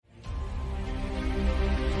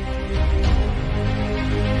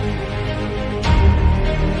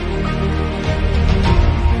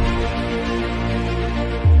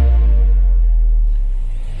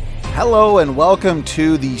Hello and welcome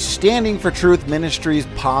to the Standing For Truth Ministries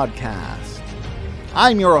podcast.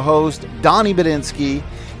 I'm your host, Donny Budinsky,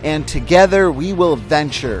 and together we will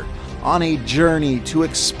venture on a journey to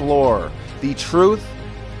explore the truth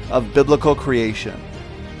of biblical creation.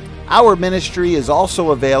 Our ministry is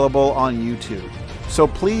also available on YouTube, so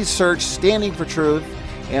please search Standing For Truth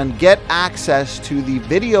and get access to the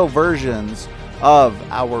video versions of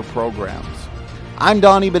our programs. I'm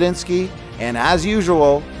Donny Budinsky, and as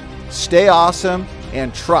usual, stay awesome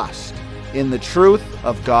and trust in the truth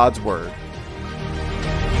of God's Word.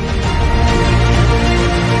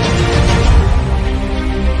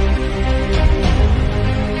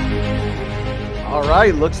 All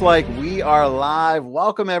right, looks like we are live.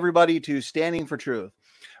 Welcome everybody to Standing For Truth.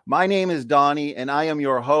 My name is Donny, and I am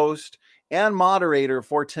your host and moderator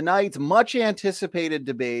for tonight's much anticipated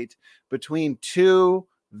debate between two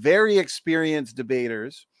very experienced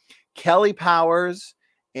debaters, Kelly Powers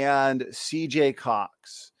and CJ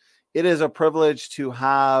Cox. It is a privilege to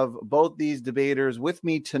have both these debaters with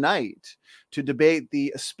me tonight to debate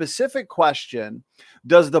the specific question,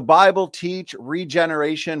 does the Bible teach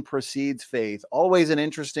regeneration precedes faith? Always an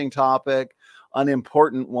interesting topic, an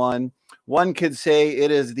important one. One could say it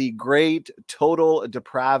is the great total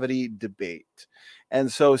depravity debate. And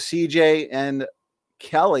so CJ and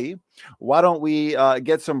Kelly, why don't we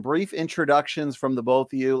get some brief introductions from the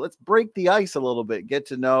both of you? Let's break the ice a little bit, get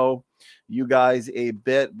to know you guys a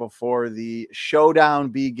bit before the showdown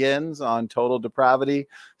begins on Total Depravity.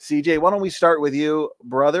 CJ, why don't we start with you,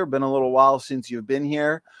 brother? Been a little while since you've been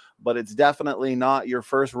here, but it's definitely not your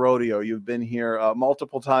first rodeo. You've been here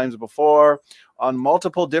multiple times before on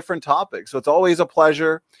multiple different topics. So it's always a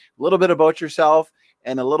pleasure. A little bit about yourself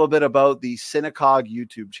and a little bit about the Synagogue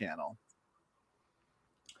YouTube channel.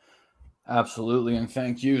 Absolutely, and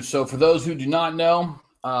thank you. So for those who do not know,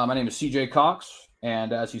 my name is CJ Cox,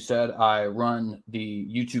 and as you said, I run the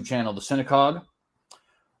YouTube channel, The Synagogue.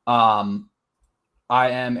 I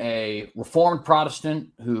am a Reformed Protestant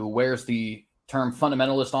who wears the term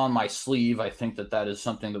fundamentalist on my sleeve. I think that is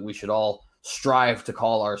something that we should all strive to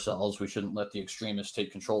call ourselves. We shouldn't let the extremists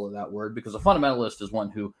take control of that word, because a fundamentalist is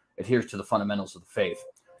one who adheres to the fundamentals of the faith.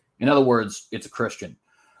 In other words, it's a Christian.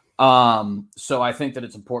 So I think that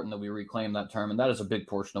it's important that we reclaim that term, and that is a big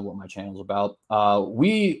portion of what my channel is about.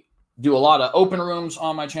 We do a lot of open rooms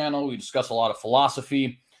on my channel. We discuss a lot of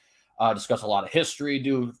philosophy, discuss a lot of history,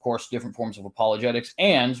 do, of course, different forms of apologetics,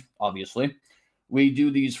 and obviously, we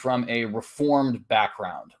do these from a Reformed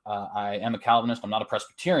background. I am a Calvinist. I'm not a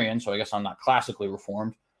Presbyterian, so I guess I'm not classically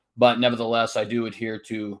Reformed, but nevertheless, I do adhere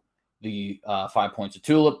to the 5 points of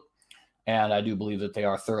tulip. And I do believe that they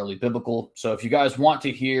are thoroughly biblical. So if you guys want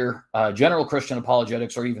to hear general Christian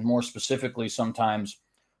apologetics, or even more specifically, sometimes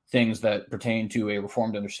things that pertain to a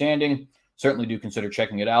Reformed understanding, certainly do consider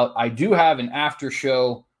checking it out. I do have an after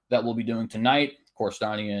show that we'll be doing tonight. Of course,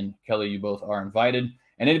 Donny and Kelly, you both are invited.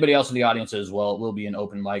 And anybody else in the audience as well. It will be an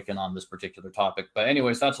open mic and on this particular topic. But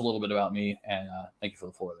anyways, that's a little bit about me. And thank you for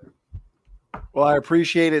the floor there. Well, I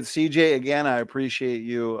appreciate it, CJ. Again, I appreciate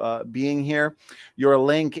you being here. Your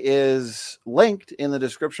link is linked in the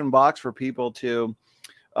description box for people to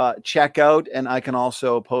check out, and I can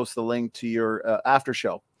also post the link to your after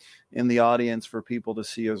show in the audience for people to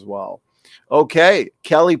see as well. Okay,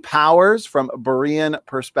 Kelly Powers from Berean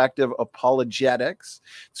Perspective Apologetics.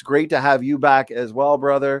 It's great to have you back as well,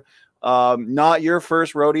 brother. Not your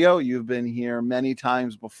first rodeo. You've been here many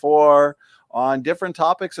times before on different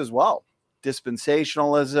topics as well.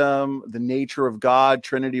 Dispensationalism, the nature of God,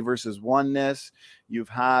 Trinity versus oneness. You've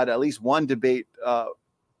had at least one debate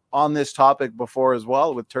on this topic before as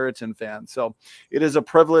well with Turretin fans. So it is a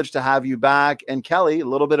privilege to have you back. And Kelly, a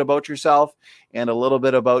little bit about yourself and a little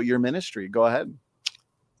bit about your ministry. Go ahead.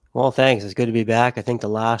 Well, thanks. It's good to be back. I think the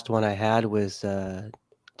last one I had was John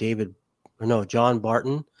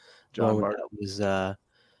Barton. John Barton. That was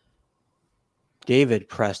David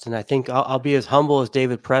Preston. I think I'll be as humble as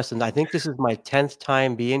David Preston. I think this is my 10th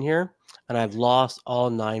time being here, and I've lost all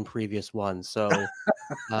 9 previous ones. So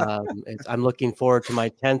I'm looking forward to my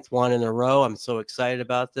 10th one in a row. I'm so excited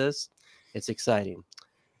about this. It's exciting.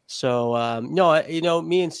 So,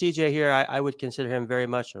 me and CJ here, I would consider him very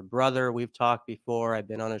much a brother. We've talked before. I've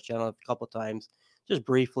been on his channel a couple times, just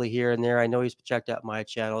briefly here and there. I know he's checked out my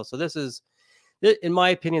channel. So this is, in my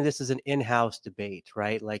opinion, this is an in-house debate,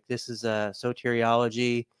 right? Like, this is a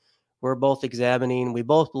soteriology. We're both examining. We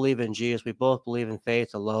both believe in Jesus. We both believe in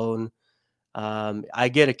faith alone. I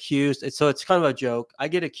get accused. It's kind of a joke. I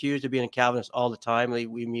get accused of being a Calvinist all the time.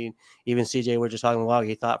 We mean, even CJ, we're just talking a while.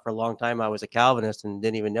 He thought for a long time I was a Calvinist and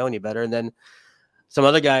didn't even know any better. And then some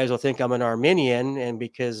other guys will think I'm an Arminian, and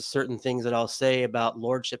because certain things that I'll say about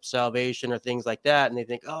lordship salvation or things like that, and they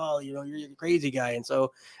think, oh, you're a crazy guy. And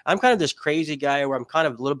so I'm kind of this crazy guy where I'm kind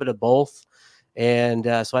of a little bit of both. And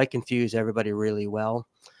so I confuse everybody really well.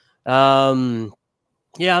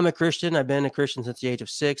 Yeah, I'm a Christian. I've been a Christian since the age of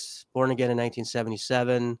 6, born again in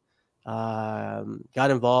 1977.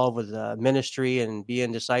 Got involved with ministry and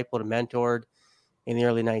being discipled and mentored in the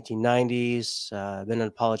early 1990s. Been in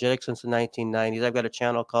apologetics since the 1990s. I've got a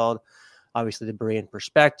channel called, obviously, The Berean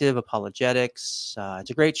Perspective, Apologetics.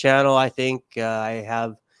 It's a great channel. I think I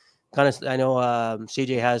have I know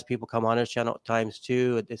CJ has people come on his channel at times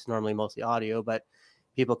too. It's normally mostly audio, but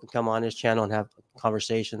people can come on his channel and have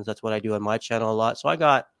conversations. That's what I do on my channel a lot. So I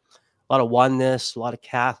got a lot of oneness, a lot of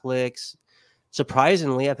Catholics.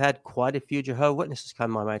 Surprisingly, I've had quite a few Jehovah's Witnesses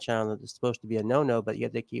come on my channel. That it's supposed to be a no-no, but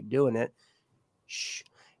yet they keep doing it. Shh.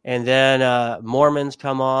 And then Mormons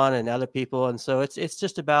come on and other people. And so it's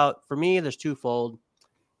just about, for me, there's twofold.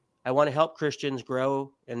 I want to help Christians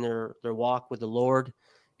grow in their walk with the Lord.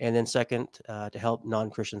 And then second, to help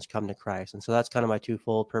non-Christians come to Christ. And so that's kind of my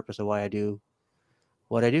twofold purpose of why I do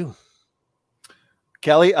what I do.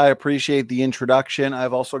 Kelly, I appreciate the introduction.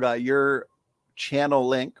 I've also got your channel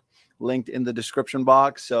linked in the description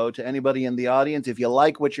box. So to anybody in the audience, if you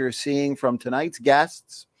like what you're seeing from tonight's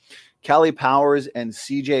guests, Kelly Powers and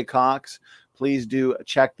CJ Cox, please do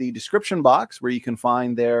check the description box where you can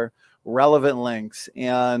find their relevant links.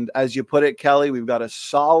 And as you put it, Kelly, we've got a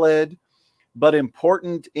solid but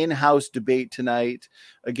important in-house debate tonight.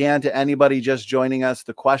 Again, to anybody just joining us,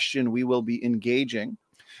 the question we will be engaging: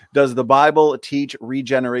 does the Bible teach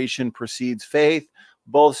regeneration precedes faith?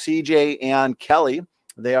 Both CJ and Kelly,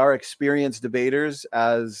 they are experienced debaters,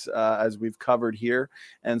 as we've covered here.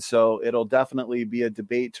 And so it'll definitely be a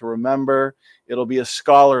debate to remember. It'll be a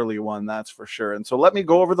scholarly one, that's for sure. And so let me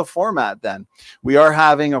go over the format then. We are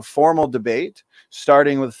having a formal debate,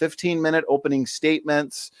 starting with 15-minute opening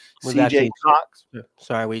statements. CJ Cox.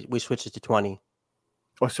 Sorry, we switched it to 20.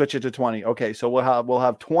 Or switch it to 20. Okay, so we'll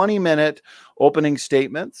have 20-minute opening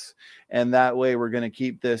statements, and that way we're going to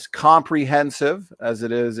keep this comprehensive, as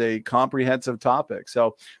it is a comprehensive topic.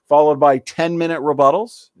 So followed by 10-minute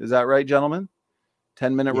rebuttals. Is that right, gentlemen?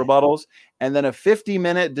 10-minute rebuttals, and then a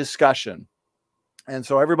 50-minute discussion. And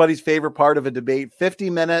so everybody's favorite part of a debate,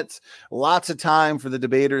 50 minutes, lots of time for the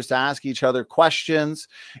debaters to ask each other questions.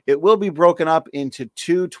 It will be broken up into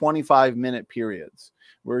two 25-minute periods,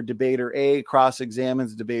 where debater A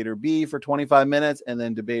cross-examines debater B for 25 minutes, and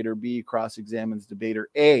then debater B cross-examines debater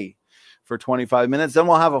A for 25 minutes. Then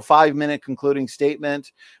we'll have a 5-minute concluding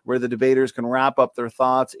statement where the debaters can wrap up their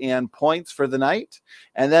thoughts and points for the night.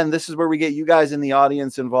 And then this is where we get you guys in the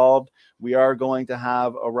audience involved. We are going to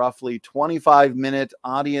have a roughly 25-minute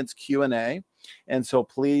audience Q&A. And so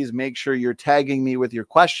please make sure you're tagging me with your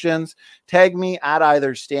questions. Tag me at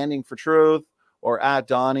either Standing For Truth or at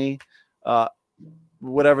Donny.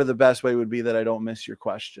 Whatever the best way would be that I don't miss your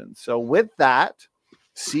questions. So with that,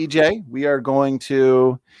 CJ, we are going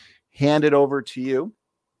to hand it over to you.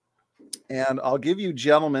 And I'll give you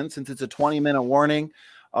gentlemen, since it's a 20-minute warning,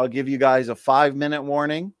 I'll give you guys a 5-minute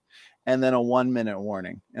warning and then a 1-minute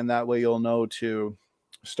warning. And that way you'll know to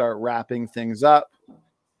start wrapping things up.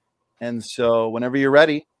 And so whenever you're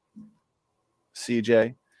ready,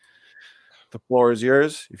 CJ, the floor is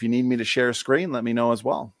yours. If you need me to share a screen, let me know as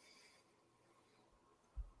well.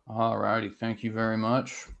 All righty. Thank you very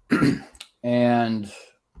much. And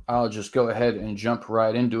I'll just go ahead and jump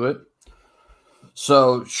right into it.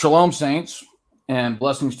 So, shalom, saints, and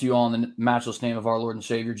blessings to you all in the matchless name of our Lord and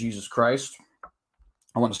Savior, Jesus Christ.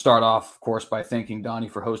 I want to start off, of course, by thanking Donny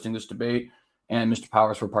for hosting this debate and Mr.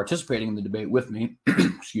 Powers for participating in the debate with me.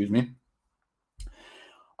 Excuse me.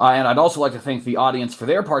 And I'd also like to thank the audience for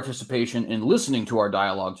their participation in listening to our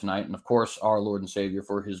dialogue tonight, and of course, our Lord and Savior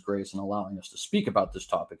for his grace in allowing us to speak about this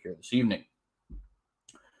topic here this evening.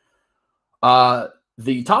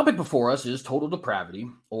 The topic before us is total depravity,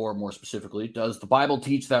 or more specifically, does the Bible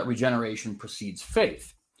teach that regeneration precedes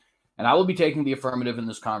faith? And I will be taking the affirmative in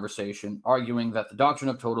this conversation, arguing that the doctrine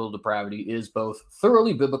of total depravity is both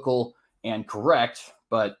thoroughly biblical and correct,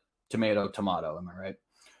 but tomato, tomato, am I right?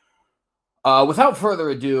 Without further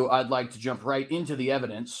ado, I'd like to jump right into the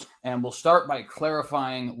evidence, and we'll start by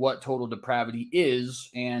clarifying what total depravity is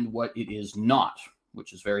and what it is not,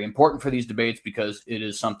 which is very important for these debates because it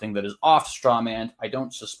is something that is oft strawmanned. I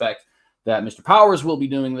don't suspect that Mr. Powers will be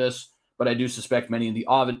doing this, but I do suspect many in the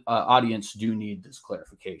audience do need this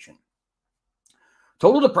clarification.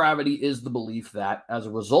 Total depravity is the belief that, as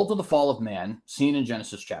a result of the fall of man, seen in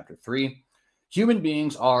Genesis chapter 3, Human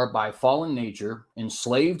beings are, by fallen nature,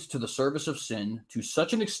 enslaved to the service of sin to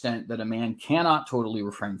such an extent that a man cannot totally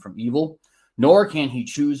refrain from evil, nor can he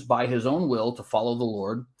choose by his own will to follow the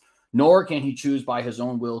Lord, nor can he choose by his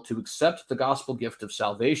own will to accept the gospel gift of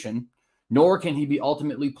salvation, nor can he be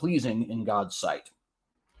ultimately pleasing in God's sight.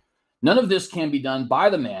 None of this can be done by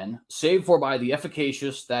the man, save for by the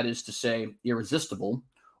efficacious, that is to say, irresistible,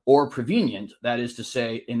 or prevenient, that is to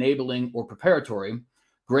say, enabling or preparatory,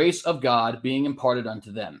 grace of God being imparted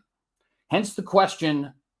unto them. Hence the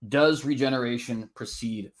question, does regeneration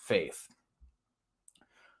precede faith?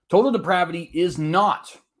 Total depravity is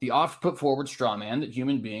not the oft put forward straw man that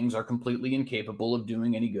human beings are completely incapable of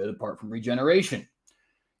doing any good apart from regeneration.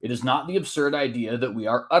 It is not the absurd idea that we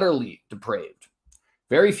are utterly depraved.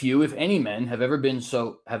 Very few, if any, men have ever been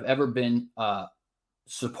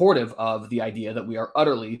supportive of the idea that we are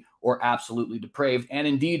utterly or absolutely depraved, and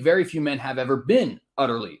indeed very few men have ever been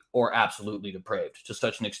utterly or absolutely depraved to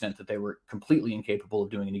such an extent that they were completely incapable of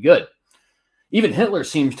doing any good. Even Hitler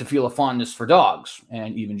seems to feel a fondness for dogs,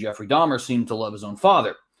 and even Jeffrey Dahmer seemed to love his own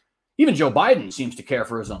father. Even Joe Biden seems to care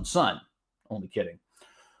for his own son. Only kidding.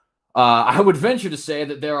 I would venture to say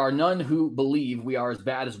that there are none who believe we are as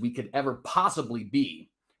bad as we could ever possibly be.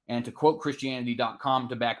 And to quote Christianity.com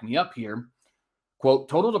to back me up here, quote,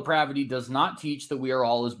 total depravity does not teach that we are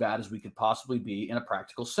all as bad as we could possibly be in a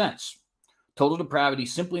practical sense. Total depravity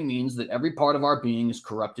simply means that every part of our being is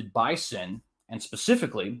corrupted by sin, and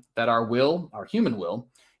specifically that our will, our human will,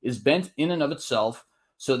 is bent in and of itself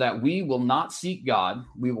so that we will not seek God,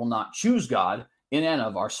 we will not choose God in and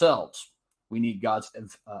of ourselves. We need God's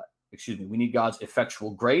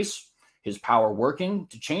effectual grace, his power working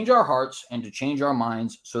to change our hearts and to change our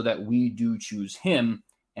minds so that we do choose him,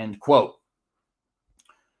 end quote.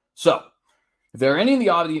 So, if there are any in the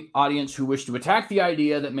audience who wish to attack the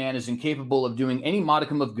idea that man is incapable of doing any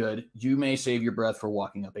modicum of good, you may save your breath for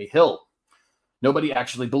walking up a hill. Nobody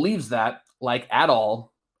actually believes that, like at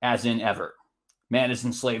all, as in ever. Man is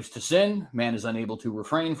enslaved to sin. Man is unable to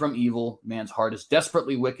refrain from evil. Man's heart is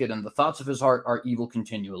desperately wicked, and the thoughts of his heart are evil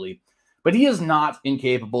continually. But he is not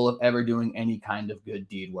incapable of ever doing any kind of good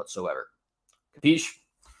deed whatsoever. Capiche?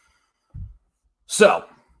 So,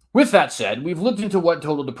 with that said, we've looked into what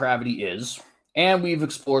total depravity is, and we've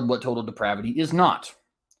explored what total depravity is not.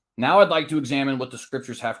 Now I'd like to examine what the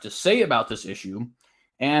scriptures have to say about this issue,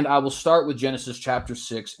 and I will start with Genesis chapter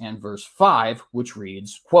 6 and verse 5, which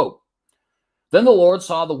reads, quote, Then the Lord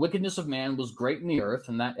saw the wickedness of man was great in the earth,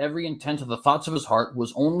 and that every intent of the thoughts of his heart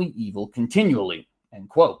was only evil continually, end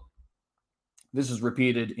quote. This is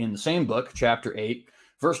repeated in the same book, chapter 8,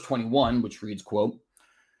 verse 21, which reads, quote,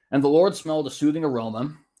 And the Lord smelled a soothing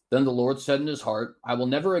aroma. Then the Lord said in his heart, I will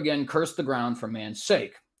never again curse the ground for man's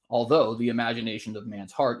sake, although the imagination of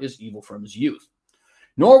man's heart is evil from his youth.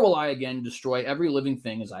 Nor will I again destroy every living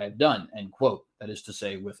thing as I have done, end quote. That is to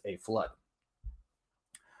say, with a flood.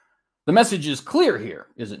 The message is clear here,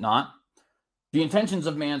 is it not? The intentions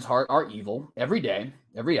of man's heart are evil every day,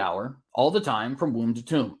 every hour, all the time, from womb to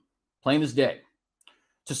tomb, plain as day.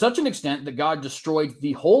 To such an extent that God destroyed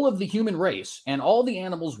the whole of the human race and all the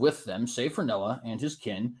animals with them, save for Noah and his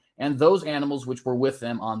kin, and those animals which were with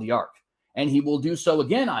them on the ark. And he will do so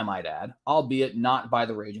again, I might add, albeit not by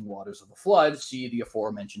the raging waters of a flood. See the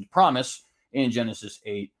aforementioned promise in Genesis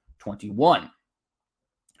 8:21.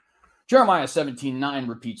 Jeremiah 17:9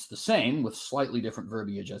 repeats the same with slightly different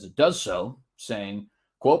verbiage as it does so, saying,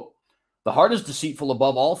 quote, The heart is deceitful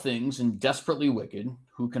above all things and desperately wicked.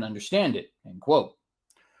 Who can understand it? End quote.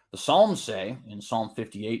 The Psalms say in Psalm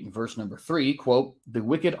 58 and verse number 3, quote, The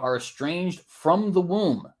wicked are estranged from the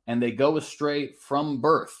womb, and they go astray from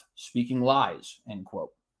birth, speaking lies, end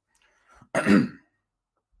quote.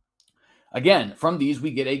 Again, from these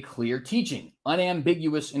we get a clear teaching,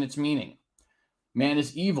 unambiguous in its meaning. Man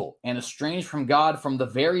is evil and estranged from God from the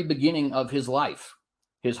very beginning of his life.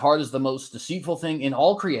 His heart is the most deceitful thing in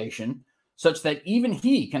all creation, such that even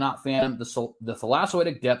he cannot fathom the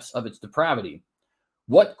thalassoidic depths of its depravity.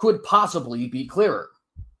 What could possibly be clearer?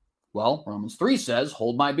 Well, Romans 3 says,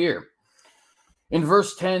 hold my beer. In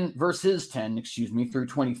verses 10 through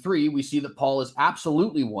 23, we see that Paul is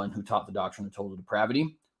absolutely one who taught the doctrine of total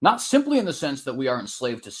depravity, not simply in the sense that we are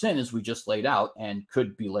enslaved to sin, as we just laid out, and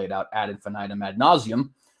could be laid out ad infinitum ad nauseum,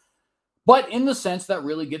 but in the sense that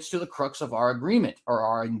really gets to the crux of our agreement, or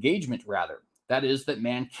our engagement, rather. That is, that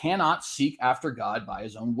man cannot seek after God by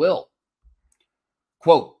his own will.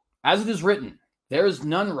 Quote, As it is written, There is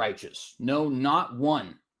none righteous, no, not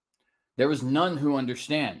one. There is none who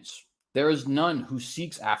understands. There is none who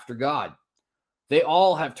seeks after God. They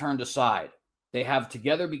all have turned aside. They have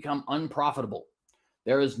together become unprofitable.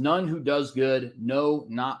 There is none who does good, no,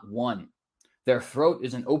 not one. Their throat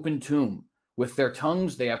is an open tomb. With their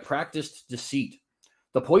tongues they have practiced deceit.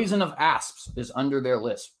 The poison of asps is under their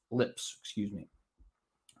lips,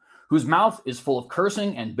 whose mouth is full of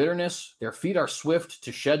cursing and bitterness. Their feet are swift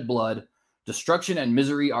to shed blood. Destruction and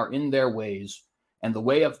misery are in their ways, and the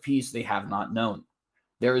way of peace they have not known.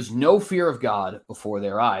 There is no fear of God before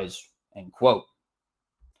their eyes. End quote.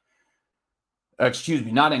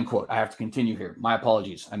 Not end quote. I have to continue here. My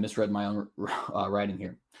apologies. I misread my own writing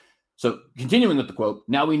here. So continuing with the quote,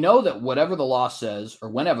 now we know that whatever the law says, or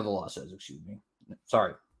whenever the law says,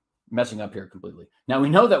 sorry, messing up here completely. Now we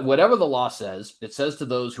know that whatever the law says, it says to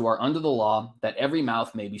those who are under the law that every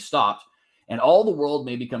mouth may be stopped, and all the world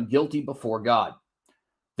may become guilty before God.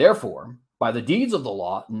 Therefore, by the deeds of the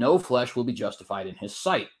law, no flesh will be justified in his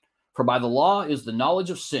sight. For by the law is the knowledge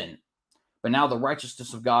of sin. But now the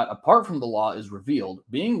righteousness of God apart from the law is revealed,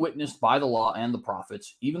 being witnessed by the law and the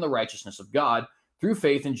prophets, even the righteousness of God through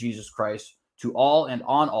faith in Jesus Christ to all and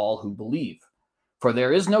on all who believe. For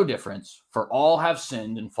there is no difference, for all have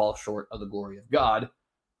sinned and fall short of the glory of God.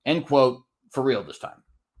 End quote, for real this time.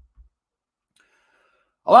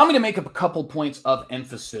 Allow me to make up a couple points of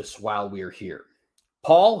emphasis while we're here.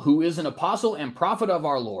 Paul, who is an apostle and prophet of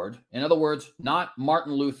our Lord, in other words, not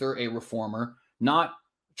Martin Luther, a reformer, not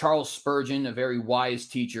Charles Spurgeon, a very wise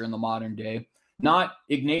teacher in the modern day, not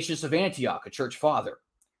Ignatius of Antioch, a church father.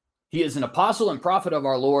 He is an apostle and prophet of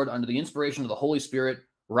our Lord under the inspiration of the Holy Spirit,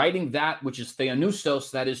 writing that which is theonoustos,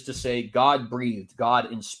 that is to say, God-breathed,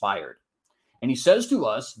 God-inspired. And he says to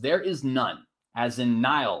us, there is none, as in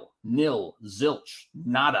nil, nil, zilch,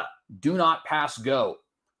 nada, do not pass go,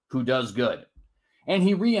 who does good. And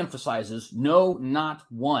he reemphasizes, no, not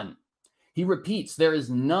one. He repeats, there is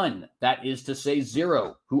none, that is to say,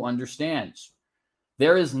 zero, who understands.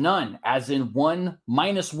 There is none, as in 1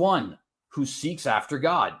 minus 1, who seeks after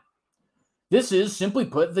God. This is, simply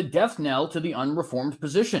put, the death knell to the unreformed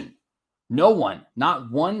position. No one,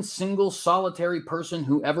 not one single solitary person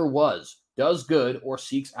who ever was, does good or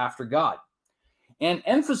seeks after God. And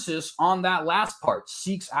emphasis on that last part,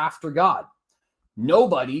 seeks after God.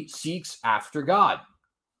 Nobody seeks after God.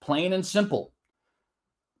 Plain and simple.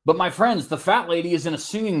 But my friends, the fat lady is in a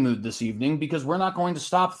singing mood this evening because we're not going to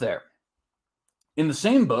stop there. In the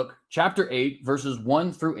same book, chapter 8, verses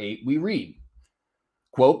 1 through 8, we read,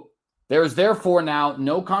 quote, there is therefore now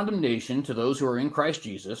no condemnation to those who are in Christ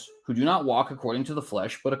Jesus, who do not walk according to the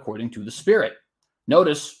flesh, but according to the Spirit.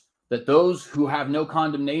 Notice that those who have no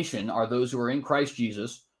condemnation are those who are in Christ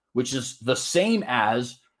Jesus, which is the same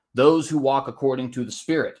as those who walk according to the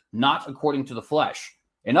Spirit, not according to the flesh.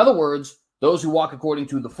 In other words, those who walk according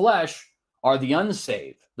to the flesh are the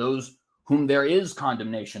unsaved, those whom there is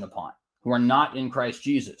condemnation upon, who are not in Christ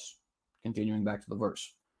Jesus. Continuing back to the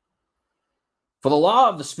verse. For the law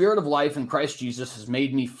of the Spirit of life in Christ Jesus has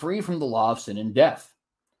made me free from the law of sin and death.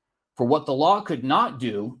 For what the law could not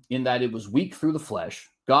do, in that it was weak through the flesh,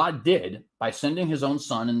 God did by sending his own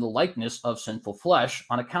Son in the likeness of sinful flesh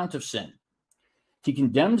on account of sin. He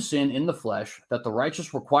condemned sin in the flesh, that the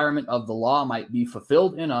righteous requirement of the law might be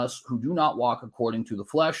fulfilled in us who do not walk according to the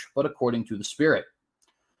flesh, but according to the Spirit.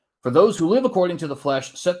 For those who live according to the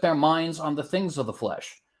flesh set their minds on the things of the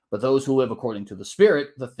flesh, but those who live according to the Spirit,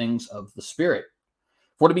 the things of the Spirit.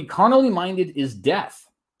 For to be carnally minded is death,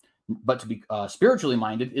 but to be spiritually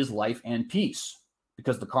minded is life and peace,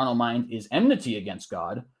 because the carnal mind is enmity against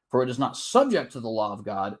God, for it is not subject to the law of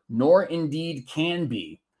God, nor indeed can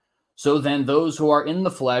be. So then those who are in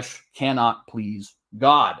the flesh cannot please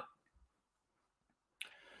God.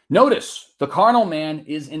 Notice, the carnal man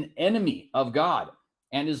is an enemy of God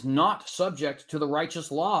and is not subject to the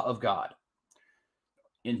righteous law of God.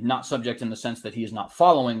 Not subject in the sense that he is not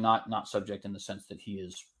following, not subject in the sense that he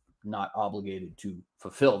is not obligated to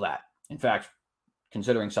fulfill that. In fact,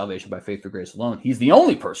 considering salvation by faith through grace alone, he's the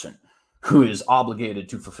only person who is obligated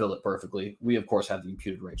to fulfill it perfectly. We, of course, have the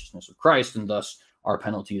imputed righteousness of Christ, and thus our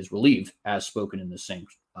penalty is relieved, as spoken in the same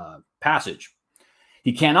passage.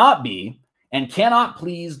 He cannot be and cannot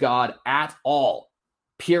please God at all,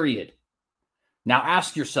 period. Now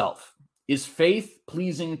ask yourself, is faith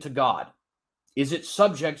pleasing to God? Is it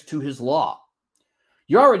subject to his law?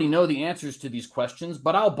 You already know the answers to these questions,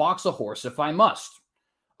 but I'll box a horse if I must.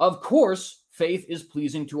 Of course, faith is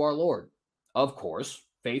pleasing to our Lord. Of course,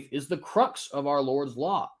 faith is the crux of our Lord's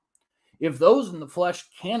law. If those in the flesh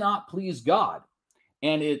cannot please God,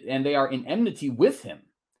 and they are in enmity with him,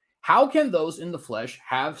 how can those in the flesh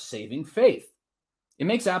have saving faith? It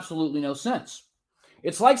makes absolutely no sense.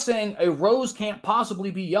 It's like saying a rose can't possibly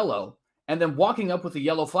be yellow, and then walking up with a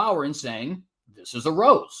yellow flower and saying, this is a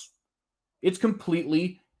rose. It's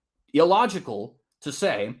completely illogical to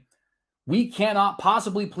say, we cannot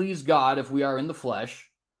possibly please God if we are in the flesh,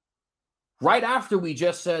 right after we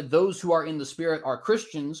just said those who are in the Spirit are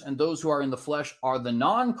Christians and those who are in the flesh are the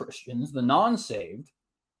non-Christians, the non-saved,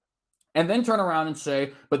 and then turn around and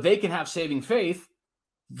say, but they can have saving faith,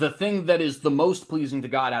 the thing that is the most pleasing to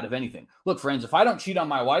God out of anything. Look, friends, if I don't cheat on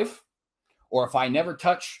my wife, or if I never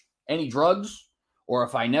touch any drugs, or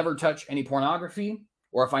if I never touch any pornography,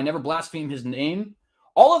 or if I never blaspheme his name,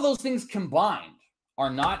 all of those things combined are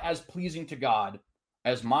not as pleasing to God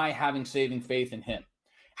as my having saving faith in him.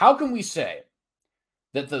 How can we say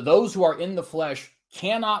that those who are in the flesh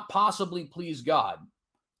cannot possibly please God,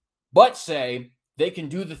 but say they can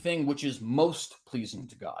do the thing which is most pleasing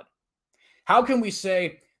to God? How can we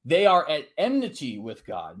say they are at enmity with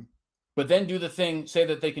God, but then say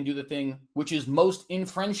that they can do the thing which is most in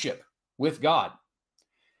friendship with God?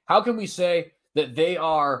 How can we say that they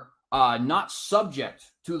are not subject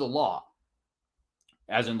to the law,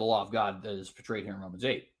 as in the law of God that is portrayed here in Romans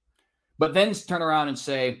 8, but then turn around and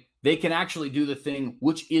say they can actually do the thing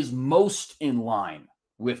which is most in line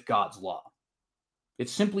with God's law? It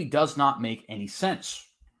simply does not make any sense.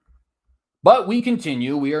 But we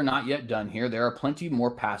continue. We are not yet done here. There are plenty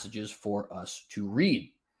more passages for us to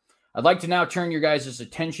read. I'd like to now turn your guys'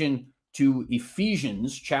 attention to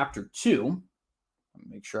Ephesians chapter 2. Let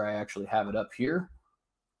me make sure I actually have it up here.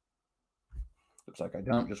 Looks like I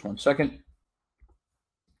don't. Just one second.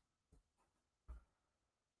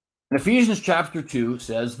 And Ephesians chapter 2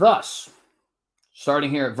 says thus, starting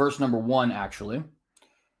here at verse number 1, actually.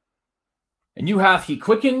 And you hath he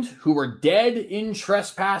quickened who were dead in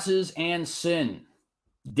trespasses and sin.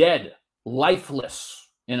 Dead, lifeless,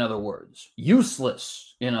 in other words.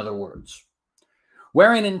 Useless, in other words.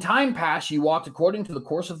 Wherein in time past ye walked according to the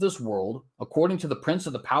course of this world, according to the prince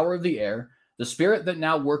of the power of the air, the spirit that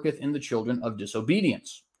now worketh in the children of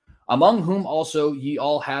disobedience, among whom also ye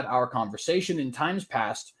all had our conversation in times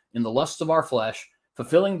past, in the lusts of our flesh,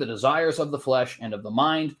 fulfilling the desires of the flesh and of the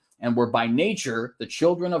mind, and were by nature the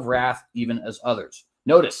children of wrath, even as others.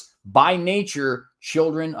 Notice, by nature,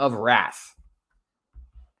 children of wrath.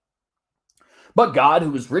 But God,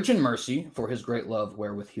 who is rich in mercy, for his great love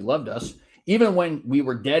wherewith he loved us, even when we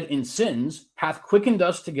were dead in sins, hath quickened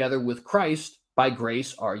us together with Christ. By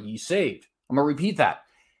grace are ye saved. I'm going to repeat that.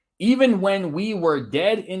 Even when we were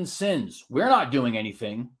dead in sins, we're not doing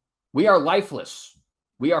anything. We are lifeless.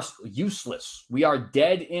 We are useless. We are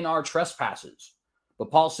dead in our trespasses. But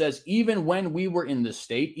Paul says, even when we were in this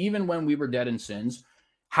state, even when we were dead in sins,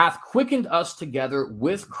 hath quickened us together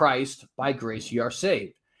with Christ. By grace ye are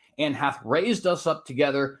saved. And hath raised us up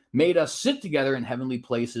together, made us sit together in heavenly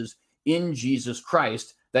places in Jesus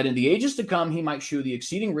Christ, that in the ages to come he might shew the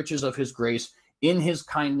exceeding riches of his grace in his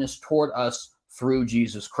kindness toward us through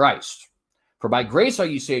Jesus Christ. For by grace are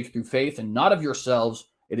ye saved through faith, and not of yourselves.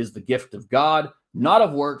 It is the gift of God, not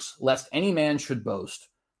of works, lest any man should boast.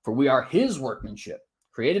 For we are his workmanship,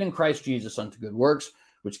 created in Christ Jesus unto good works,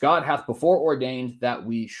 which God hath before ordained that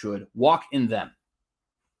we should walk in them.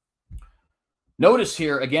 Notice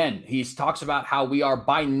here, again, he talks about how we are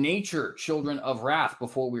by nature children of wrath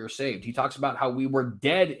before we were saved. He talks about how we were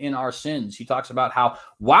dead in our sins. He talks about how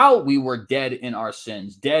while we were dead in our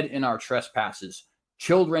sins, dead in our trespasses,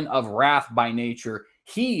 children of wrath by nature,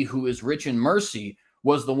 he who is rich in mercy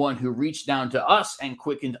was the one who reached down to us and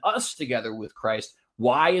quickened us together with Christ.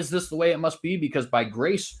 Why is this the way it must be? Because by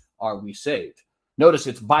grace are we saved. Notice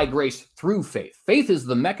it's by grace through faith. Faith is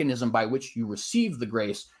the mechanism by which you receive the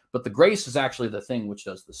grace, but the grace is actually the thing which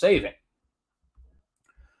does the saving.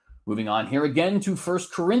 Moving on here again to 1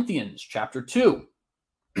 Corinthians chapter 2.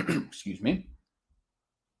 Excuse me.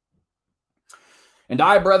 And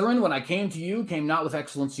I, brethren, when I came to you, came not with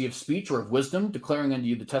excellency of speech or of wisdom, declaring unto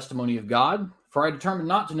you the testimony of God. For I determined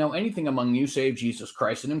not to know anything among you save Jesus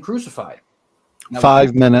Christ and him crucified.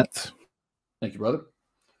 5 minutes. Thank you, brother.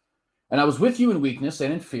 And I was with you in weakness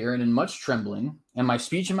and in fear and in much trembling, and my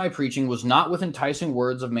speech and my preaching was not with enticing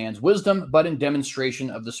words of man's wisdom, but in demonstration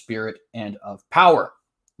of the Spirit and of power.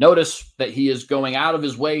 Notice that he is going out of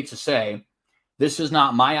his way to say, this is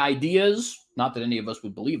not my ideas, not that any of us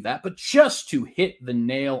would believe that, but just to hit the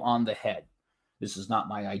nail on the head. This is not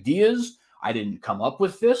my ideas. I didn't come up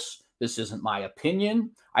with this. This isn't my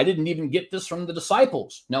opinion. I didn't even get this from the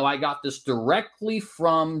disciples. No, I got this directly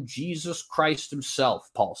from Jesus Christ himself,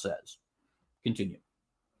 Paul says. Continue.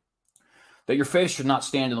 That your faith should not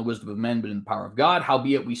stand in the wisdom of men, but in the power of God.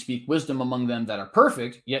 Howbeit we speak wisdom among them that are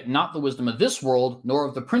perfect, yet not the wisdom of this world, nor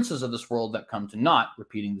of the princes of this world that come to naught,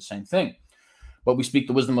 repeating the same thing. But we speak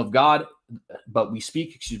the wisdom of God,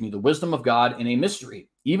 the wisdom of God in a mystery,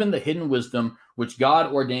 even the hidden wisdom which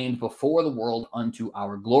God ordained before the world unto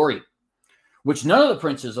our glory, which none of the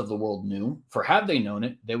princes of the world knew, for had they known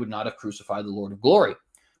it, they would not have crucified the Lord of glory.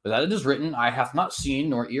 But that it is written, eye hath not seen,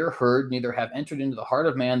 nor ear heard, neither have entered into the heart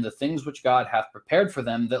of man the things which God hath prepared for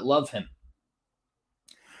them that love him.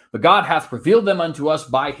 But God hath revealed them unto us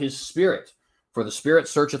by his Spirit. For the Spirit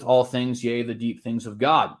searcheth all things, yea, the deep things of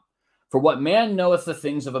God. For what man knoweth the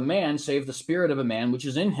things of a man, save the spirit of a man which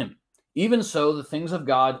is in him? Even so, the things of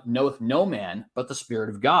God knoweth no man, but the Spirit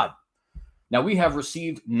of God. Now we have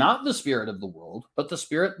received not the spirit of the world, but the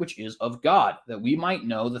Spirit which is of God, that we might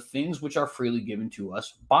know the things which are freely given to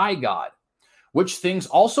us by God. Which things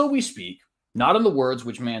also we speak, not in the words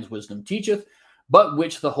which man's wisdom teacheth, but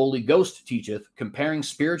which the Holy Ghost teacheth, comparing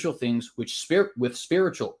spiritual things with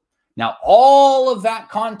spiritual. Now all of that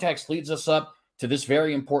context leads us up to this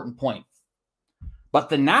very important point. But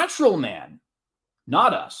the natural man,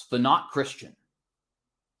 not us, the not Christian,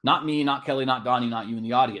 not me, not Kelly, not Donnie, not you in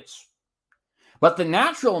the audience, but the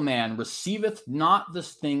natural man receiveth not the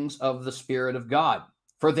things of the Spirit of God,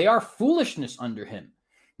 for they are foolishness unto him.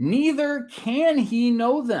 Neither can he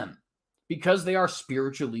know them, because they are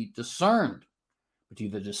spiritually discerned. But he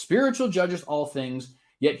that is spiritual judgeth all things,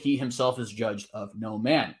 yet he himself is judged of no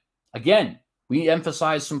man. Again, we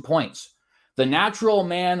emphasize some points. The natural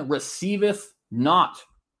man receiveth not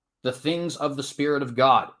the things of the Spirit of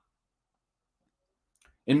God.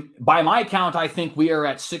 And by my count, I think we are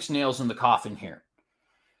at 6 nails in the coffin here.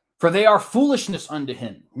 For they are foolishness unto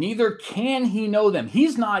him, neither can he know them.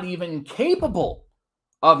 He's not even capable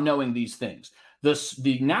of knowing these things.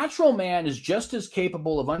 The natural man is just as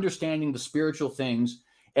capable of understanding the spiritual things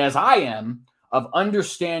as I am of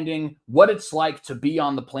understanding what it's like to be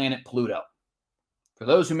on the planet Pluto. For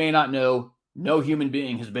those who may not know, no human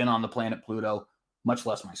being has been on the planet Pluto, much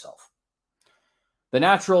less myself. The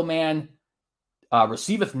natural man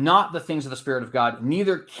receiveth not the things of the Spirit of God,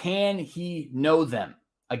 neither can he know them.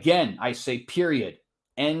 Again, I say period.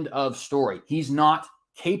 End of story. He's not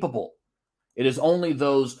capable. It is only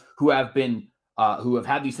those who have been who have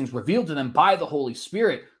had these things revealed to them by the Holy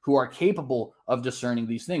Spirit who are capable of discerning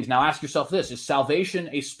these things. Now ask yourself this: is salvation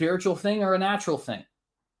a spiritual thing or a natural thing?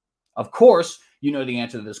 Of course, you know the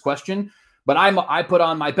answer to this question, but I put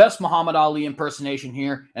on my best Muhammad Ali impersonation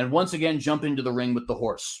here and once again jump into the ring with the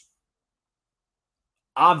horse.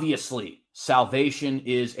 Obviously, salvation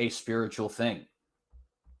is a spiritual thing.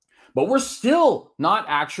 But we're still not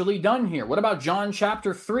actually done here. What about John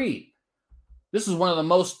chapter 3? This is one of the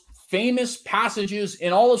most famous passages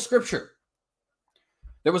in all of Scripture.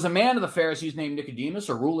 There was a man of the Pharisees named Nicodemus,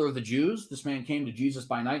 a ruler of the Jews. This man came to Jesus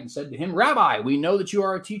by night and said to him, Rabbi, we know that you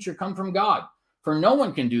are a teacher come from God, for no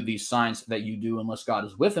one can do these signs that you do unless God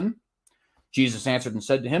is with him. Jesus answered and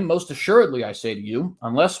said to him, Most assuredly, I say to you,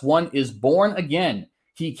 unless one is born again,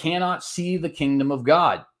 he cannot see the kingdom of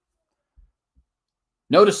God.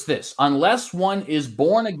 Notice this: unless one is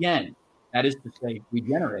born again, that is to say,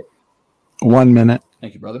 regenerate. 1 minute.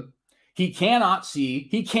 Thank you, brother. He cannot see,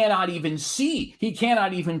 he cannot even see, he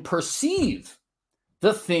cannot even perceive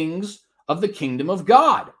the things of the kingdom of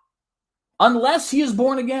God unless he is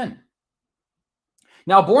born again.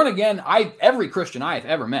 Now, born again, every Christian I have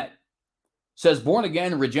ever met says born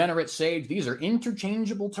again, regenerate, saved. These are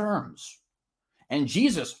interchangeable terms. And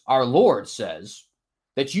Jesus, our Lord, says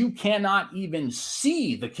that you cannot even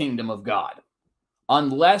see the kingdom of God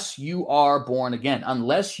unless you are born again,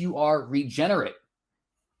 unless you are regenerate.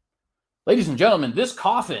 Ladies and gentlemen, this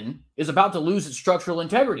coffin is about to lose its structural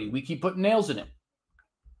integrity. We keep putting nails in it.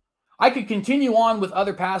 I could continue on with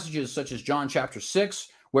other passages such as John chapter 6,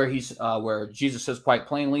 where Jesus says quite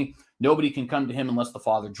plainly, nobody can come to him unless the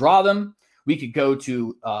Father draw them. We could go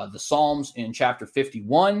to the Psalms in chapter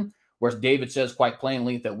 51, where David says quite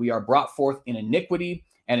plainly that we are brought forth in iniquity,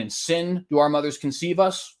 and in sin do our mothers conceive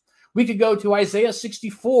us. We could go to Isaiah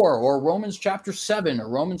 64 or Romans chapter 7 or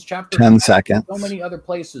Romans chapter 10 seconds. So many other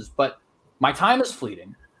places, but my time is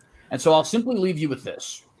fleeting, and so I'll simply leave you with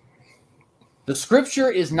this. The Scripture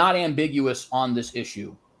is not ambiguous on this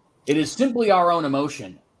issue. It is simply our own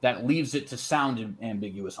emotion that leaves it to sound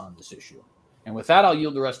ambiguous on this issue. And with that, I'll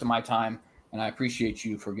yield the rest of my time, and I appreciate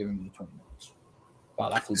you for giving me the 20 minutes. Wow,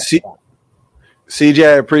 that flew by.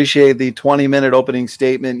 CJ, I appreciate the 20-minute opening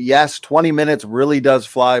statement. Yes, 20 minutes really does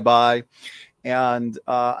fly by. And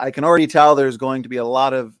I can already tell there's going to be a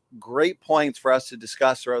lot of great points for us to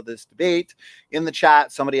discuss throughout this debate. In the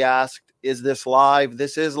chat, somebody asked, is this live?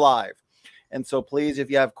 This is live. And so please,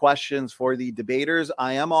 if you have questions for the debaters,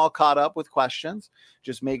 I am all caught up with questions.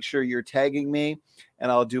 Just make sure you're tagging me,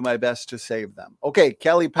 and I'll do my best to save them. Okay,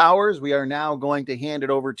 Kelly Powers, we are now going to hand it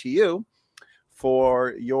over to you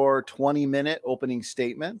for your 20-minute opening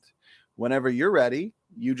statement. Whenever you're ready,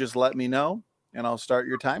 you just let me know, and I'll start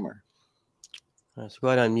your timer. All right, so go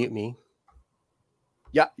ahead and unmute me.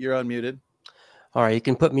 Yeah, you're unmuted. All right, you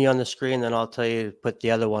can put me on the screen, then I'll tell you to put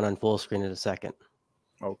the other one on full screen in a second.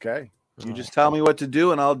 Okay. You All just right. tell me what to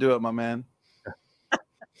do and I'll do it, my man.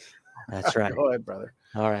 That's right. Go ahead, brother.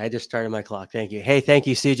 All right, I just started my clock. Thank you. Hey, thank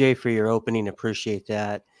you, CJ, for your opening. Appreciate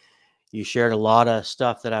that. You shared a lot of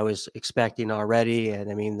stuff that I was expecting already.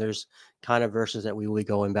 And I mean, there's kind of verses that we will be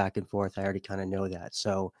going back and forth. I already kind of know that.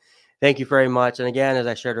 So thank you very much. And again, as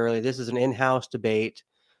I shared earlier, this is an in-house debate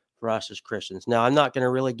for us as Christians. Now, I'm not going to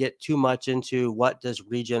really get too much into what does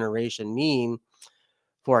regeneration mean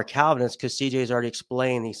for a Calvinist, because CJ has already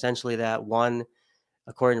explained essentially that one,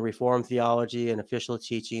 according to Reformed theology and official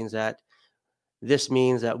teachings, that this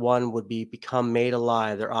means that one would become made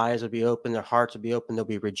alive. Their eyes would be open, their hearts would be open, they'll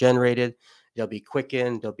be regenerated, they'll be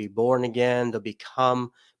quickened, they'll be born again, they'll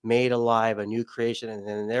become made alive, a new creation, and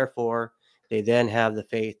then therefore they then have the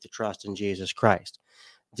faith to trust in Jesus Christ.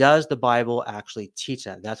 Does the Bible actually teach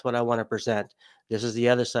that? That's what I want to present. This is the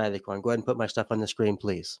other side of the coin. Go ahead and put my stuff on the screen,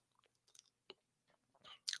 please.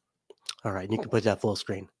 All right, you can put that full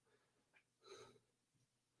screen.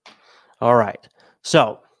 All right,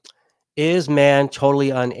 so is man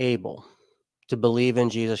totally unable to believe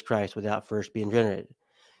in Jesus Christ without first being regenerated?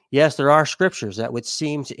 Yes, there are scriptures that would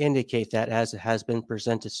seem to indicate that, as it has been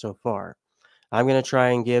presented so far. I'm going to try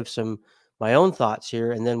and give my own thoughts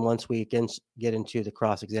here, and then once we get into the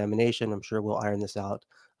cross-examination, I'm sure we'll iron this out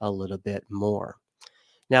a little bit more.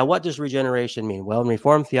 Now, what does regeneration mean? Well, in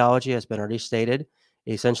Reformed theology, has been already stated,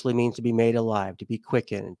 it essentially means to be made alive, to be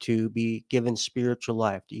quickened, to be given spiritual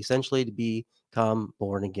life, essentially to become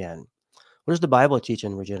born again. What does the Bible teach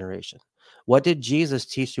in regeneration? What did Jesus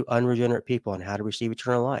teach to unregenerate people on how to receive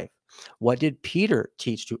eternal life? What did Peter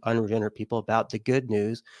teach to unregenerate people about the good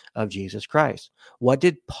news of Jesus Christ? What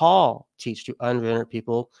did Paul teach to unregenerate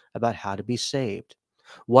people about how to be saved?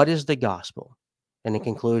 What is the gospel? And in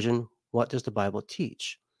conclusion, what does the Bible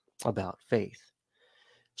teach about faith?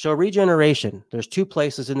 So regeneration, there's two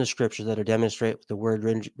places in the scripture that are demonstrate the word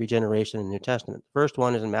regeneration in the New Testament. The first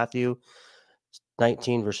one is in Matthew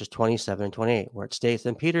 19, verses 27 and 28, where it states,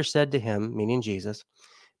 "Then Peter said to him," meaning Jesus,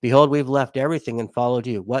 "Behold, we've left everything and followed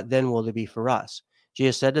you. What then will there be for us?"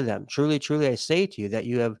 Jesus said to them, "Truly, truly, I say to you that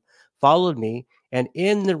you have followed me, and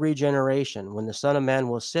in the regeneration, when the Son of Man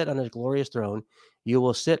will sit on his glorious throne, you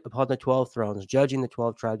will sit upon the 12 thrones, judging the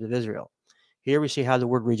 12 tribes of Israel." Here we see how the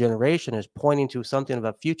word regeneration is pointing to something of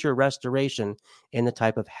a future restoration in the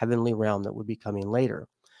type of heavenly realm that would be coming later.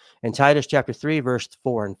 In Titus chapter 3, verse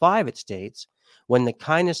 4 and 5, it states, "When the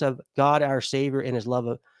kindness of God our Savior and his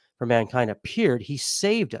love for mankind appeared, he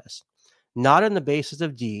saved us, not on the basis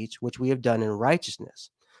of deeds which we have done in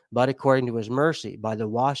righteousness, but according to his mercy, by the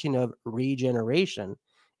washing of regeneration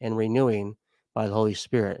and renewing by the Holy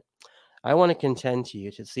Spirit." I want to contend to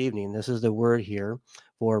you this evening, this is the word here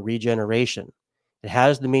for regeneration. It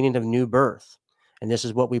has the meaning of new birth, and this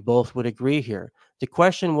is what we both would agree here. The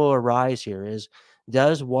question will arise here is,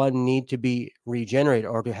 does one need to be regenerated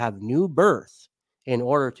or to have new birth in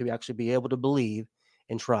order to actually be able to believe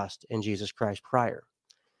and trust in Jesus Christ prior?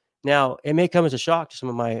 Now, it may come as a shock to some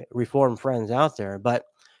of my Reformed friends out there, but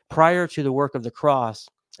prior to the work of the cross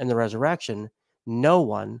and the resurrection, no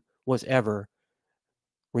one was ever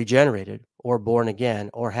regenerated or born again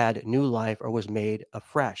or had new life or was made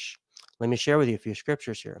afresh. Let me share with you a few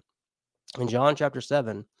scriptures here. In John chapter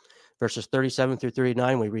 7, verses 37 through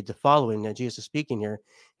 39, we read the following, that Jesus is speaking here.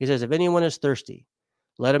 He says, "If anyone is thirsty,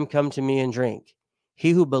 let him come to me and drink.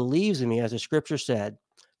 He who believes in me, as the scripture said,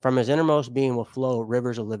 from his innermost being will flow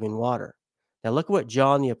rivers of living water." Now look at what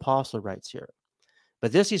John the apostle writes here.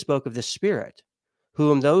 "But this he spoke of the Spirit,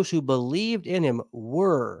 whom those who believed in him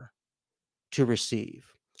were to receive."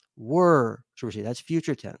 Were to receive. That's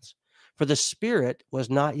future tense. "For the Spirit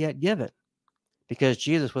was not yet given, because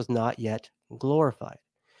Jesus was not yet glorified."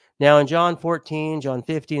 Now in John 14, John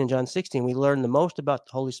 15, and John 16, we learn the most about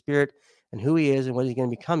the Holy Spirit and who he is and what he's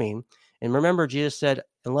going to be coming. And remember, Jesus said,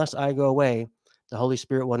 "Unless I go away, the Holy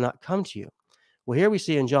Spirit will not come to you." Well, here we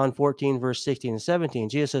see in John 14, verse 16 and 17,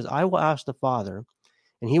 Jesus says, "I will ask the Father,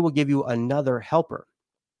 and he will give you another helper,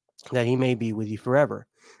 that he may be with you forever.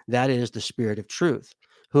 That is the Spirit of truth,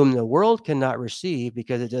 whom the world cannot receive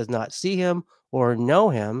because it does not see him or know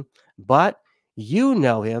him, but you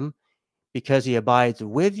know him, because he abides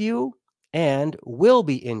with you and will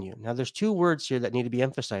be in you." Now, there's two words here that need to be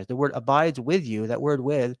emphasized. The word abides with you, that word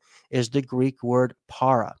with, is the Greek word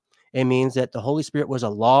para. It means that the Holy Spirit was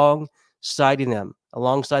alongside them,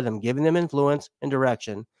 giving them influence and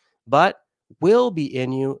direction, but will be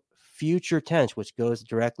in you, future tense, which goes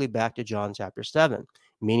directly back to John chapter 7,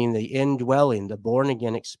 meaning the indwelling, the born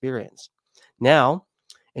again experience. Now,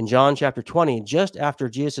 In John chapter 20, just after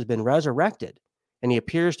Jesus has been resurrected and he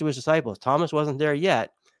appears to his disciples, Thomas wasn't there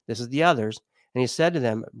yet. This is the others. And he said to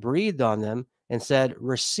them, breathed on them and said,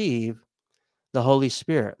 receive the Holy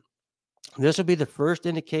Spirit. This will be the first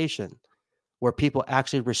indication where people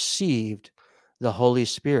actually received the Holy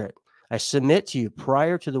Spirit. I submit to you,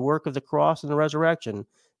 prior to the work of the cross and the resurrection,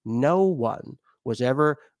 no one was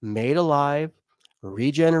ever made alive,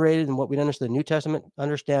 regenerated in what we understand the New Testament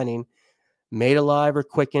understanding, made alive or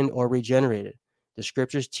quickened or regenerated. The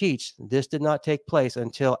scriptures teach this did not take place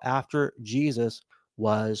until after Jesus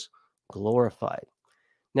was glorified.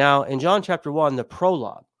 Now, in John chapter 1, the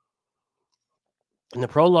prologue. In the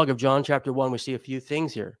prologue of John chapter 1, we see a few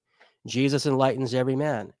things here. Jesus enlightens every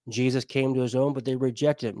man. Jesus came to his own, but they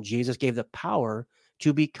rejected him. Jesus gave the power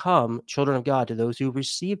to become children of God to those who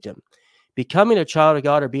received him. Becoming a child of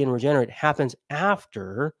God or being regenerate happens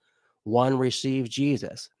after one receives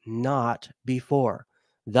Jesus, not before,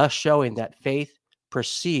 thus showing that faith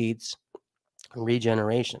precedes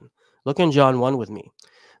regeneration. Look in John 1 with me.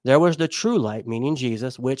 There was the true light, meaning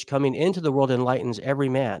Jesus, which coming into the world enlightens every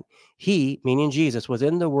man. He, meaning Jesus, was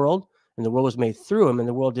in the world, and the world was made through him, and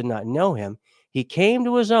the world did not know him. He came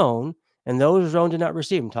to his own, and those of his own did not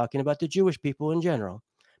receive him, talking about the Jewish people in general.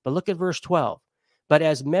 But look at verse 12. But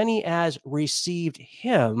as many as received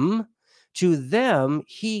him, to them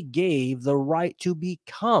he gave the right to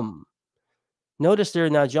become. Notice there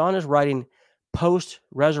now, John is writing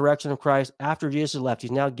post-resurrection of Christ after Jesus has left.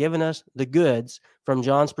 He's now given us the goods from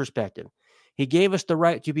John's perspective. He gave us the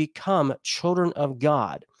right to become children of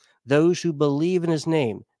God, those who believe in his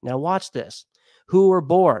name. Now watch this. Who were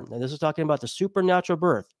born, and this is talking about the supernatural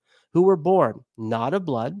birth, who were born not of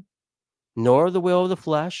blood, nor the will of the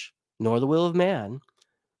flesh, nor the will of man,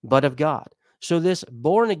 but of God. So this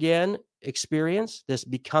born again experience, this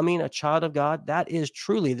becoming a child of God, that is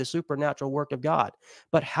truly the supernatural work of God.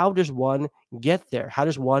 But how does one get there? How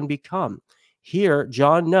does one become? Here,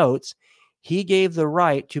 John notes, he gave the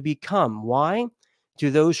right to become. Why?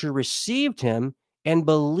 To those who received him and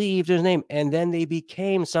believed his name. And then they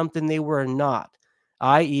became something they were not,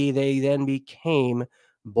 i.e., they then became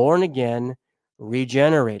born again,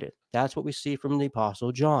 regenerated. That's what we see from the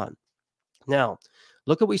Apostle John. Now,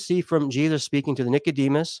 look what we see from Jesus speaking to the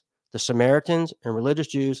Nicodemus, the Samaritans, and religious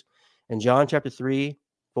Jews in John chapter 3,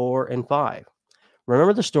 4, and 5.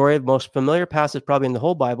 Remember the story of the most familiar passage probably in the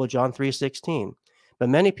whole Bible, John 3:16. But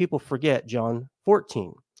many people forget John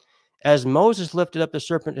 14. As Moses lifted up the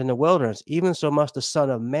serpent in the wilderness, even so must the Son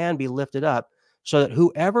of Man be lifted up, so that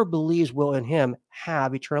whoever believes will in him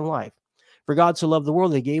have eternal life. For God so loved the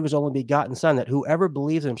world, that he gave his only begotten Son, that whoever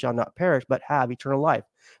believes in him shall not perish, but have eternal life.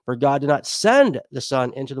 For God did not send the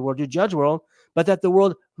Son into the world to judge the world, but that the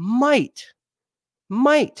world might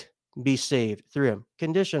be saved through him.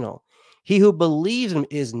 Conditional. He who believes in him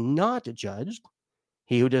is not judged.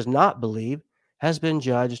 He who does not believe has been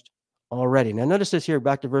judged already. Now notice this here,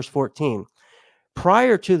 back to verse 14.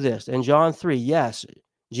 Prior to this, in John 3, yes,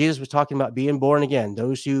 Jesus was talking about being born again.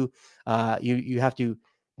 Those who you have to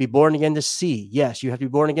be born again to see. Yes, you have to be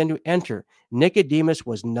born again to enter. Nicodemus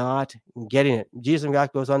was not getting it. Jesus in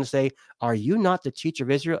fact goes on to say, are you not the teacher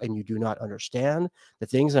of Israel and you do not understand the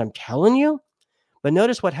things that I'm telling you? But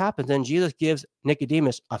notice what happens. Then Jesus gives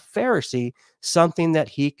Nicodemus, a Pharisee, something that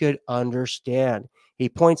he could understand. He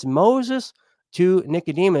points Moses to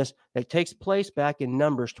Nicodemus that takes place back in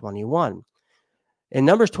Numbers 21. In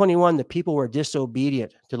Numbers 21, the people were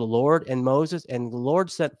disobedient to the Lord and Moses, and the Lord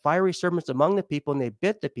sent fiery serpents among the people, and they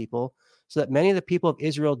bit the people, so that many of the people of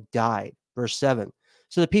Israel died. Verse 7.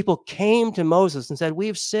 So the people came to Moses and said,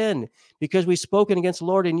 we've sinned because we've spoken against the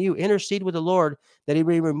Lord, and you intercede with the Lord that he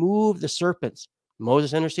may remove the serpents.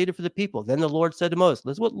 Moses interceded for the people. Then the Lord said to Moses,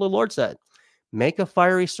 this is what the Lord said, make a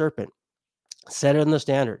fiery serpent, set it on the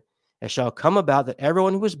standard. It shall come about that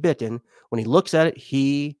everyone who is bitten, when he looks at it,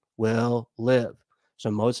 he will live. So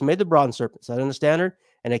Moses made the bronze serpent, set it on the standard,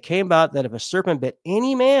 and it came about that if a serpent bit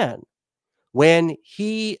any man, when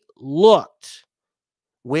he looked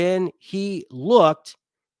to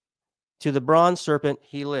the bronze serpent,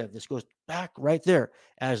 he lived. This goes back right there.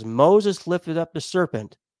 As Moses lifted up the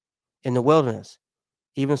serpent in the wilderness,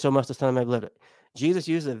 even so must the Son of Man live it. Jesus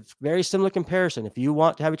used a very similar comparison. If you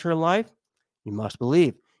want to have eternal life, you must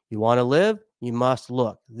believe. You want to live, you must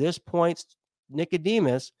look. This points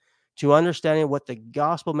Nicodemus to understanding what the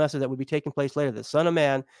gospel message that would be taking place later, the Son of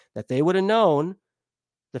Man, that they would have known,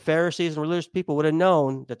 the Pharisees and religious people would have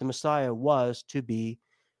known that the Messiah was to be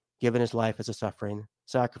given his life as a suffering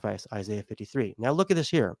sacrifice, Isaiah 53. Now look at this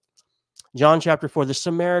here. John chapter 4, the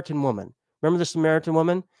Samaritan woman. Remember the Samaritan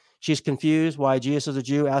woman? She's confused why Jesus is a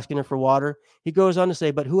Jew asking her for water. He goes on to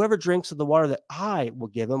say, but whoever drinks of the water that I will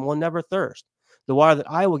give him will never thirst. The water that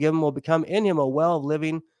I will give him will become in him a well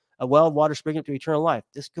of water springing up to eternal life.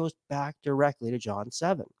 This goes back directly to John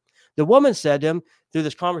 7. The woman said to him, through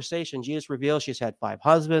this conversation, Jesus reveals she's had 5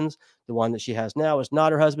 husbands. The one that she has now is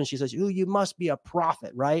not her husband. She says, ooh, you must be a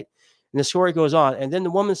prophet, right? And the story goes on. And then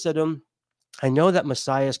the woman said to him, I know that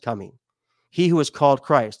Messiah is coming, he who is called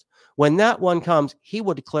Christ. When that one comes, he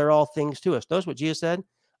will declare all things to us. Notice what Jesus said,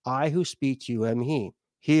 I who speak to you am he.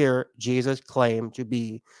 Here, Jesus claimed to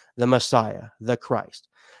be the Messiah, the Christ.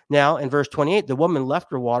 Now, in verse 28, the woman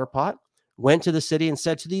left her water pot, went to the city and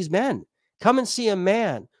said to these men, come and see a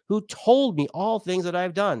man who told me all things that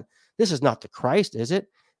I've done. This is not the Christ, is it?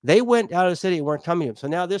 They went out of the city and weren't coming to him. So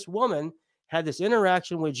now this woman had this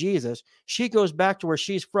interaction with Jesus. She goes back to where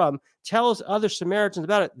she's from, tells other Samaritans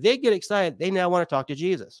about it. They get excited. They now want to talk to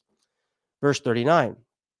Jesus. Verse 39.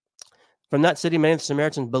 From that city, many of the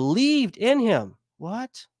Samaritans believed in him.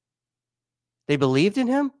 What? They believed in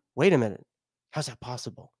him? Wait a minute. How's that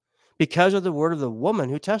possible? Because of the word of the woman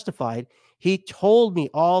who testified, he told me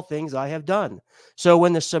all things I have done. So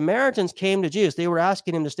when the Samaritans came to Jesus, they were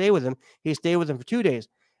asking him to stay with them. He stayed with them for 2 days.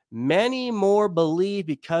 Many more believed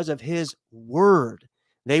because of his word.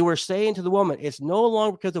 They were saying to the woman, it's no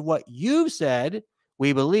longer because of what you've said,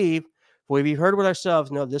 we believe, for we've heard with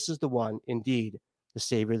ourselves, no, this is the one, indeed, the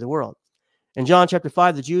Savior of the world. In John chapter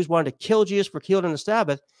 5, the Jews wanted to kill Jesus for healing on the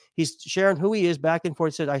Sabbath. He's sharing who he is back and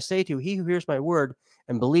forth. He said, I say to you, he who hears my word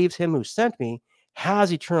and believes him who sent me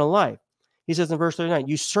has eternal life. He says in verse 39,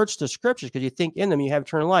 you search the scriptures because you think in them you have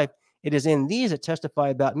eternal life. It is in these that testify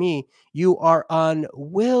about me. You are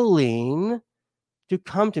unwilling to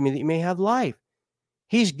come to me that you may have life.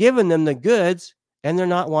 He's given them the goods and they're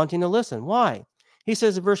not wanting to listen. Why? He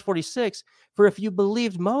says in verse 46, for if you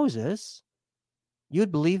believed Moses,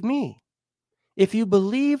 you'd believe me. If you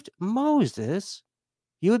believed Moses,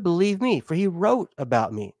 you would believe me, for he wrote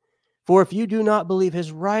about me. For if you do not believe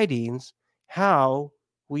his writings, how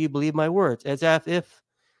will you believe my words? As if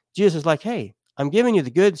Jesus is like, hey, I'm giving you the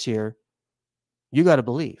goods here. You got to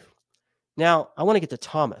believe. Now, I want to get to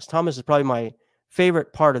Thomas. Thomas is probably my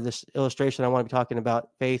favorite part of this illustration. I want to be talking about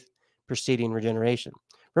faith preceding regeneration.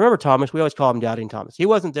 Remember Thomas? We always call him Doubting Thomas. He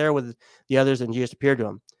wasn't there with the others and Jesus appeared to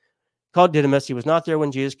him. Called Didymus. He was not there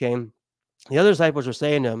when Jesus came. The other disciples were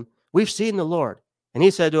saying to him, we've seen the Lord. And he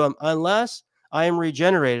said to him, unless I am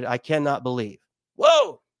regenerated, I cannot believe.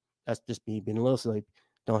 Whoa! That's just me being a little silly.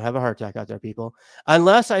 Don't have a heart attack out there, people.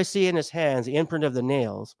 Unless I see in his hands the imprint of the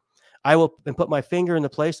nails, I will put my finger in the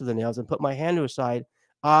place of the nails and put my hand to his side.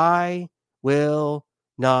 I will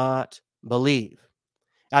not believe.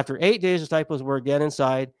 After 8 days, the disciples were again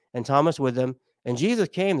inside, and Thomas with them. And Jesus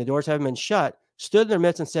came, the doors having been shut, stood in their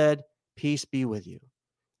midst and said, peace be with you.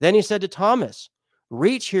 Then he said to Thomas,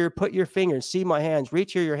 reach here, put your finger and see my hands.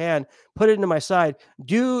 Reach here your hand, put it into my side.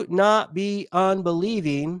 Do not be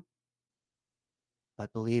unbelieving,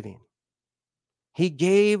 but believing. He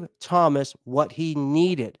gave Thomas what he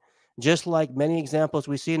needed. Just like many examples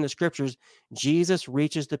we see in the scriptures, Jesus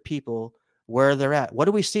reaches the people where they're at. What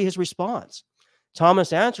do we see his response?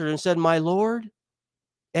 Thomas answered and said, my Lord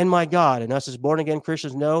and my God. And us as born-again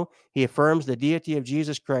Christians know he affirms the deity of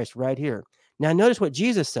Jesus Christ right here. Now notice what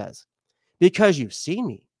Jesus says. Because you've seen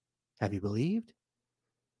me, have you believed?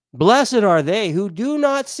 Blessed are they who do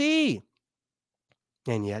not see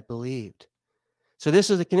and yet believed. So this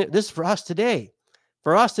is for us today.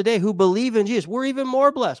 For us today who believe in Jesus, we're even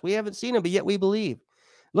more blessed. We haven't seen him, but yet we believe.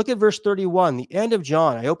 Look at verse 31, the end of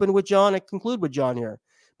John. I open with John, I conclude with John here.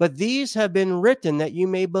 But these have been written that you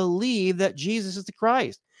may believe that Jesus is the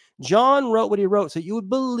Christ. John wrote what he wrote so you would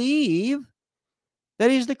believe that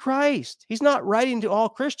he's the Christ. He's not writing to all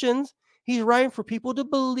Christians. He's writing for people to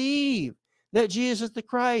believe that Jesus is the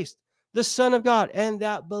Christ, the Son of God, and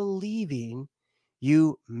that believing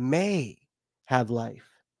you may have life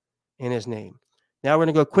in his name. Now we're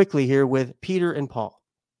going to go quickly here with Peter and Paul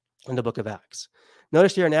in the book of Acts.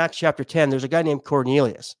 Notice here in Acts chapter 10, there's a guy named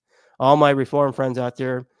Cornelius. All my Reformed friends out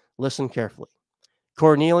there, listen carefully.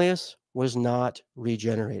 Cornelius was not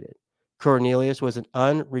regenerated. Cornelius was an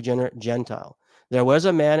unregenerate Gentile. There was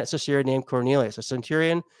a man at Caesarea named Cornelius, a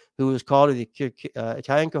centurion who was called to the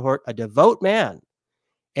Italian cohort, a devout man,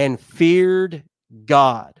 and feared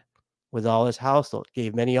God with all his household,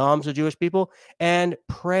 gave many alms to Jewish people, and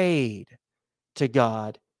prayed to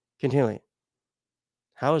God continually.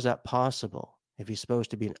 How is that possible if he's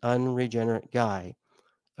supposed to be an unregenerate guy,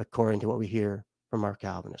 according to what we hear from our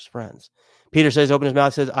Calvinist friends? Peter says, open his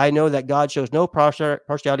mouth, says, I know that God shows no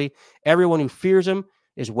partiality. Everyone who fears him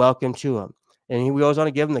is welcome to him. And he goes on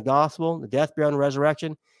to give him the gospel, the death, burial, and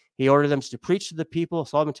resurrection. He ordered them to preach to the people.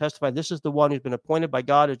 Solomon testified, this is the one who's been appointed by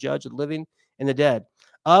God as judge of the living and the dead.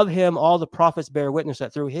 Of him, all the prophets bear witness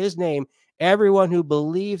that through his name, everyone who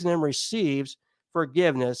believes in him receives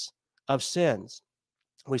forgiveness of sins.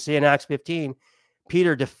 We see in Acts 15,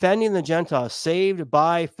 Peter defending the Gentiles saved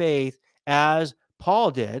by faith as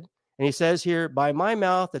Paul did. And he says here, by my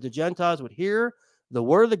mouth, that the Gentiles would hear the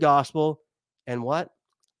word of the gospel and what?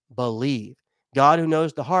 Believe. God, who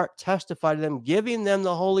knows the heart, testified to them, giving them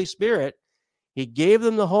the Holy Spirit. He gave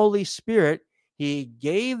them the Holy Spirit. He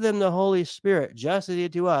gave them the Holy Spirit just as he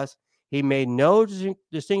did to us. He made no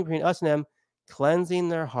distinction between us and them, cleansing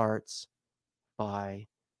their hearts by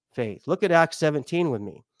faith. Look at Acts 17 with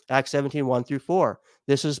me. Acts 17, 1 through 4.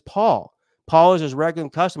 This is Paul. Paul is his regular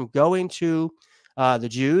custom going to the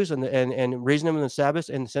Jews and reasoning them in the Sabbaths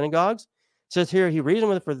in the synagogues. It says here, he reasoned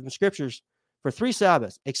with them for the scriptures for 3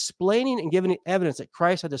 Sabbaths, explaining and giving evidence that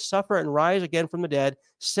Christ had to suffer and rise again from the dead,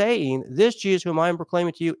 saying, this Jesus whom I am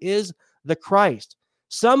proclaiming to you is the Christ.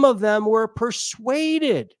 Some of them were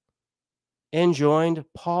persuaded and joined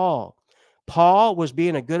Paul. Paul was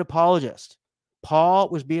being a good apologist. Paul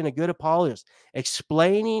was being a good apologist,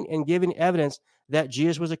 explaining and giving evidence that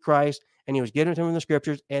Jesus was the Christ, and he was getting to them in the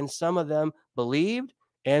scriptures, and some of them believed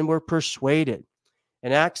and were persuaded.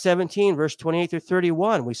 In Acts 17, verse 28 through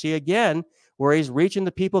 31, we see again where he's reaching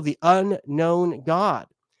the people of the unknown God.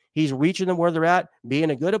 He's reaching them where they're at,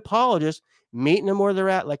 being a good apologist, meeting them where they're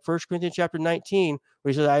at, like 1 Corinthians chapter 19,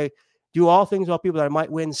 where he says, I do all things to all people that I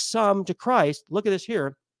might win some to Christ. Look at this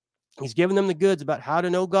here. He's giving them the goods about how to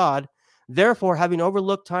know God. Therefore, having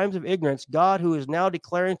overlooked times of ignorance, God, who is now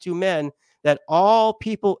declaring to men that all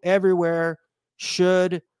people everywhere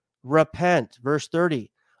should repent. Verse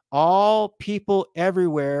 30, all people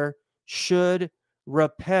everywhere should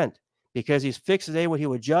repent, because he's fixed the day when he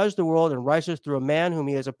would judge the world and righteousness through a man whom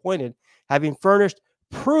he has appointed, having furnished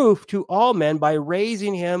proof to all men by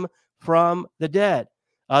raising him from the dead.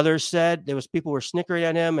 Others said, there was people who were snickering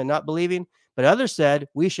at him and not believing, but others said,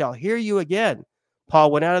 we shall hear you again.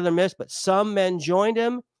 Paul went out of their midst, but some men joined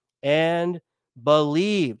him and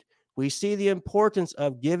believed. We see the importance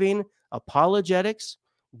of giving apologetics,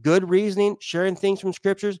 good reasoning, sharing things from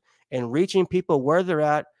scriptures, and reaching people where they're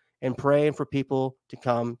at and praying for people to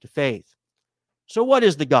come to faith. So what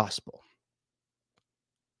is the gospel?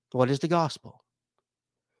 What is the gospel?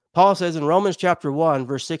 Paul says in Romans chapter 1,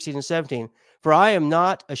 verse 16 and 17, for I am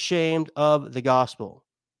not ashamed of the gospel.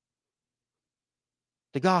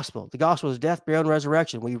 The gospel is death, burial, and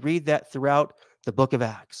resurrection. We read that throughout the book of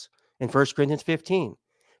Acts in 1 Corinthians 15.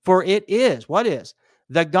 For it is, what is?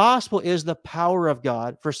 The gospel is the power of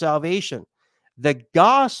God for salvation. The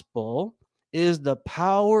gospel is the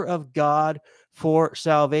power of God for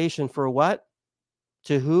salvation. For what?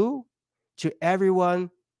 To who? To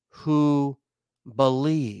everyone who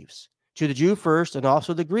believes. To the Jew first and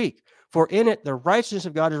also the Greek. For in it the righteousness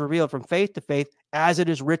of God is revealed from faith to faith, as it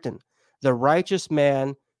is written, the righteous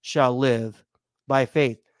man shall live by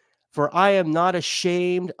faith. For I am not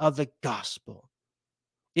ashamed of the gospel.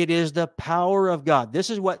 It is the power of God. This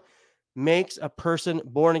is what makes a person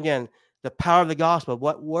born again. The power of the gospel.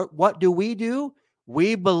 What do?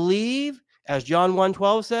 We believe, as John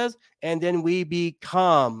 1:12 says, and then we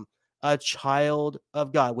become a child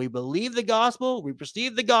of God. We believe the gospel, we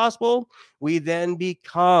receive the gospel, we then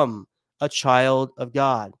become a child of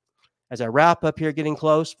God. As I wrap up here, getting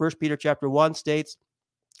close, 1 Peter chapter 1 states,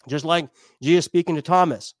 just like Jesus speaking to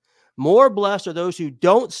Thomas, more blessed are those who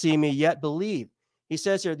don't see me yet believe. He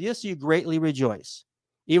says here, this you greatly rejoice.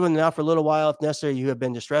 Even now for a little while, if necessary, you have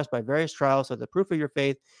been distressed by various trials, so that the proof of your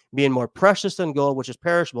faith, being more precious than gold, which is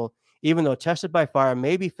perishable, even though tested by fire,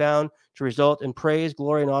 may be found to result in praise,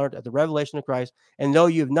 glory, and honor at the revelation of Christ. And though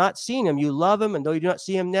you have not seen him, you love him, and though you do not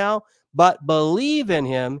see him now, but believe in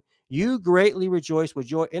him, you greatly rejoice with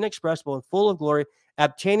joy inexpressible and full of glory,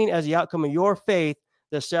 obtaining as the outcome of your faith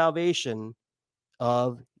the salvation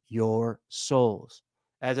of your souls.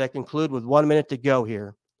 As I conclude with 1 minute to go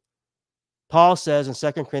here, Paul says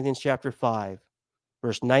in 2 Corinthians chapter 5,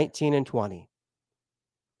 verse 19 and 20,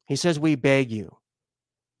 he says, we beg you,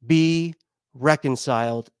 be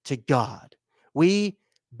reconciled to God. We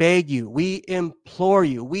beg you, we implore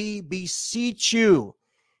you, we beseech you,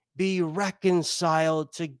 be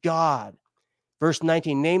reconciled to God. Verse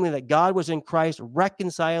 19, namely that God was in Christ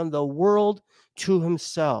reconciling the world to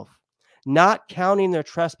himself, not counting their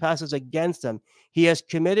trespasses against them. He has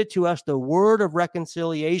committed to us the word of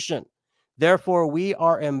reconciliation. Therefore, we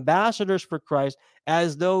are ambassadors for Christ,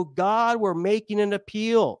 as though God were making an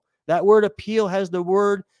appeal. That word appeal has the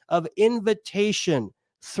word of invitation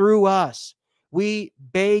through us. We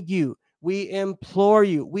beg you, we implore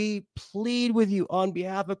you, we plead with you on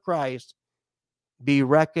behalf of Christ, be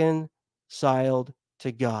reconciled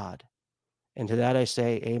to God. And to that I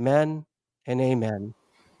say amen and amen.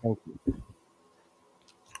 Thank you.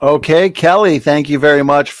 Okay, Kelly, thank you very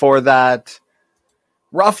much for that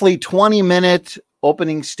roughly 20-minute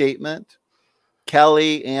opening statement.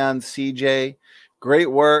 Kelly and CJ,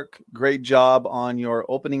 great work, great job on your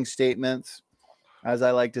opening statements. As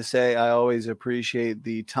I like to say, I always appreciate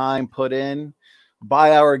the time put in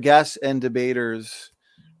by our guests and debaters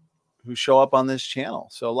who show up on this channel.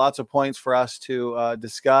 So lots of points for us to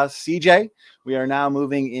discuss. CJ, we are now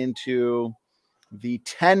moving into the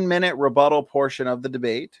 10-minute rebuttal portion of the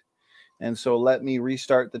debate. And so let me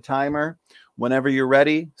restart the timer. Whenever you're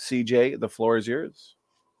ready, CJ, the floor is yours.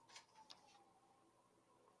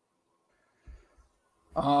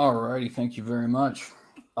 All righty. Thank you very much.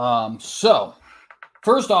 So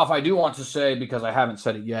first off, I do want to say, because I haven't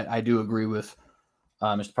said it yet, I do agree with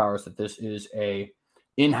Mr. Powers that this is a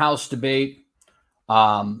in-house debate.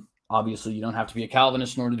 Obviously, you don't have to be a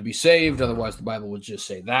Calvinist in order to be saved. Otherwise, the Bible would just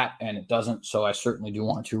say that, and it doesn't. So I certainly do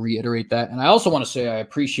want to reiterate that. And I also want to say I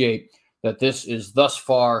appreciate that this is thus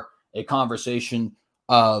far a conversation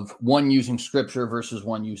of one using Scripture versus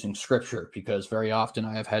one using Scripture, because very often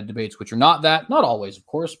I have had debates which are not that, not always, of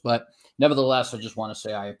course, but nevertheless, I just want to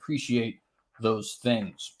say I appreciate those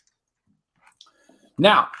things.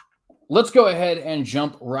 Now, let's go ahead and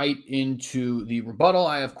jump right into the rebuttal.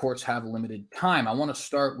 I, of course, have limited time. I want to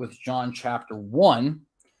start with John chapter 1,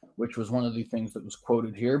 which was one of the things that was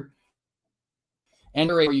quoted here. And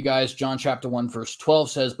for you guys, John chapter 1, verse 12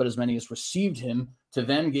 says, "But as many as received him, to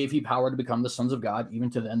them gave he power to become the sons of God, even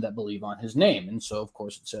to them that believe on his name." And so, of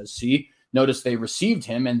course, it says, see, notice they received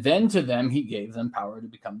him, and then to them he gave them power to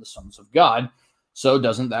become the sons of God. So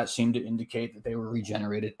doesn't that seem to indicate that they were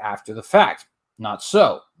regenerated after the fact? Not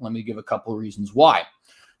so. Let me give a couple of reasons why.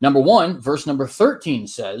 Number one, verse number 13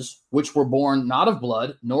 says, "Which were born not of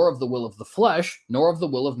blood, nor of the will of the flesh, nor of the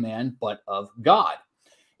will of man, but of God."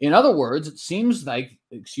 In other words, it seems like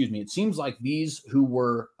these who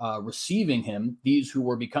were receiving him, these who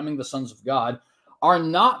were becoming the sons of God, are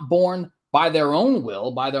not born by their own will,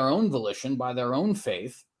 by their own volition, by their own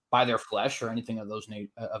faith, by their flesh or anything of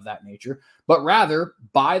that nature, but rather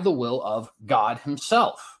by the will of God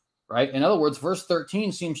himself. Right? In other words, verse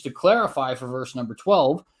 13 seems to clarify for verse number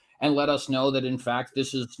 12 and let us know that, in fact,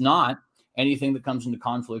 this is not anything that comes into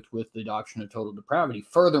conflict with the doctrine of total depravity.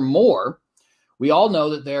 Furthermore, we all know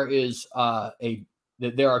that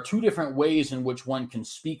there are two different ways in which one can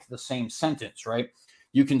speak the same sentence, right?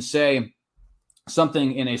 You can say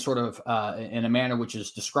something in a sort of in a manner which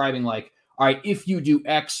is describing like, all right, if you do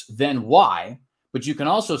X, then Y. But you can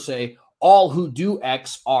also say all who do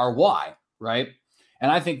X are Y, right? And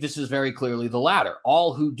I think this is very clearly the latter.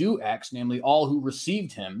 All who do X, namely all who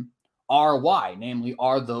received him, are Y, namely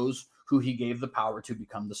are those who he gave the power to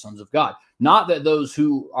become the sons of God. Not that those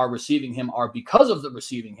who are receiving him are, because of the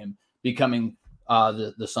receiving him, becoming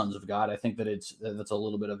the sons of God. I think that that's a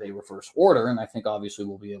little bit of a reverse order, and I think obviously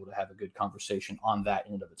we'll be able to have a good conversation on that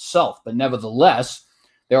in and of itself. But nevertheless,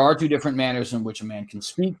 there are two different manners in which a man can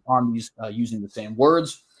speak on these using the same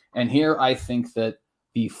words. And here I think that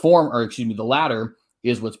the latter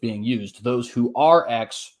is what's being used. Those who are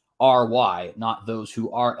X are Y, not those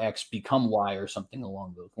who are X become Y or something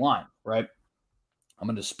along those lines, right? I'm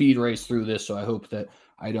going to speed race through this, so I hope that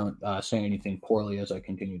I don't say anything poorly as I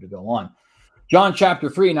continue to go on. John chapter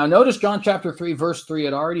 3. Now notice John chapter 3, verse 3,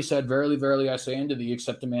 it already said, "Verily, verily, I say unto thee,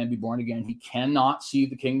 except a man be born again, he cannot see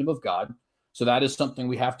the kingdom of God." So that is something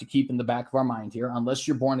we have to keep in the back of our mind here. Unless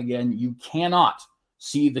you're born again, you cannot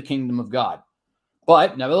see the kingdom of God.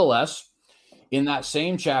 But nevertheless, in that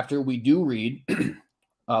same chapter, we do read,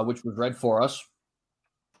 which was read for us.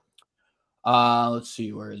 Let's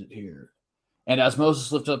see, where is it here? "And as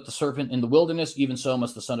Moses lifted up the serpent in the wilderness, even so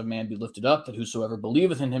must the Son of Man be lifted up, that whosoever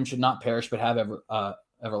believeth in him should not perish, but have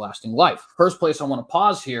everlasting life." First place, I want to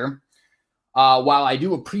pause here. While I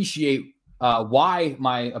do appreciate why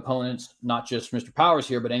my opponents, not just Mr. Powers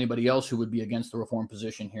here, but anybody else who would be against the Reformed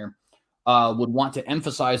position here, would want to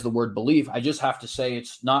emphasize the word belief, I just have to say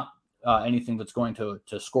it's not anything that's going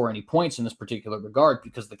to score any points in this particular regard,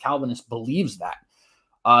 because the Calvinist believes that.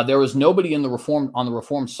 There was nobody on the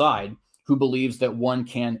Reformed side who believes that one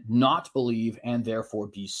can not believe and therefore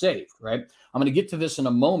be saved, right? I'm going to get to this in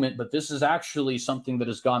a moment, but this is actually something that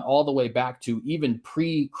has gone all the way back to even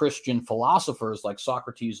pre-Christian philosophers like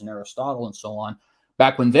Socrates and Aristotle and so on,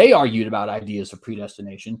 back when they argued about ideas of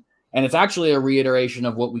predestination. And it's actually a reiteration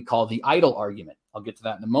of what we call the idol argument. I'll get to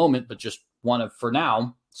that in a moment, but just want to, for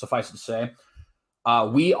now, suffice to say,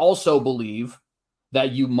 we also believe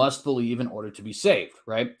that you must believe in order to be saved,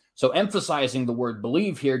 right? So emphasizing the word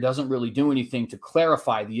believe here doesn't really do anything to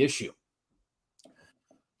clarify the issue.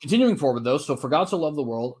 Continuing forward, though, so for God so loved the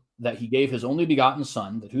world that he gave his only begotten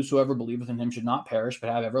Son, that whosoever believeth in him should not perish, but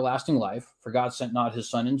have everlasting life. For God sent not his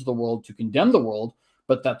Son into the world to condemn the world,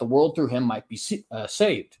 but that the world through him might be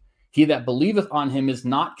saved. He that believeth on him is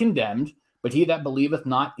not condemned, but he that believeth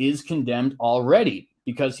not is condemned already,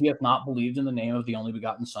 because he hath not believed in the name of the only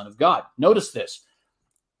begotten Son of God. Notice this.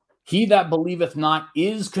 He that believeth not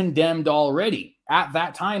is condemned already. At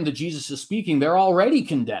that time that Jesus is speaking, they're already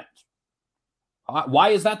condemned. Why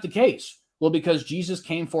is that the case? Well, because Jesus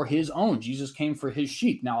came for his own. Jesus came for his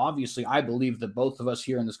sheep. Now, obviously, I believe that both of us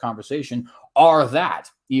here in this conversation are that,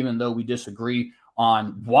 even though we disagree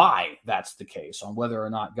on why that's the case, on whether or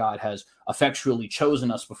not God has effectually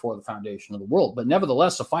chosen us before the foundation of the world. But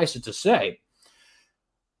nevertheless, suffice it to say,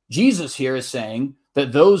 Jesus here is saying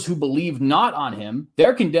that those who believe not on him,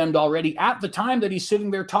 they're condemned already at the time that he's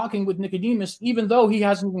sitting there talking with Nicodemus, even though he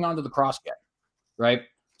hasn't even gone to the cross yet, right?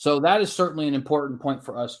 So that is certainly an important point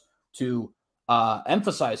for us to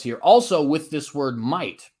emphasize here. Also, with this word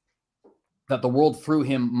might, that the world through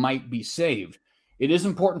him might be saved. It is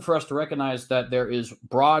important for us to recognize that there is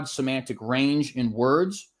broad semantic range in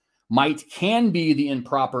words. Might can be the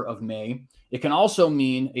improper of may. It can also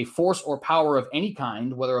mean a force or power of any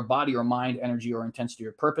kind, whether a body or mind, energy or intensity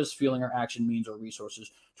or purpose, feeling or action, means or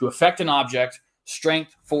resources, to affect an object.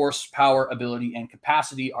 Strength, force, power, ability, and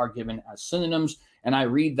capacity are given as synonyms. And I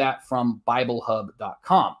read that from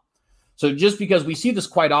BibleHub.com. So just because we see this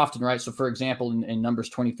quite often, right? So for example, in Numbers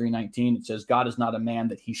 23:19, it says, God is not a man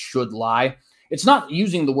that he should lie. It's not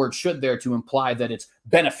using the word should there to imply that it's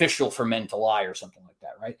beneficial for men to lie or something like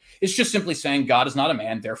that, right? It's just simply saying God is not a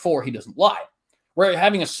man, therefore he doesn't lie. We're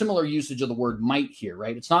having a similar usage of the word might here,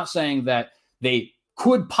 right? It's not saying that they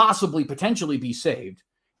could possibly potentially be saved.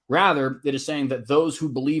 Rather, it is saying that those who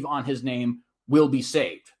believe on his name will be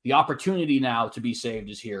saved. The opportunity now to be saved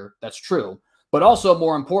is here. That's true. But also,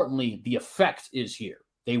 more importantly, the effect is here.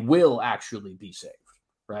 They will actually be saved,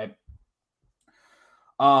 right?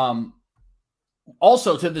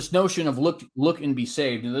 Also, to this notion of look and be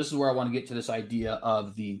saved, and this is where I want to get to this idea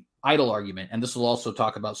of the idol argument. And this will also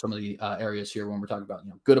talk about some of the areas here when we're talking about,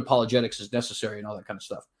 good apologetics is necessary and all that kind of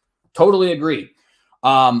stuff. Totally agree.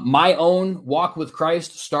 My own walk with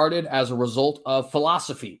Christ started as a result of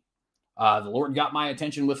philosophy. The Lord got my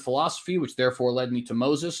attention with philosophy, which therefore led me to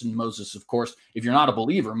Moses. And Moses, of course, if you're not a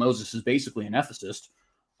believer, Moses is basically an ethicist.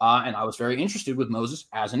 And I was very interested with Moses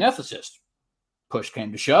as an ethicist. Push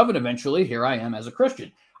came to shove, and eventually here I am as a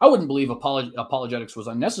Christian. I wouldn't believe apologetics was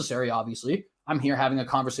unnecessary, obviously. I'm here having a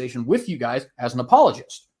conversation with you guys as an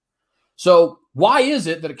apologist. So why is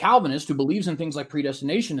it that a Calvinist who believes in things like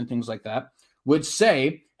predestination and things like that would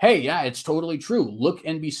say, hey, yeah, it's totally true. Look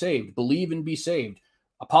and be saved. Believe and be saved.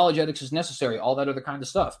 Apologetics is necessary. All that other kind of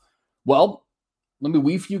stuff. Well, let me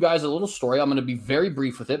weave for you guys a little story. I'm going to be very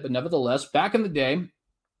brief with it, but nevertheless, back in the day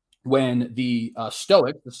when the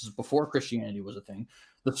Stoics, this is before Christianity was a thing,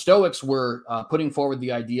 the Stoics were putting forward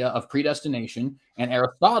the idea of predestination, and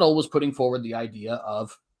Aristotle was putting forward the idea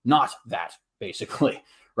of not that, basically,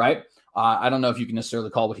 right? I don't know if you can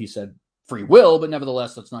necessarily call what he said free will, but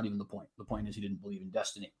nevertheless, that's not even the point. The point is he didn't believe in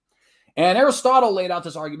destiny. And Aristotle laid out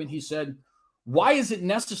this argument. He said, why is it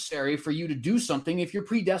necessary for you to do something if you're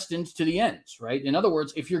predestined to the ends, right? In other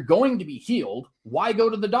words, if you're going to be healed, why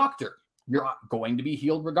go to the doctor? You're going to be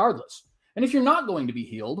healed regardless. And if you're not going to be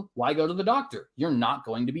healed, why go to the doctor? You're not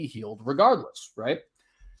going to be healed regardless, right?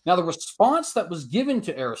 Now, the response that was given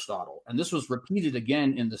to Aristotle, and this was repeated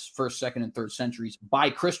again in the first, second, and third centuries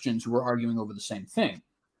by Christians who were arguing over the same thing.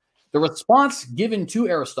 The response given to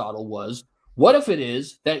Aristotle was, what if it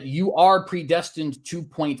is that you are predestined to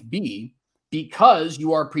point B because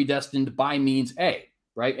you are predestined by means A,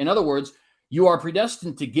 right? In other words, you are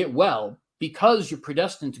predestined to get well because you're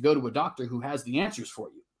predestined to go to a doctor who has the answers for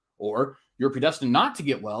you. Or you're predestined not to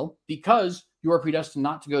get well because you are predestined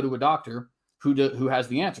not to go to a doctor who has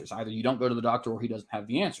the answers. Either you don't go to the doctor or he doesn't have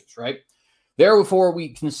the answers, right? Therefore, we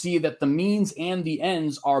can see that the means and the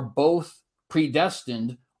ends are both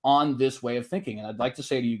predestined on this way of thinking. And I'd like to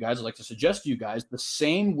say to you guys, I'd like to suggest to you guys, the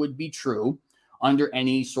same would be true under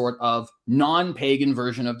any sort of non-pagan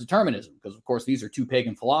version of determinism. Because, of course, these are two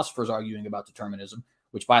pagan philosophers arguing about determinism,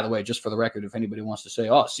 which, by the way, just for the record, if anybody wants to say,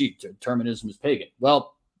 oh, see, determinism is pagan.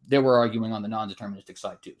 Well, they were arguing on the non-deterministic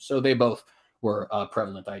side, too. So they both were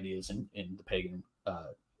prevalent ideas in the pagan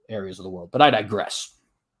areas of the world. But I digress.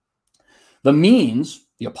 The means,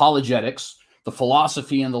 the apologetics, the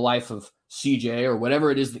philosophy and the life of CJ, or whatever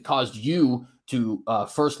it is that caused you to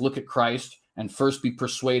first look at Christ and first be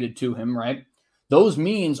persuaded to him, right? those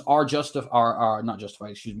means are not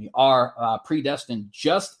justified, are predestined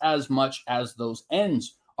just as much as those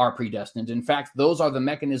ends are predestined. In fact, those are the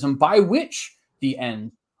mechanism by which the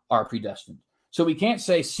ends are predestined. So we can't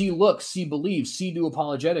say, see, look, see, believe, see, do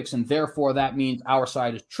apologetics, and therefore that means our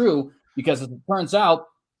side is true, because as it turns out,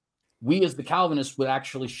 we as the Calvinists would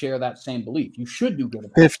actually share that same belief. You should do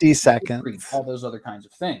good. 50 seconds. All those other kinds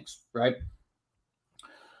of things, right?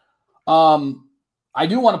 I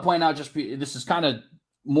do want to point out, this is kind of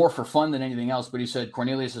more for fun than anything else, but he said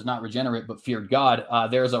Cornelius is not regenerate but feared God.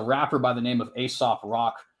 There's a rapper by the name of Aesop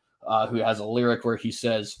Rock who has a lyric where he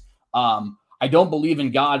says, I don't believe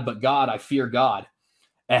in God, but God, I fear God.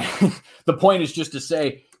 And the point is just to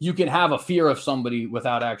say you can have a fear of somebody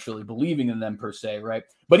without actually believing in them per se, right?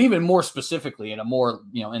 But even more specifically, in a more,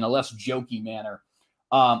 in a less jokey manner,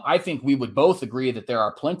 I think we would both agree that there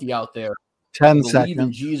are plenty out there 10 who believe in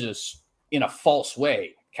seconds. Jesus in a false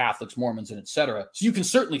way, Catholics, Mormons, and etc. So you can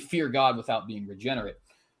certainly fear God without being regenerate.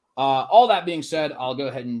 All that being said, I'll go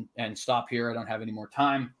ahead and stop here. I don't have any more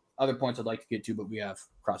time. Other points I'd like to get to, but we have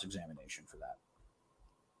cross-examination for that.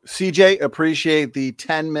 CJ, appreciate the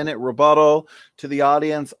 10-minute rebuttal to the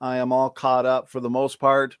audience. I am all caught up for the most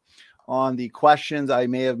part on the questions. I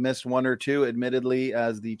may have missed one or two, admittedly,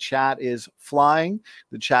 as the chat is flying.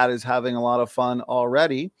 The chat is having a lot of fun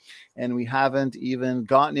already, and we haven't even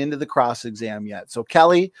gotten into the cross-exam yet. So,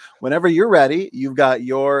 Kelly, whenever you're ready, you've got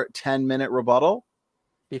your 10-minute rebuttal.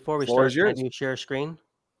 Before we start, can you share screen?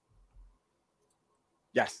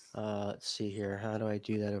 Yes. Let's see here. How do I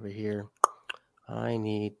do that over here? I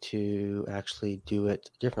need to actually do it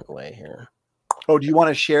a different way here. Oh, do you want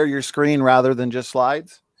to share your screen rather than just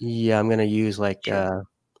slides? Yeah, I'm going to use like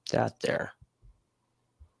that there.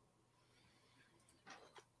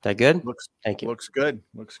 That good? Thank you. Looks good.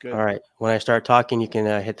 Looks good. All right. When I start talking, you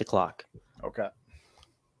can hit the clock. Okay.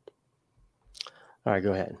 All right,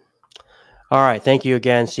 go ahead. All right. Thank you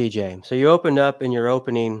again, CJ. So you opened up in your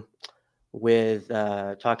opening with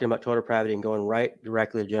talking about total depravity and going right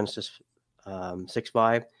directly to Genesis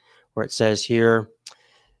 6:5, where it says here,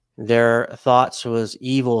 their thoughts was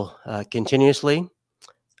evil continuously.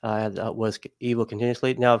 Was evil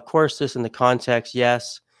continuously. Now, of course, this in the context,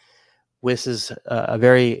 yes, this is a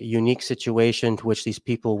very unique situation to which these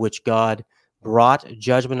people, which God brought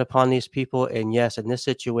judgment upon these people. And yes, in this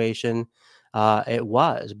situation, it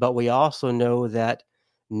was. But we also know that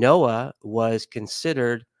Noah was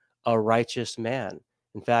considered a righteous man.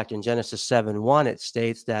 In fact, in Genesis 7:1, it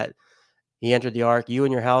states that he entered the ark, you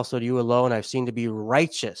and your household, you alone, I've seen to be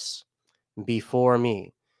righteous before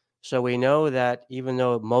me. So we know that even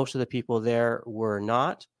though most of the people there were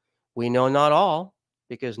not, we know not all,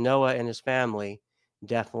 because Noah and his family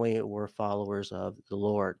definitely were followers of the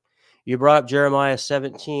Lord. You brought up Jeremiah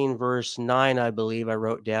 17, verse 9, I believe I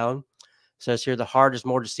wrote down. It says here, the heart is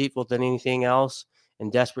more deceitful than anything else,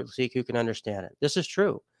 and desperately seek who can understand it. This is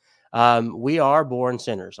true. We are born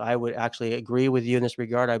sinners. I would actually agree with you in this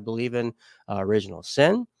regard. I believe in original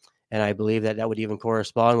sin, and I believe that would even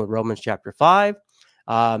correspond with Romans chapter 5.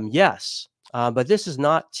 Yes, but this is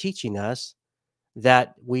not teaching us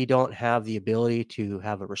that we don't have the ability to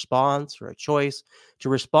have a response or a choice to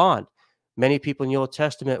respond. Many people in the Old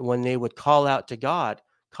Testament, when they would call out to God,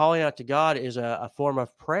 calling out to God is a form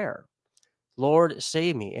of prayer. Lord,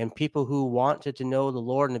 save me. And people who wanted to know the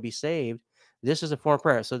Lord and to be saved, this is a form of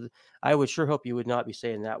prayer. So I would sure hope you would not be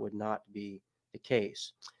saying that would not be the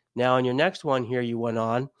case. Now, in your next one here, you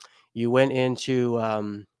went into,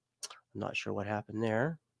 I'm not sure what happened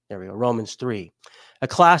there. There we go. Romans 3, a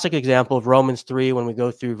classic example of Romans 3 when we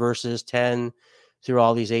go through verses 10 through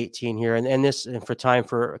all these 18 here. And this, and for time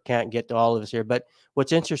can't get to all of this here. But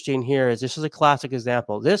what's interesting here is this is a classic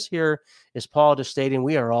example. This here is Paul just stating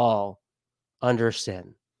we are all under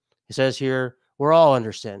sin. He says here, we're all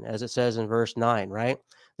under sin, as it says in verse 9, right?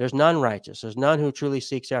 There's none righteous. There's none who truly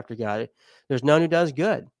seeks after God. There's none who does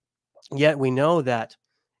good. Yet we know that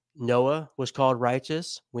Noah was called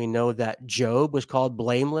righteous. We know that Job was called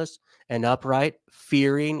blameless and upright,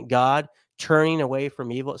 fearing God, turning away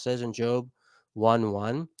from evil. It says in Job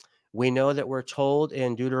 1:1. We know that we're told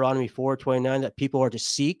in Deuteronomy 4:29 that people are to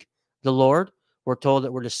seek the Lord. We're told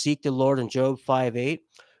that we're to seek the Lord in Job 5:8.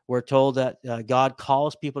 We're told that God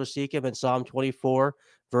calls people to seek him in Psalm 24,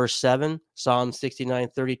 verse 7, Psalm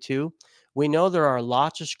 69:32. We know there are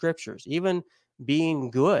lots of scriptures, even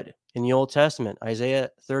being good in the Old Testament. Isaiah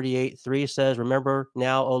 38:3 says, remember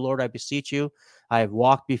now, O Lord, I beseech you, I have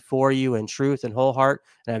walked before you in truth and whole heart,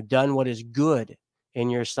 and I've done what is good in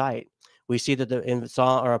your sight. We see that in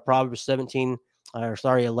Proverbs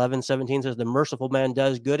 11:17 says, the merciful man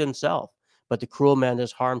does good himself, but the cruel man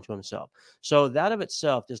does harm to himself. So that of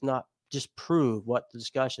itself does not just prove what the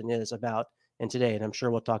discussion is about in today. And I'm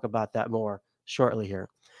sure we'll talk about that more shortly here.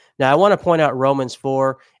 Now, I want to point out Romans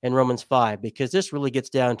 4 and Romans 5, because this really gets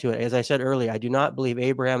down to it. As I said earlier, I do not believe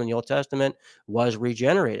Abraham in the Old Testament was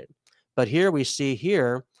regenerated. But here we see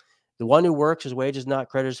here, the one who works, his wage is not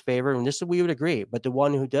credited as favor. And this is, we would agree. But the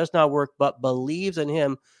one who does not work, but believes in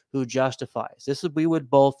him who justifies. This is, we would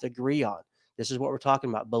both agree on. This is what we're talking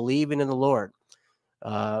about, believing in the Lord.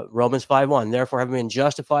 Romans 5:1, therefore having been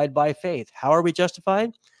justified by faith. How are we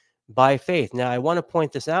justified? By faith. Now, I want to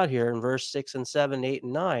point this out here in verse 6 and 7, 8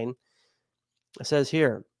 and 9. It says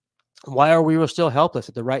here, why are we still helpless?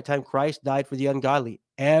 At the right time, Christ died for the ungodly.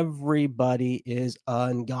 Everybody is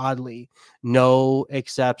ungodly. No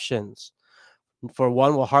exceptions. For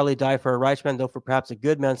one will hardly die for a righteous man, though for perhaps a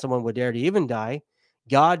good man, someone would dare to even die.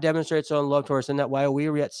 God demonstrates his own love towards us in that while we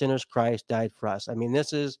were yet sinners, Christ died for us. I mean,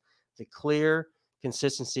 this is the clear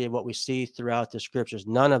consistency of what we see throughout the scriptures.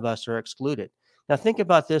 None of us are excluded. Now, think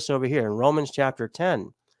about this over here in Romans chapter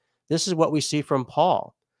 10. This is what we see from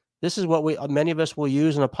Paul. This is what many of us will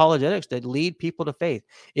use in apologetics that lead people to faith.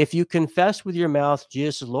 If you confess with your mouth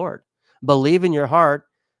Jesus is Lord, believe in your heart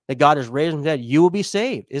that God has raised him from the dead, you will be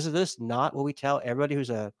saved. Isn't this not what we tell everybody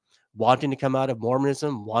who's wanting to come out of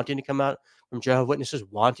Mormonism, wanting to come out from Jehovah's Witnesses,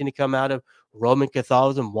 wanting to come out of Roman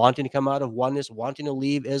Catholicism, wanting to come out of oneness, wanting to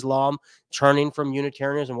leave Islam, turning from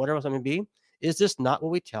Unitarianism, whatever else it may be? Is this not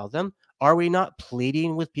what we tell them? Are we not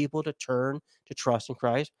pleading with people to turn to trust in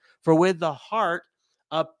Christ? For with the heart,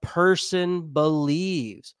 a person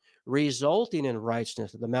believes, resulting in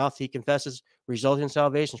righteousness. With the mouth he confesses, resulting in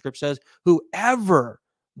salvation. Scripture says, whoever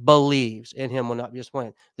believes in him will not be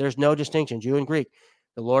disappointed. There's no distinction, Jew and Greek.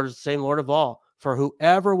 The Lord is the same Lord of all. For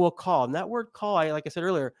whoever will call, and that word call, like I said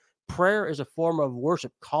earlier, prayer is a form of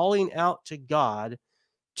worship, calling out to God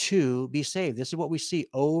to be saved. This is what we see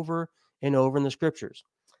over and over in the scriptures.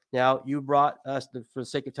 Now, you brought us, for the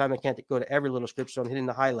sake of time, I can't go to every little scripture, so I'm hitting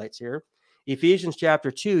the highlights here. Ephesians chapter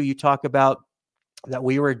 2, you talk about that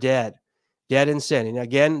we were dead in sin. And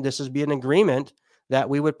again, this is be an agreement that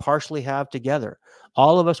we would partially have together.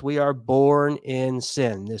 All of us, we are born in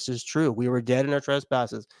sin. This is true. We were dead in our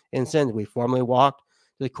trespasses and sins. We formerly walked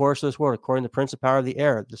the course of this world according to the prince of power of the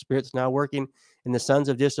air. The Spirit's now working in the sons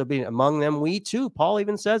of disobedience. Among them, we too, Paul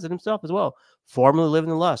even says it himself as well, formerly lived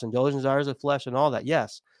in the lust, indulged in desires of flesh and all that.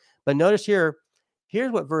 Yes. But notice here,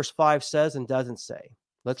 here's what verse 5 says and doesn't say.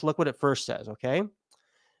 Let's look what it first says, okay?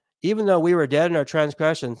 Even though we were dead in our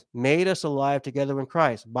transgressions, made us alive together in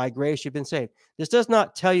Christ. By grace you've been saved. This does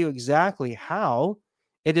not tell you exactly how.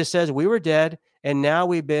 It just says we were dead, and now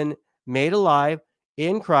we've been made alive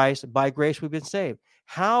in Christ. By grace we've been saved.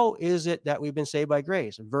 How is it that we've been saved by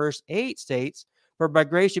grace? Verse 8 states, for by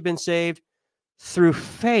grace you've been saved through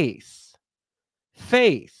faith.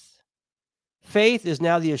 Faith. Faith is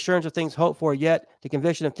now the assurance of things hoped for, yet the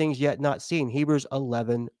conviction of things yet not seen. Hebrews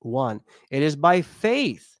 11:1. It is by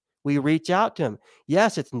faith we reach out to him.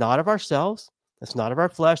 Yes, it's not of ourselves. It's not of our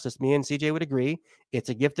flesh. That's me and CJ would agree. It's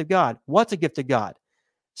a gift of God. What's a gift of God?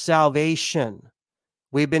 Salvation.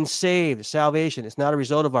 We've been saved. Salvation. It's not a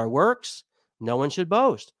result of our works. No one should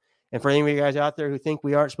boast. And for any of you guys out there who think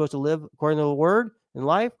we aren't supposed to live according to the word in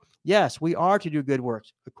life, yes, we are to do good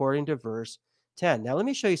works according to verse 10. Now, let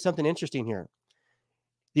me show you something interesting here.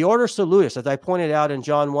 The order salutis, as I pointed out in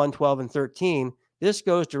John 1:12 and 13, this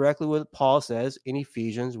goes directly with what Paul says in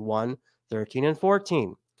Ephesians 1:13 and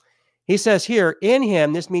 14. He says here, in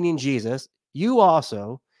him, this meaning Jesus, you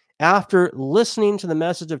also, after listening to the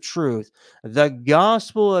message of truth, the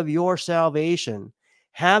gospel of your salvation,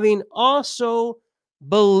 having also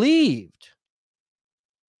believed,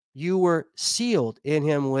 you were sealed in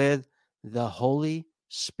him with the Holy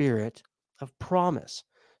Spirit of promise.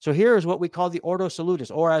 So here is what we call the ordo salutis,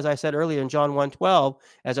 or as I said earlier in John 1:12,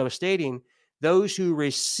 as I was stating, those who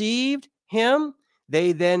received him,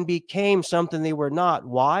 they then became something they were not.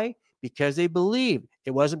 Why? Because they believed.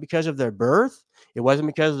 It wasn't because of their birth. It wasn't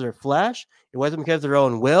because of their flesh. It wasn't because of their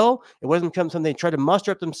own will. It wasn't because something they tried to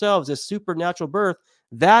muster up themselves, this supernatural birth.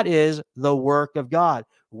 That is the work of God.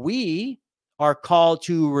 We are called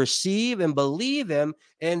to receive and believe him,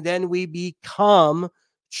 and then we become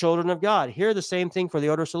children of God. Here, the same thing for the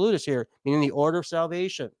order salutis here, meaning the order of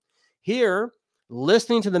salvation. Here,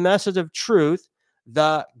 listening to the message of truth,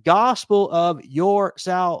 the gospel of your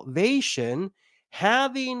salvation,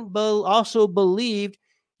 having also believed,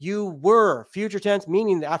 you were, future tense,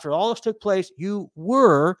 meaning that after all this took place, you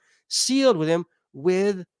were sealed with him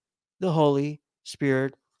with the Holy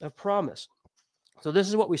Spirit of promise. So this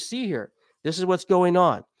is what we see here. This is what's going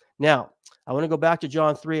on. Now, I want to go back to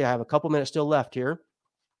John 3. I have a couple minutes still left here.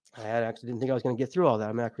 I actually didn't think I was going to get through all that.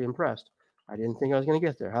 I'm actually impressed. I didn't think I was going to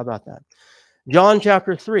get there. How about that? John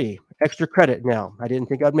chapter 3, extra credit now. I didn't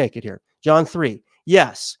think I'd make it here. John 3.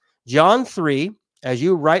 Yes, John 3, as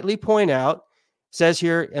you rightly point out, says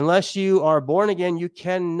here, unless you are born again, you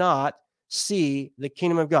cannot see the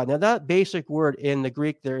kingdom of God. Now, that basic word in the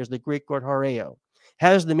Greek there is the Greek word horeo.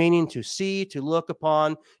 Has the meaning to see, to look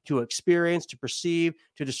upon, to experience, to perceive,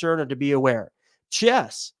 to discern, or to be aware.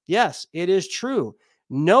 Yes, it is true.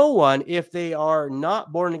 No one, if they are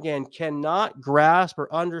not born again, cannot grasp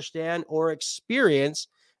or understand or experience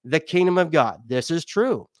the kingdom of God. This is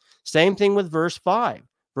true. Same thing with verse 5.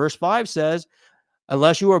 Verse 5 says,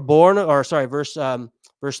 unless you are born, or sorry, verse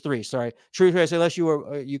 3, sorry. Truly I say, unless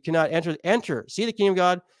you cannot enter, see the kingdom of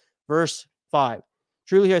God. Verse 5.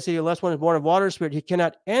 Truly I say, unless one is born of water and spirit, he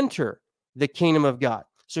cannot enter the kingdom of God.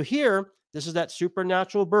 So here, this is that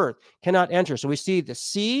supernatural birth, cannot enter. So we see the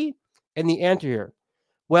see and the enter here.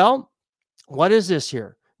 Well, what is this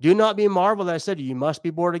here? Do not be marveled that I said to you, you must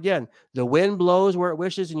be born again. The wind blows where it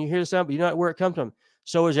wishes, and you hear the sound, but you know not where it comes from.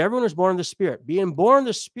 So is everyone who's born of the Spirit. Being born of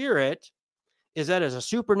the Spirit is that as a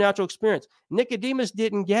supernatural experience. Nicodemus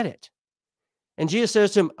didn't get it. And Jesus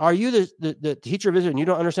says to him, are you the teacher of Israel, and you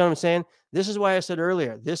don't understand what I'm saying? This is why I said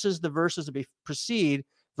earlier, this is the verses that precede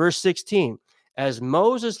verse 16. As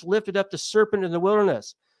Moses lifted up the serpent in the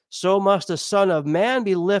wilderness, so must the Son of Man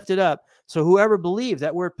be lifted up. So whoever believes,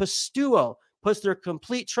 that word pisteuo, puts their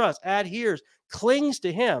complete trust, adheres, clings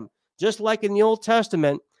to him, just like in the Old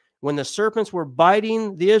Testament, when the serpents were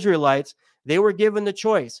biting the Israelites, they were given the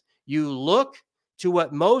choice. You look to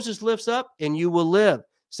what Moses lifts up and you will live.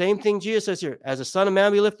 Same thing Jesus says here. As the Son of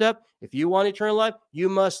Man be lifted up, if you want eternal life, you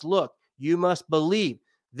must look. You must believe.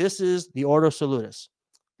 This is the Ordo Salutis.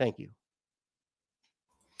 Thank you.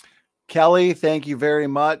 Kelly, thank you very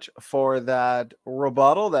much for that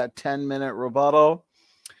rebuttal, that 10-minute rebuttal.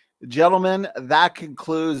 Gentlemen, that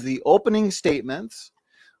concludes the opening statements,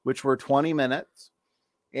 which were 20 minutes,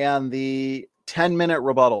 and the 10-minute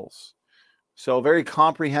rebuttals. So very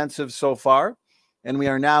comprehensive so far. And we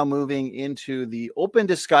are now moving into the open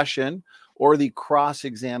discussion or the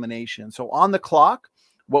cross-examination. So on the clock,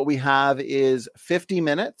 what we have is 50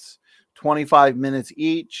 minutes, 25 minutes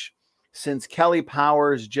each. Since Kelly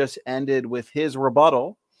Powers just ended with his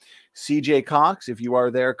rebuttal, CJ Cox, if you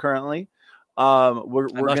are there currently, we're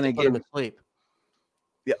going to give him sleep.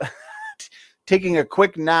 Yeah, taking a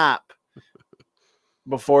quick nap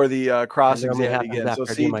before the cross exam begins.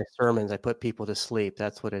 After I do my sermons, I put people to sleep.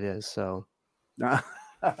 That's what it is. So, no,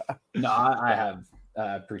 I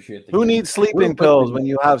appreciate who needs sleeping pills when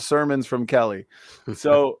you have sermons from Kelly?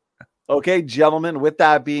 So, okay, gentlemen. With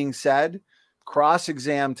that being said,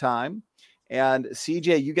 cross-exam time, and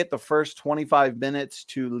CJ, you get the first 25 minutes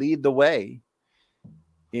to lead the way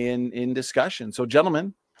in discussion. So,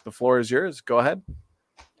 gentlemen, the floor is yours. Go ahead.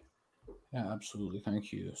 Yeah, absolutely.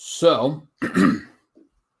 Thank you. So,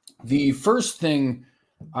 the first thing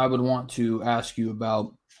I would want to ask you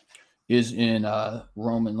about is in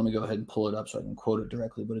Romans. Let me go ahead and pull it up so I can quote it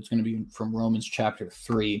directly, but it's going to be from Romans chapter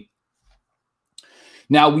 3.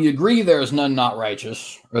 Now, we agree there is none not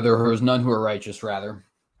righteous, or there is none who are righteous, rather.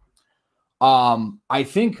 I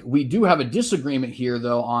think we do have a disagreement here,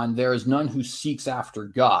 though, on there is none who seeks after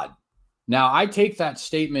God. Now, I take that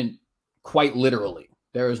statement quite literally.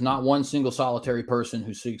 There is not one single solitary person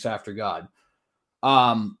who seeks after God.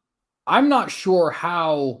 I'm not sure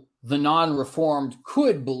how the non-reformed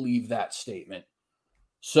could believe that statement.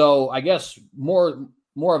 So I guess more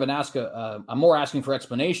of an I'm more asking for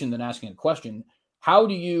explanation than asking a question. How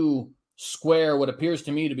do you square what appears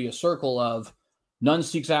to me to be a circle of none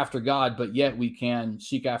seeks after God, but yet we can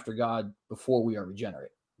seek after God before we are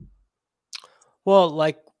regenerate? Well,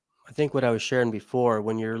 like I think what I was sharing before,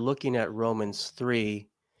 when you're looking at Romans 3,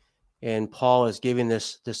 and Paul is giving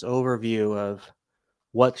this overview of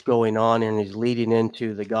what's going on, and he's leading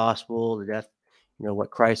into the gospel, the death,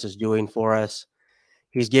 what Christ is doing for us.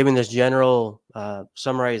 He's giving this general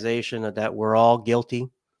summarization that we're all guilty.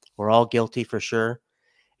 We're all guilty for sure.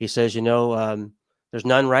 He says, there's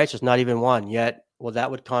none righteous, not even one. Yet, well,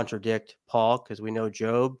 that would contradict Paul, because we know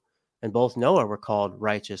Job and both Noah were called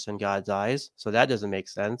righteous in God's eyes. So that doesn't make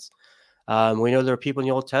sense. We know there are people in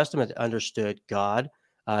the Old Testament that understood God.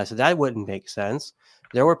 So that wouldn't make sense.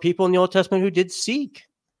 There were people in the Old Testament who did seek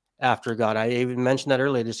after God. I even mentioned that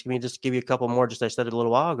earlier. Just give you a couple more. I said it a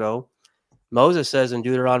little while ago. Moses says in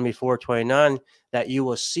Deuteronomy 4:29 that you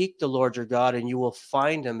will seek the Lord your God and you will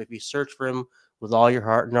find him if you search for him with all your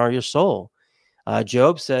heart and all your soul.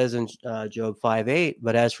 Job says in Job 5:8,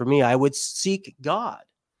 but as for me, I would seek God.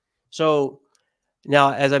 So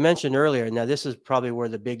now, as I mentioned earlier, now this is probably where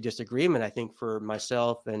the big disagreement, I think, for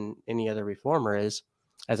myself and any other reformer is,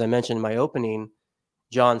 as I mentioned in my opening,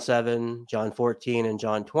 John 7, John 14, and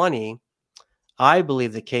John 20, I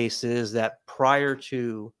believe the case is that prior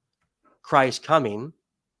to Christ coming,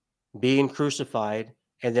 being crucified,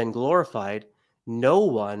 and then glorified, no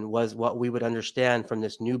one was what we would understand from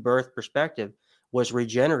this new birth perspective was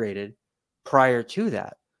regenerated prior to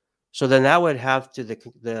that. So then that would have to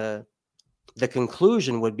the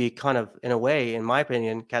conclusion would be kind of, in a way, in my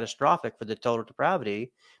opinion, catastrophic for the total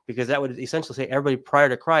depravity, because that would essentially say everybody prior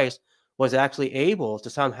to Christ was actually able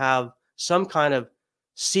to have some kind of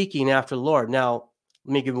seeking after the Lord. Now,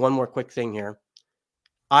 let me give you one more quick thing here.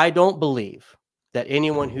 I don't believe that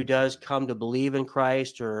anyone who does come to believe in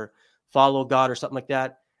Christ or follow God or something like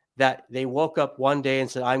that, that they woke up one day and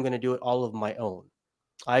said, I'm going to do it all of my own.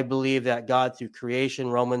 I believe that God, through creation,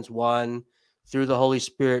 Romans 1, through the Holy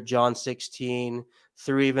Spirit, John 16,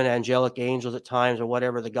 through even angelic angels at times or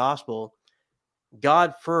whatever, the gospel,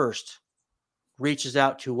 God first reaches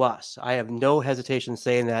out to us. I have no hesitation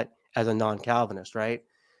saying that as a non-Calvinist, right?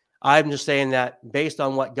 I'm just saying that based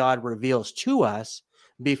on what God reveals to us,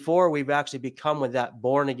 before we've actually become with that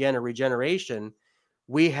born again or regeneration,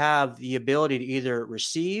 we have the ability to either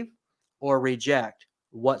receive or reject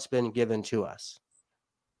what's been given to us.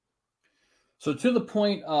 So to the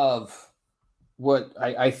point of what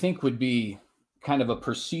I think would be kind of a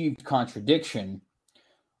perceived contradiction,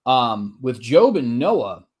 with Job and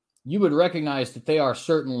Noah, you would recognize that they are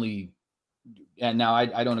certainly, and now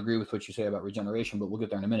I don't agree with what you say about regeneration, but we'll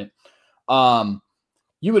get there in a minute.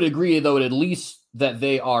 You would agree, though, at least that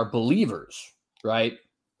they are believers, right?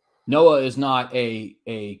 Noah is not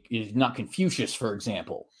is not Confucius, for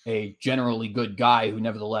example, a generally good guy who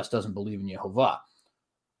nevertheless doesn't believe in Jehovah.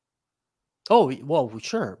 Oh, well,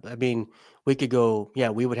 sure. I mean, we could go,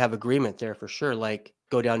 we would have agreement there for sure. Like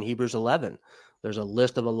go down Hebrews 11. There's a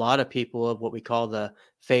list of a lot of people of what we call the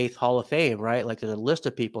Faith Hall of Fame, right? Like there's a list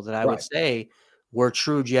of people that I would say were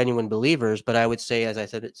true, genuine believers. But I would say, as I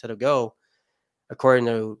said ago, according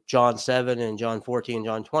to John 7 and John 14 and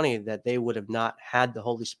John 20, that they would have not had the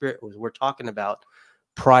Holy Spirit, as we're talking about,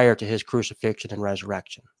 prior to his crucifixion and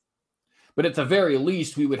resurrection. But at the very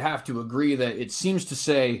least, we would have to agree that it seems to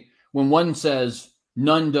say, when one says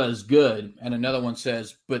none does good and another one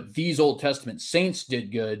says, but these Old Testament saints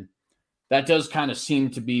did good, that does kind of seem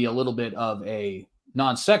to be a little bit of a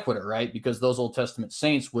non sequitur, right? Because those Old Testament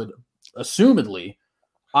saints would assumedly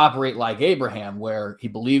operate like Abraham, where he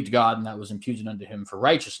believed God and that was imputed unto him for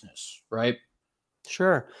righteousness, right?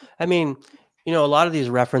 Sure. I mean, a lot of these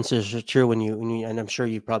references are true when you, and I'm sure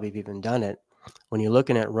you've probably even done it, when you're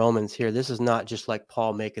looking at Romans here. This is not just like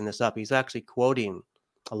Paul making this up. He's actually quoting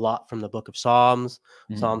a lot from the book of Psalms,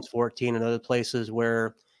 Psalms 14 and other places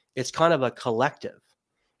where it's kind of a collective.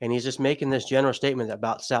 And he's just making this general statement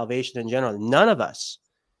about salvation in general. None of us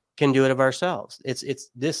can do it of ourselves. It's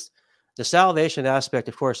this, the salvation aspect,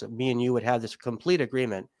 of course, that me and you would have this complete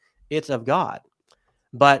agreement. It's of God.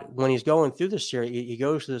 But when he's going through this series, he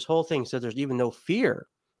goes through this whole thing, says there's even no fear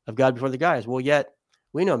of God before the guys. Well, yet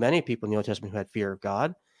we know many people in the Old Testament who had fear of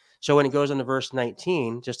God. So when it goes into verse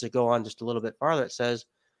 19, just to go on just a little bit farther, it says,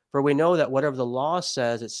 for we know that whatever the law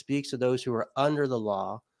says, it speaks to those who are under the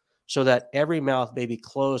law, so that every mouth may be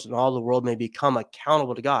closed and all the world may become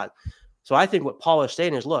accountable to God. So I think what Paul is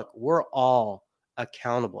saying is, look, we're all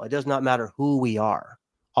accountable. It does not matter who we are.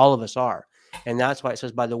 All of us are. And that's why it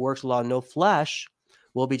says, by the works of the law, no flesh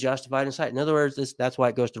will be justified in sight. In other words, that's why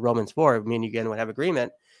it goes to Romans 4. I mean, again, would have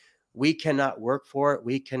agreement. We cannot work for it.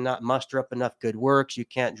 We cannot muster up enough good works. You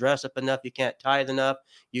can't dress up enough. You can't tithe enough.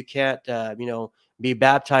 You can't, be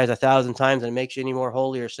baptized 1,000 times and it makes you any more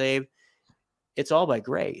holy or saved. It's all by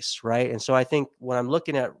grace, right? And so I think when I'm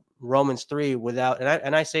looking at Romans 3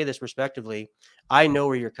 and I say this respectively, I know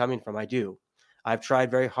where you're coming from. I do. I've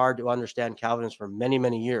tried very hard to understand Calvinism for many,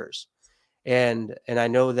 many years. And I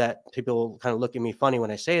know that people kind of look at me funny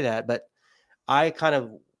when I say that, but I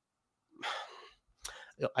can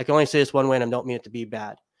only say this one way and I don't mean it to be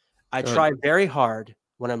bad. I try very hard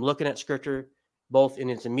when I'm looking at scripture, both in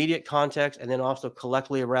its immediate context and then also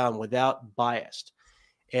collectively around without bias.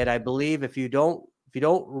 And I believe if you don't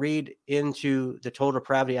read into the total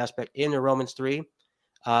depravity aspect in the Romans 3,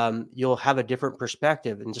 you'll have a different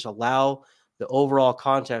perspective and just allow the overall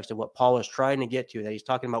context of what Paul is trying to get to, that he's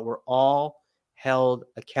talking about we're all held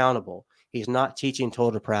accountable. He's not teaching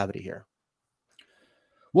total depravity here.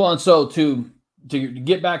 Well, and so to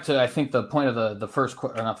get back to, I think, the point of the first,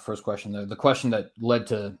 or not the first question, the question that led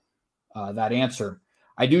to that answer,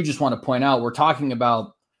 I do just want to point out we're talking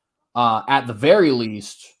about, at the very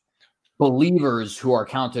least, believers who are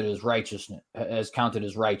counted as righteous,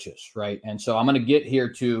 right? And so I'm going to get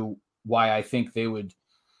here to why I think they would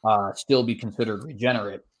still be considered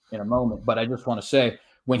regenerate in a moment. But I just want to say,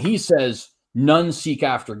 when he says none seek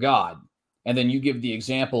after God, and then you give the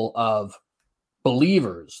example of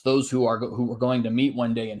believers, those who are going to meet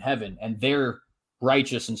one day in heaven, and they're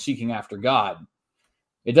righteous and seeking after God,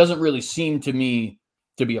 it doesn't really seem to me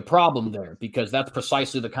to be a problem there, because that's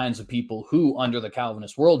precisely the kinds of people who, under the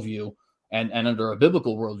Calvinist worldview and under a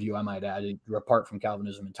biblical worldview, I might add, apart from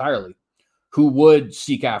Calvinism entirely, who would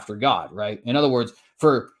seek after God, right? In other words,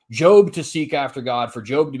 for Job to seek after God, for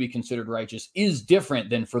Job to be considered righteous, is different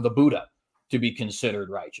than for the Buddha to be considered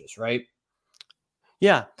righteous, right?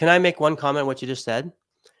 Yeah. Can I make one comment on what you just said?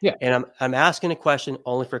 Yeah. And I'm asking a question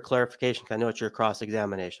only for clarification, because I know it's your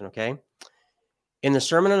cross-examination, in the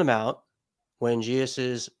Sermon on the Mount, when Jesus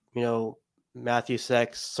is, Matthew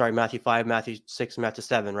 5, Matthew 6, Matthew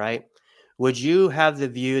 7, right? Would you have the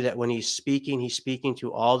view that when he's speaking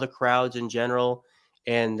to all the crowds in general,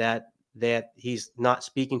 and that he's not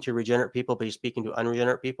speaking to regenerate people, but he's speaking to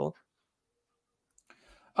unregenerate people?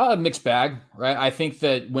 Mixed bag, right? I think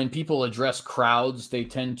that when people address crowds, they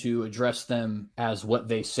tend to address them as what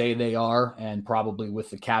they say they are, and probably with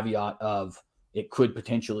the caveat of it could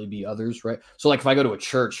potentially be others, right? So like if I go to a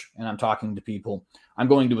church and I'm talking to people, I'm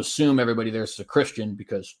going to assume everybody there is a Christian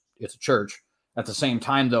because it's a church. At the same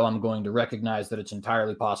time, though, I'm going to recognize that it's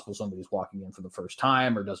entirely possible somebody's walking in for the first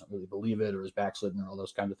time or doesn't really believe it or is backslidden or all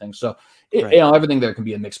those kinds of things. So, everything there can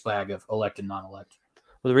be a mixed bag of elect and non-elect.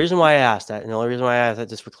 Well, the reason why I asked that, and the only reason why I asked that,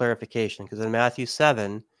 just for clarification, because in Matthew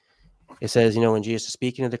 7, it says, when Jesus is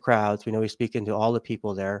speaking to the crowds, we know he's speaking to all the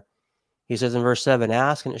people there. He says in verse 7,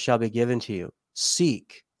 ask and it shall be given to you.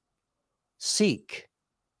 Seek,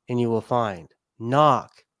 and you will find.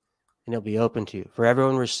 Knock, and it'll be open to you. For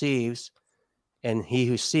everyone receives, and he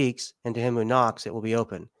who seeks, and to him who knocks, it will be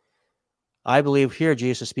open. I believe here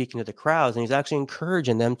Jesus is speaking to the crowds, and he's actually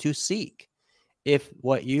encouraging them to seek. If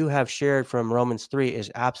what you have shared from Romans 3 is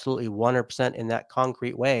absolutely 100% in that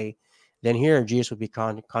concrete way, then here Jesus would be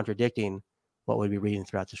contradicting what we'd be reading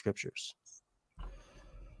throughout the scriptures.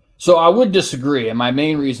 So I would disagree, and my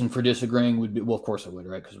main reason for disagreeing would be, well, of course I would,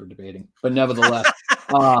 right, because we're debating. But nevertheless,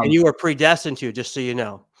 and you were predestined to, just so you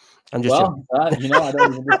know. I'm just joking. I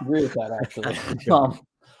don't even disagree with that, actually.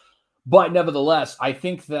 But nevertheless, I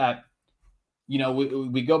think that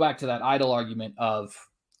we go back to that idol argument of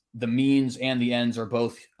the means and the ends are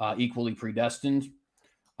both equally predestined,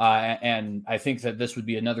 and I think that this would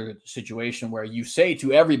be another situation where you say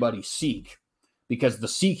to everybody, seek, because the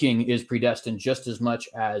seeking is predestined just as much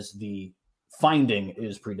as the finding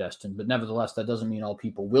is predestined. But nevertheless, that doesn't mean all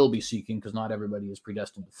people will be seeking, because not everybody is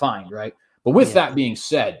predestined to find, right? But with that being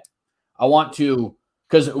said, I want to,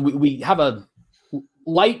 because we have a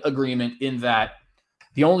light agreement in that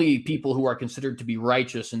the only people who are considered to be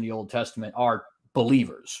righteous in the Old Testament are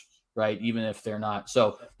believers, right? Even if they're not.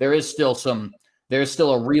 So there is still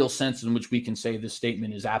a real sense in which we can say this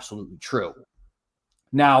statement is absolutely true.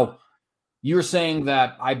 Now, you're saying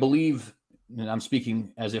that I believe, and I'm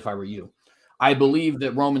speaking as if I were you, I believe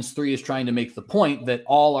that Romans 3 is trying to make the point that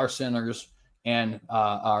all are sinners and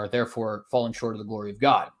are therefore falling short of the glory of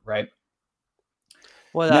God, right?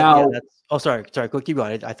 Well, sorry, keep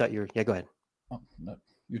going. I thought you were, go ahead. Oh, no,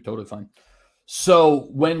 you're totally fine. So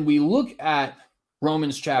when we look at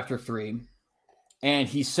Romans chapter 3, and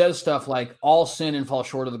he says stuff like, all sin and fall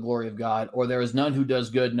short of the glory of God, or there is none who does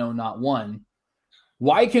good, no, not one.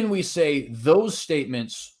 Why can we say those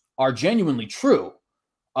statements are genuinely true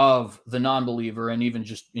of the non-believer and even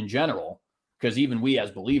just in general? Because even we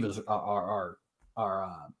as believers are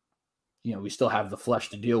we still have the flesh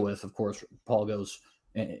to deal with. Of course, Paul goes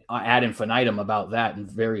ad infinitum about that in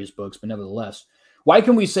various books, but nevertheless, why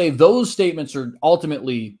can we say those statements are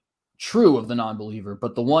ultimately true of the non-believer,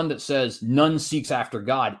 but the one that says none seeks after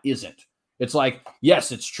God isn't? It's like,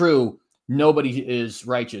 yes, it's true, nobody is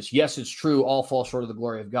righteous. Yes, it's true, all fall short of the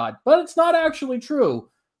glory of God, but it's not actually true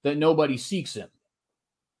that nobody seeks him.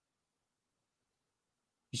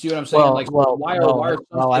 You see what I'm saying?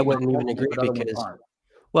 I wouldn't even agree,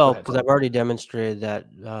 because I've already demonstrated that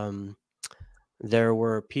there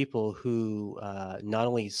were people who not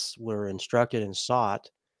only were instructed and sought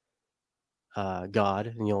God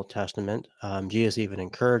in the Old Testament. Jesus even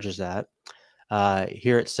encourages that.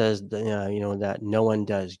 Here it says, that no one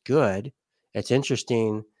does good. It's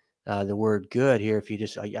interesting, the word good here. If you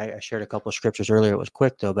just, I shared a couple of scriptures earlier. It was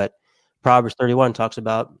quick though, but Proverbs 31 talks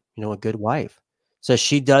about, a good wife. It says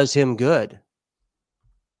she does him good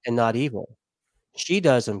and not evil. She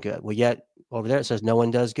does him good. Well, yet over there it says no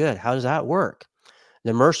one does good. How does that work?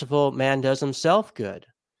 The merciful man does himself good.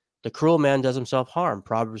 The cruel man does himself harm.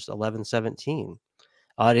 Proverbs 11:17.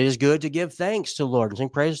 It is good to give thanks to the Lord and sing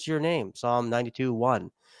praise to your name. Psalm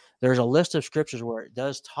 92:1. There's a list of scriptures where it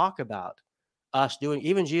does talk about us doing,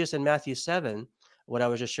 even Jesus in Matthew 7, what I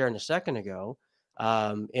was just sharing a second ago,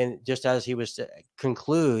 and just as he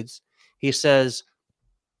concludes, he says,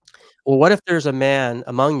 well, what if there's a man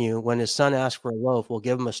among you, when his son asks for a loaf, will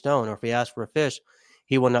give him a stone, or if he asks for a fish,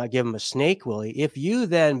 he will not give him a snake, will he? If you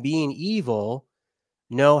then, being evil,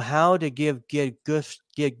 know how to give good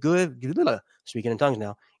speaking in tongues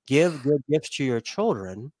now, give good gifts to your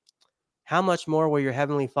children, how much more will your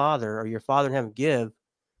heavenly Father, or your Father in heaven, give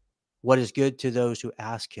what is good to those who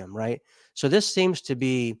ask him, right? So this seems to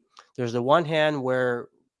be, there's the one hand where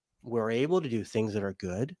we're able to do things that are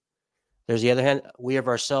good. There's the other hand, we of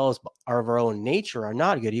ourselves, of our own nature, are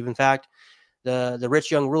not good. Even in fact, the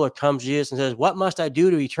rich young ruler comes to Jesus and says, what must I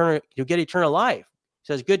do to get eternal life? He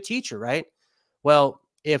says, good teacher, right? Well,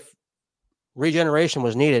 if regeneration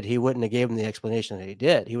was needed, he wouldn't have given him the explanation that he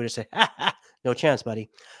did. He would have said, no chance, buddy.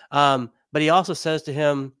 But he also says to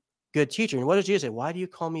him, good teacher. And what does Jesus say? Why do you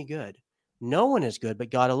call me good? No one is good but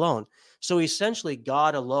God alone. So essentially,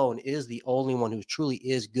 God alone is the only one who truly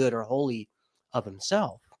is good or holy of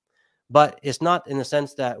himself. But it's not in the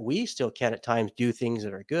sense that we still can at times do things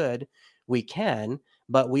that are good. We can,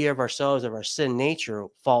 but we of ourselves, of our sin nature,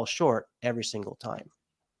 fall short every single time.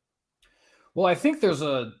 Well, I think there's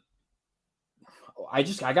I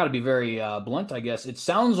got to be very blunt, I guess. It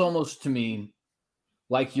sounds almost to me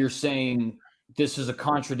like you're saying this is a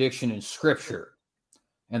contradiction in Scripture,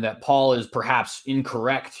 and that Paul is perhaps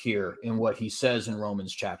incorrect here in what he says in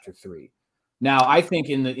Romans chapter 3. Now, I think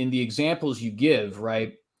in the examples you give,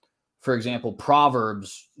 right? For example,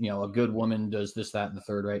 Proverbs, a good woman does this, that, and the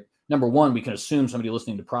third, right? Number one, we can assume somebody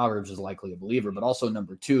listening to Proverbs is likely a believer, but also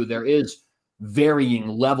number two, there is varying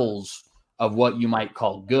levels of what you might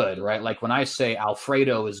call good, right? Like when I say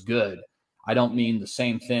Alfredo is good, I don't mean the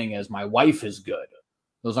same thing as my wife is good.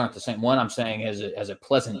 Those aren't the same. One I'm saying has a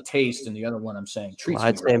pleasant taste, and the other one I'm saying treats me.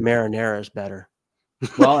 I'd say marinara is better.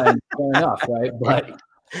 Well, and fair enough, right?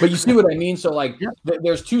 But you see what I mean? So like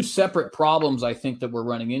there's two separate problems I think that we're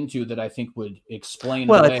running into that I think would explain.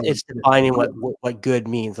 Well, it's defining what good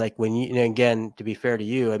means. Like when again, to be fair to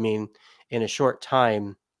you, I mean, in a short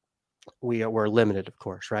time, we're limited, of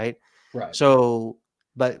course, right? Right. So,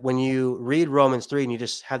 but when you read Romans 3 and you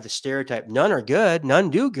just have the stereotype, none are good, none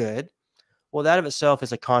do good. Well, that of itself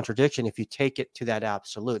is a contradiction if you take it to that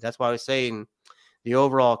absolute. That's why I was saying the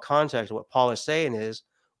overall context of what Paul is saying is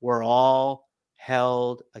we're all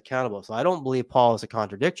held accountable. So I don't believe Paul is a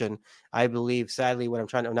contradiction. I believe, sadly, what I'm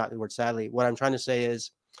trying to say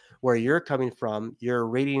is where you're coming from, you're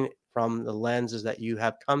reading from the lenses that you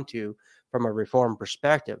have come to from a Reformed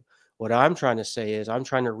perspective. What I'm trying to say is I'm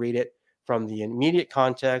trying to read it from the immediate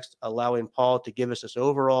context, allowing Paul to give us this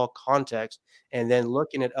overall context, and then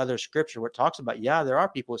looking at other scripture where it talks about, there are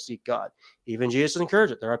people who seek God. Even Jesus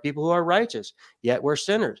encouraged it. There are people who are righteous, yet we're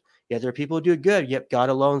sinners. Yet there are people who do good, yet God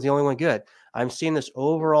alone is the only one good. I'm seeing this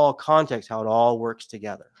overall context, how it all works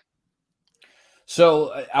together.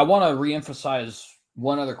 So I want to reemphasize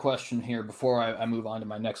one other question here before I move on to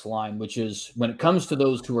my next line, which is when it comes to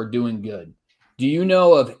those who are doing good, do you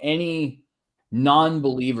know of any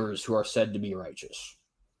non-believers who are said to be righteous?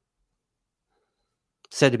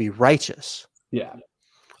 Said to be righteous? Yeah.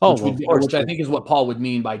 Oh, which I think is what Paul would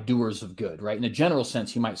mean by doers of good, right? In a general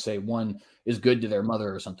sense, he might say one is good to their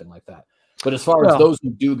mother or something like that. But as far as those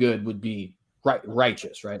who do good would be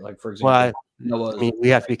righteous, right? Like, for example, we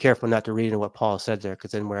have to be careful not to read into what Paul said there,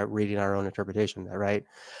 because then we're reading our own interpretation there, right?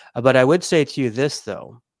 But I would say to you this,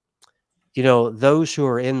 though. Those who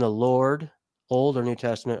are in the Lord, Old or New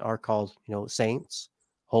Testament, are called, saints,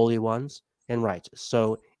 holy ones, and righteous.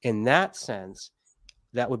 So in that sense,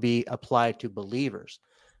 that would be applied to believers.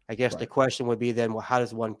 I guess the question would be then, well, how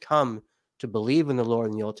does one come to believe in the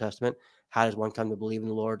Lord in the Old Testament? How does one come to believe in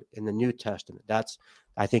the Lord in the New Testament?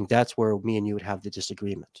 I think that's where me and you would have the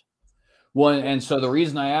disagreement. Well, and so the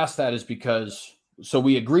reason I asked that is because, so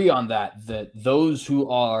we agree on that those who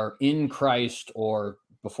are in Christ or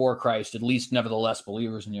before Christ, at least nevertheless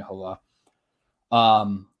believers in Jehovah,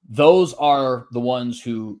 those are the ones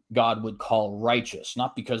who God would call righteous,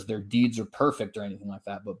 not because their deeds are perfect or anything like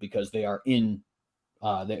that, but because they are in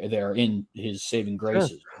his saving graces.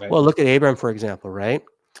 Sure. Right? Well, look at Abraham, for example, right?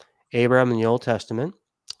 Abraham in the Old Testament,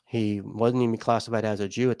 he wasn't even classified as a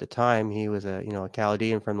Jew at the time. He was a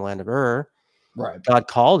Chaldean from the land of Ur. Right. God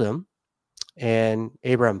called him, and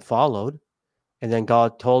Abraham followed. And then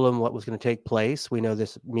God told him what was going to take place. We know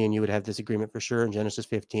this, me and you would have this agreement for sure in Genesis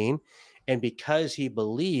 15. And because he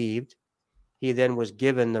believed, he then was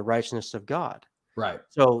given the righteousness of God. Right.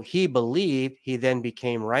 So he believed, he then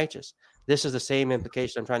became righteous. This is the same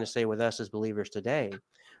implication I'm trying to say with us as believers today.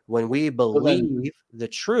 When we believe the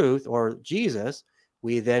truth or Jesus,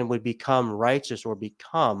 we then would become righteous or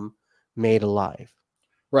become made alive.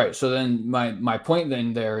 Right. So then my point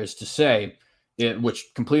then there is to say,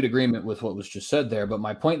 which complete agreement with what was just said there. But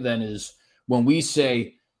my point then is when we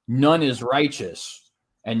say none is righteous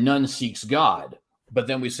and none seeks God, but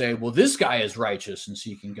then we say, well, this guy is righteous and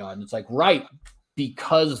seeking God. And it's like, right,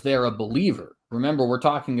 because they're a believer. Remember, we're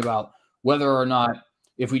talking about whether or not,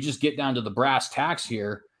 if we just get down to the brass tacks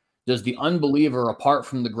here, does the unbeliever, apart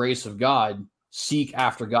from the grace of God, seek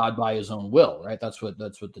after God by his own will, right? That's what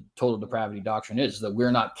the total depravity doctrine is, that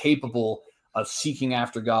we're not capable of seeking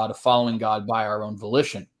after God, of following God by our own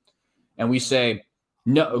volition. And we say,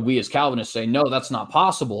 no, we as Calvinists say, no, that's not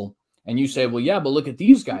possible. And you say, well, yeah, but look at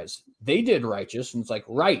these guys. They did righteous. And it's like,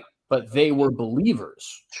 right, but they were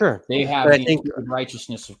believers. Sure. They have the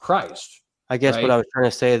righteousness of Christ. I guess right? What I was trying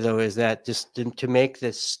to say, though, is that just to make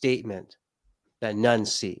this statement that none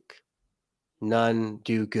seek, none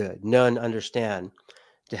do good, none understand,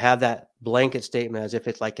 to have that blanket statement as if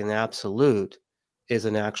it's like an absolute is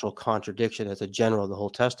an actual contradiction as a general of the whole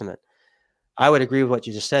Testament. I would agree with what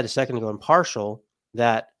you just said a second ago, impartial,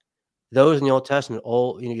 that those in the Old Testament,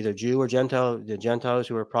 either Jew or Gentile, the Gentiles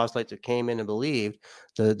who were proselytes that came in and believed,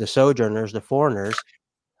 the sojourners, the foreigners,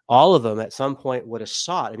 all of them at some point would have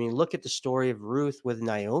sought. I mean, look at the story of Ruth with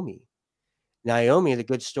Naomi. Naomi, the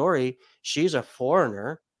good story, she's a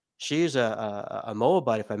foreigner. She's a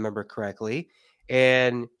Moabite, if I remember correctly.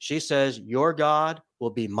 And she says, your God will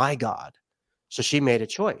be my God. So she made a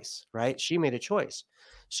choice, right? She made a choice.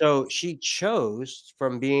 So she chose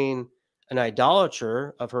from being an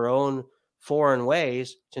idolater of her own foreign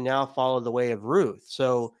ways to now follow the way of Ruth.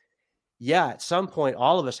 So yeah, at some point,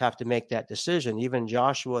 all of us have to make that decision. Even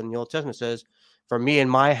Joshua in the Old Testament says, for me and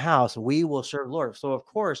my house, we will serve the Lord. So of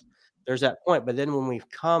course, there's that point. But then when we've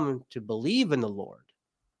come to believe in the Lord,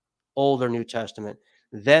 Old or New Testament,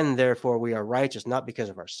 then therefore we are righteous, not because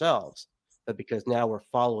of ourselves, but because now we're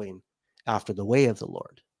following after the way of the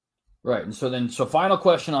Lord. Right. And so final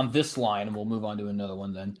question on this line, and we'll move on to another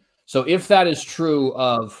one then. So if that is true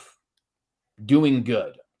of doing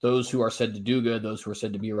good, those who are said to do good, those who are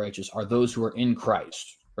said to be righteous, are those who are in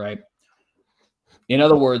Christ, right? In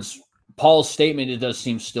other words, Paul's statement, it does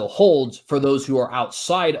seem still holds for those who are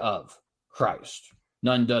outside of Christ.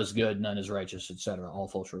 None does good, none is righteous, etc. All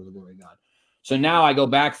fall short of the glory of God. So now I go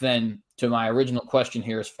back then to my original question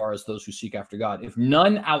here as far as those who seek after God. If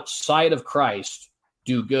none outside of Christ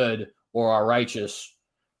do good or are righteous,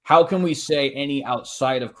 how can we say any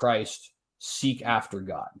outside of Christ seek after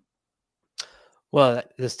God? Well,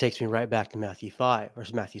 this takes me right back to Matthew 5 or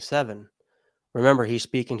Matthew 7. Remember, he's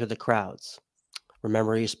speaking to the crowds.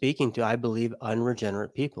 Remember, he's speaking to, I believe,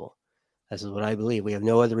 unregenerate people. This is what I believe. We have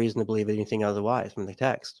no other reason to believe anything otherwise from the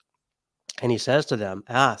text. And he says to them,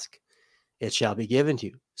 ask, it shall be given to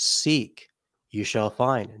you. Seek, you shall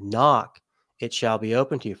find. Knock, it shall be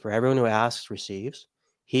open to you. For everyone who asks receives.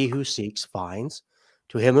 He who seeks finds.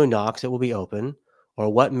 To him who knocks, it will be open. Or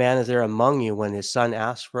what man is there among you when his son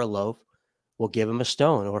asks for a loaf, will give him a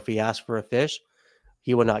stone? Or if he asks for a fish,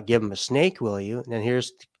 he will not give him a snake, will you? And then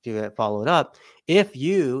here's to follow it up. If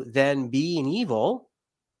you then being evil,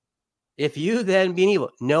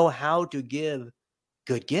 know how to give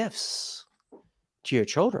good gifts to your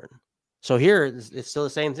children. So here it's still the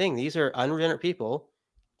same thing. These are unregenerate people.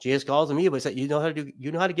 Jesus calls them evil. He said, you know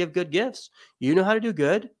how to give good gifts. You know how to do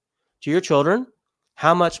good to your children.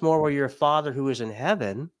 How much more will your Father who is in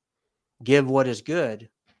heaven give what is good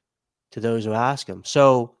to those who ask him?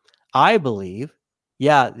 So I believe,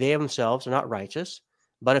 yeah, they themselves are not righteous,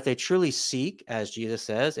 but if they truly seek, as Jesus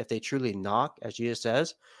says, if they truly knock, as Jesus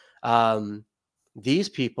says, these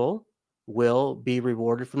people will be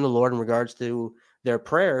rewarded from the Lord in regards to their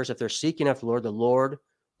prayers. If they're seeking after the Lord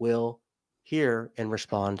will hear and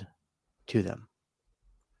respond to them.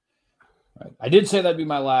 Right. I did say that'd be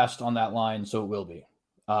my last on that line, so it will be.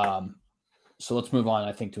 So let's move on,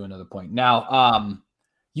 I think, to another point. Now,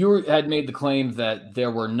 you had made the claim that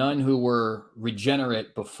there were none who were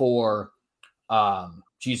regenerate before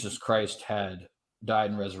Jesus Christ had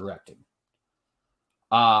died and resurrected.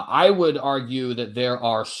 I would argue that there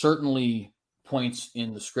are certainly points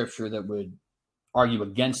in the scripture that would argue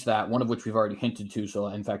against that, one of which we've already hinted to. So,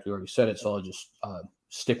 in fact, we already said it, so I'll just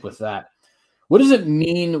stick with that. What does it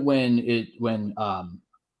mean when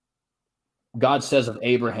God says of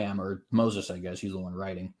Abraham, or Moses, I guess, he's the one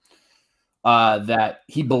writing, that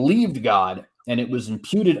he believed God and it was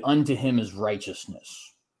imputed unto him as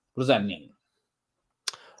righteousness? What does that mean?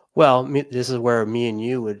 Well, this is where me and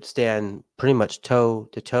you would stand pretty much toe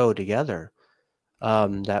to toe together.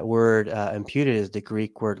 That word imputed is the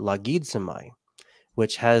Greek word logizomai,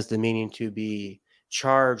 which has the meaning to be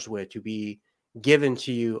charged with, to be given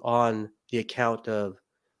to you on the account of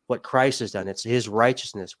what Christ has done. It's his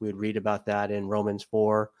righteousness. We would read about that in Romans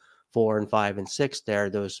 4 and 5 and 6 there,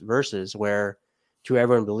 those verses where to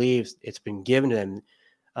everyone believes it's been given to them,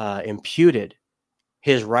 imputed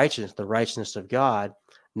his righteousness, the righteousness of God,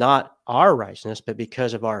 not our righteousness, but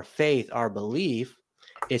because of our faith, our belief,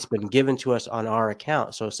 it's been given to us on our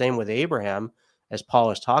account. So same with Abraham, as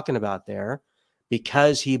Paul is talking about there,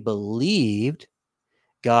 because he believed,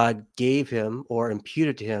 God gave him or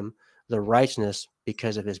imputed to him the righteousness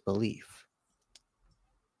because of his belief.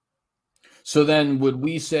 So then would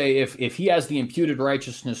we say if he has the imputed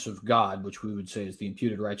righteousness of God, which we would say is the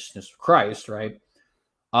imputed righteousness of Christ, right?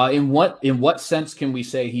 In what sense can we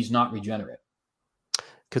say he's not regenerate?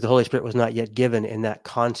 Because the Holy Spirit was not yet given in that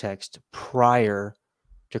context prior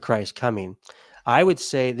to Christ's coming. I would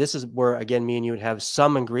say this is where, again, me and you would have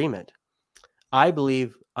some agreement. I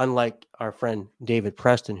believe, unlike our friend David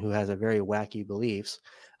Preston, who has a very wacky beliefs,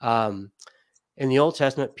 in the Old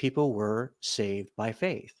Testament, people were saved by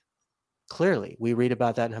faith. Clearly, we read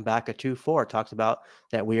about that in Habakkuk 2:4. It talks about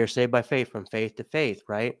that we are saved by faith, from faith to faith,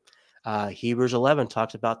 right? Hebrews 11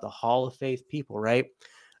 talks about the hall of faith people, right?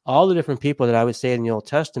 All the different people that I would say in the Old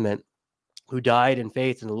Testament who died in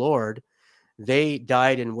faith in the Lord, they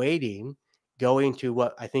died in waiting, going to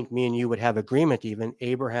what I think me and you would have agreement, even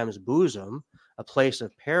Abraham's bosom, a place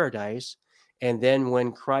of paradise. And then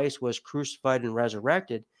when Christ was crucified and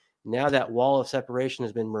resurrected, now that wall of separation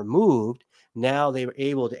has been removed. Now they were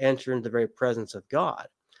able to enter into the very presence of God.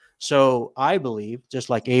 So I believe, just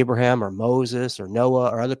like Abraham or Moses or Noah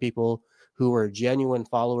or other people who were genuine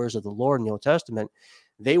followers of the Lord in the Old Testament,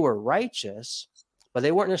 they were righteous, but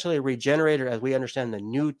they weren't necessarily regenerated as we understand the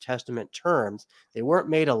New Testament terms. They weren't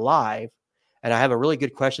made alive. And I have a really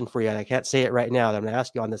good question for you, and I can't say it right now. I'm going to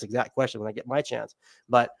ask you on this exact question when I get my chance,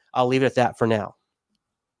 but I'll leave it at that for now.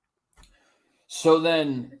 So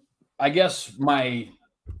then I guess my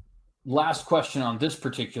last question on this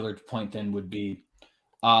particular point then would be,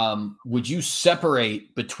 would you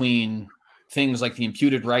separate between things like the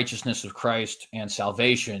imputed righteousness of Christ and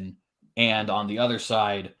salvation, and on the other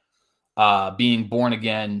side, being born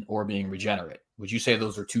again or being regenerate? Would you say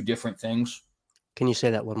those are two different things? Can you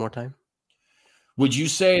say that one more time? Would you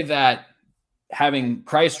say that having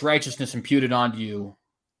Christ's righteousness imputed onto you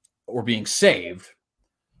or being saved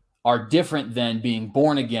are different than being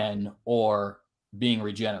born again or being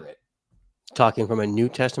regenerate? Talking from a New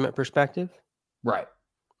Testament perspective? Right.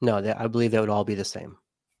 No, I believe that would all be the same.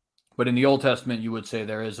 But in the Old Testament, you would say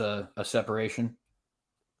there is a separation?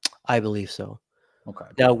 I believe so. Okay.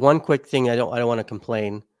 Now, one quick thing, I don't want to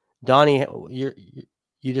complain. Donnie,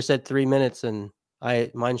 you just said 3 minutes, and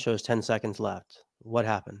mine shows 10 seconds left. What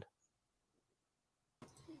happened?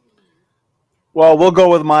 Well, we'll go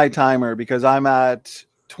with my timer because I'm at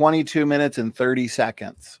 22 minutes and 30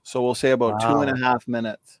 seconds. So we'll say about 2.5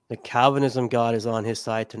 minutes. The Calvinism God is on his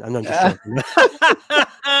side. I'm not just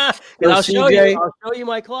joking. I'll show you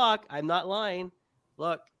my clock. I'm not lying.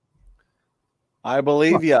 Look. I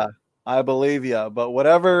believe you. I believe you. But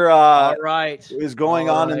whatever is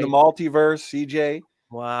going on in the multiverse, CJ.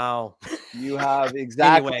 Wow. You have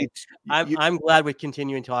exactly. Anyway, I'm glad we're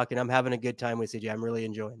continuing talking. I'm having a good time with CJ. I'm really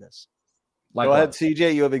enjoying this. Go ahead,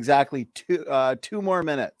 CJ. You have exactly 2 more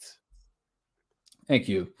minutes. Thank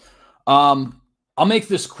you. I'll make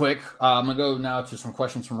this quick. I'm going to go now to some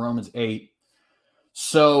questions from Romans 8.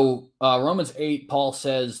 So Romans 8, Paul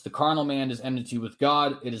says, the carnal man is enmity with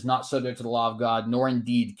God. It is not subject to the law of God, nor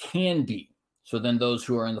indeed can be. So then those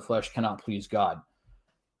who are in the flesh cannot please God.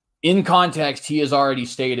 In context, he has already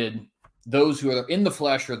stated those who are in the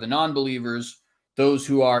flesh are the non-believers. Those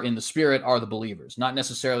who are in the spirit are the believers. Not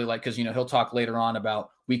necessarily like, because, he'll talk later on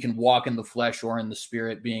about we can walk in the flesh or in the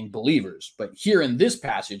spirit being believers. But here in this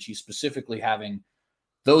passage, he's specifically having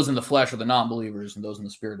those in the flesh are the non-believers and those in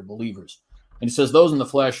the spirit are believers. And he says those in the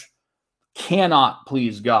flesh cannot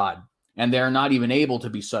please God, and they're not even able to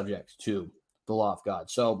be subject to the law of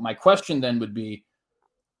God. So my question then would be,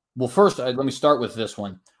 well, first, let me start with this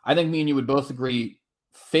one. I think me and you would both agree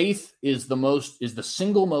faith is the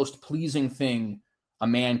single most pleasing thing a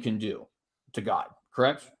man can do to God,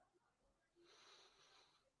 correct?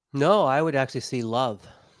 No, I would actually see love.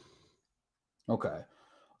 Okay.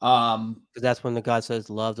 Because that's when the God says,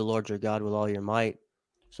 love the Lord your God with all your might.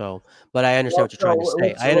 So, but I understand what you're trying to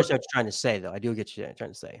say. I understand what you're trying to say, though. I do get you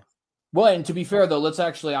trying to say. Well, and to be fair, though, let's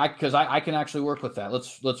actually, because I can actually work with that.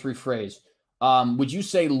 Let's rephrase. Would you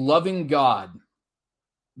say loving God?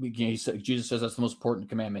 Jesus says that's the most important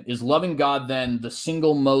commandment. Is loving God then the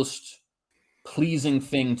single most pleasing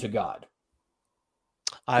thing to God?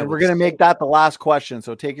 And we're going to make that the last question.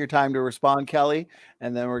 So take your time to respond, Kelly,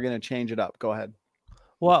 and then we're going to change it up. Go ahead.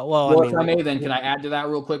 Well, I mean, if I may, then can I add to that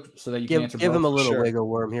real quick so that you can answer both? Give him a little wiggle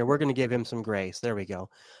worm here. We're going to give him some grace. There we go.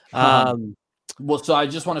 Well, so I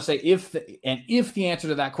just want to say, if the answer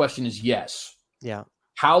to that question is yes, yeah,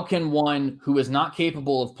 how can one who is not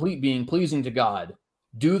capable of being pleasing to God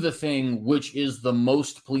do the thing which is the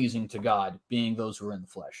most pleasing to God, being those who are in the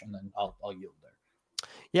flesh? And then I'll yield there.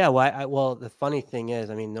 Yeah, well, the funny thing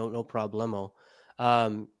is, I mean, no problemo.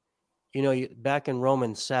 Back in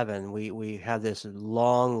Romans 7, we have this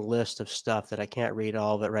long list of stuff that I can't read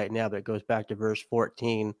all of it right now, but it goes back to verse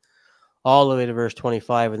 14 all the way to verse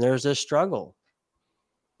 25, and there's this struggle.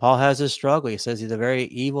 Paul has this struggle. He says, the very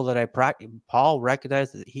evil that I practice. Paul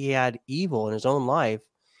recognized that he had evil in his own life,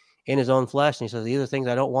 in his own flesh, and he says, these are the things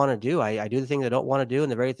I don't want to do. I do the things I don't want to do,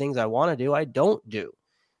 and the very things I want to do, I don't do.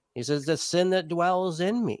 He says, the sin that dwells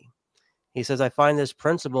in me. He says, I find this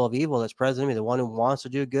principle of evil that's present in me, the one who wants to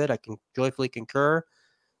do good. I can joyfully concur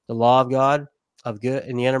the law of God of good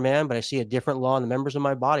in the inner man, but I see a different law in the members of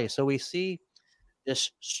my body. So we see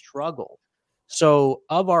this struggle. So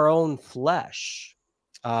of our own flesh,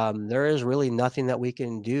 there is really nothing that we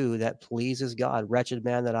can do that pleases God. Wretched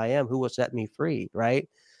man that I am, who will set me free, right?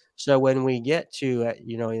 So when we get to,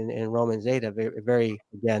 in Romans 8, a very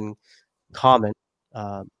again, common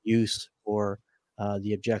use for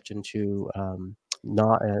the objection to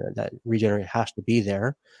not that regenerate has to be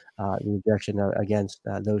there, the objection against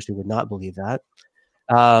those who would not believe that.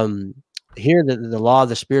 Here, the law of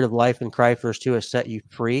the Spirit of life in Christ, verse 2, has set you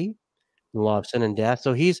free from the law of sin and death.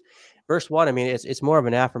 So he's verse 1. I mean, it's more of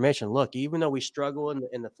an affirmation. Look, even though we struggle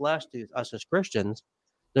in the flesh, to us as Christians,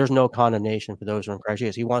 there's no condemnation for those who are in Christ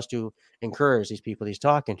Jesus. He wants to encourage these people he's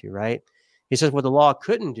talking to, right? He says what the law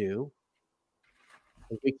couldn't do,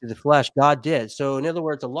 weak to the flesh, God did. So in other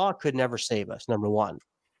words, the law could never save us. Number one,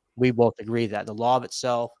 we both agree that the law of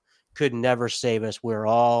itself could never save us. We're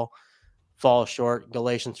all fall short.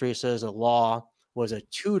 Galatians 3 says the law was a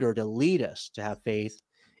tutor to lead us to have faith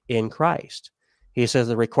in Christ. He says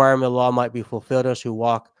the requirement of the law might be fulfilled us who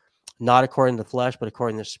walk not according to the flesh, but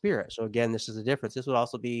according to the Spirit. So again, this is the difference. This would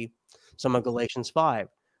also be some of Galatians 5.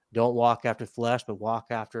 Don't walk after flesh, but walk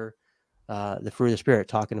after the fruit of the Spirit,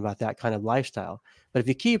 talking about that kind of lifestyle. But if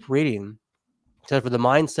you keep reading, it says, for the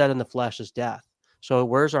mindset in the flesh is death. So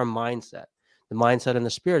where's our mindset? The mindset in the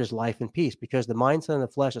Spirit is life and peace, because the mindset in the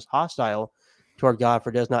flesh is hostile toward God, for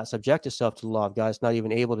it does not subject itself to the law of God. It's not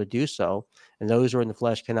even able to do so. And those who are in the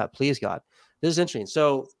flesh cannot please God. This is interesting.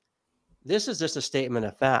 So this is just a statement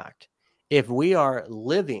of fact. If we are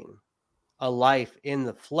living a life in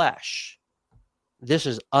the flesh, this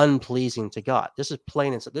is unpleasing to God. This is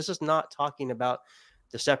plain and simple. This is not talking about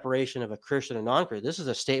the separation of a Christian and non-Christian. This is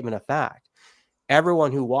a statement of fact.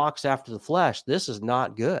 Everyone who walks after the flesh, this is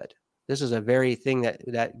not good. This is a very thing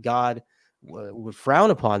that God would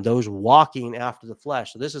frown upon, those walking after the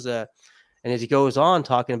flesh. So this is and as he goes on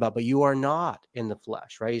talking about, but you are not in the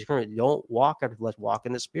flesh, right? He's going to, don't walk after the flesh, walk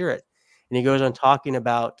in the Spirit. And he goes on talking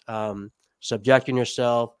about subjecting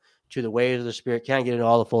yourself to the ways of the Spirit. Can't get into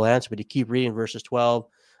all the full answer, but you keep reading verses 12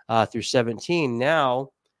 through 17. Now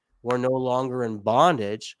we're no longer in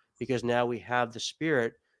bondage, because now we have the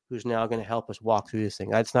Spirit who's now going to help us walk through this thing.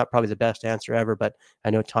 That's not probably the best answer ever, but I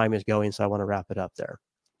know time is going, so I want to wrap it up there.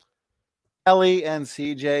 Kelly and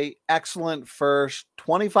CJ, excellent first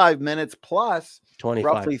 25 minutes plus, 25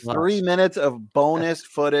 roughly plus. 3 minutes of bonus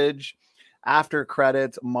footage, after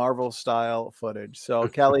credits, Marvel style footage. So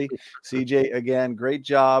Kelly, CJ, again, great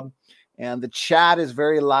job. And the chat is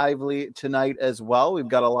very lively tonight as well. We've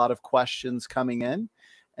got a lot of questions coming in.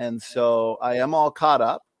 And so I am all caught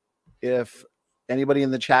up. If anybody in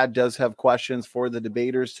the chat does have questions for the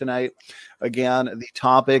debaters tonight, again, the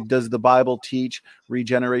topic, does the Bible teach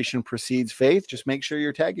regeneration precedes faith? Just make sure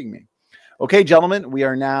you're tagging me. Okay, gentlemen, we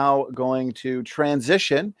are now going to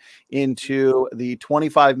transition into the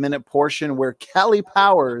 25-minute portion where Kelly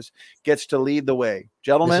Powers gets to lead the way.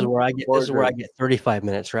 Gentlemen, this is where I get 35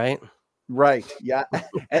 minutes, right? Right. Yeah.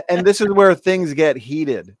 and this is where things get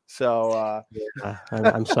heated. So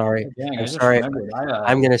I'm sorry. Dang, I'm sorry.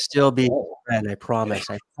 I'm going to still be friend. I promise.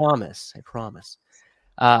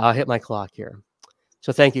 I'll hit my clock here.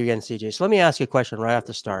 So thank you again, CJ. So let me ask you a question right off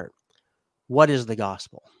the start. What is the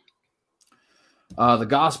gospel? The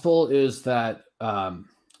gospel is that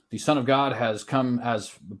the Son of God has come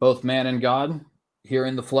as both man and God here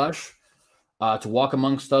in the flesh to walk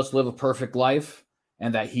amongst us, live a perfect life,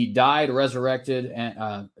 and that he died, resurrected,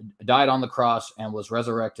 and died on the cross and was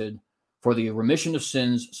resurrected for the remission of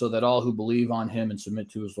sins, so that all who believe on him and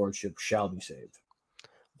submit to his lordship shall be saved.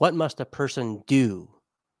 What must a person do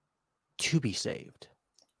to be saved?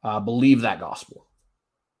 believe that gospel.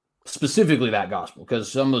 Specifically that gospel,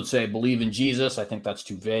 because some would say believe in Jesus. I think that's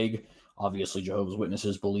too vague. Obviously, Jehovah's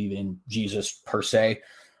Witnesses believe in Jesus per se,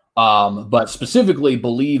 but specifically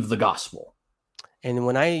believe the gospel. And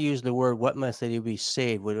when I use the word, what must they do to be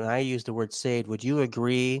saved? When I use the word saved, would you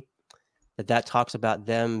agree that that talks about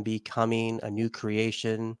them becoming a new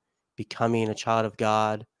creation, becoming a child of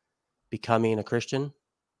God, becoming a Christian?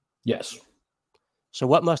 Yes. So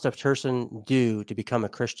what must a person do to become a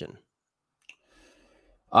Christian?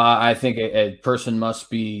 I think a person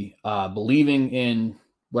must be believing in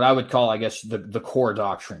what I would call, I guess, the core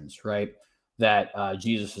doctrines, right? That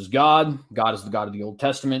Jesus is God. God is the God of the Old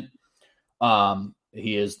Testament.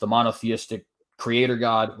 He is the monotheistic creator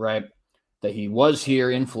God, right? That he was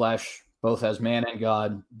here in flesh, both as man and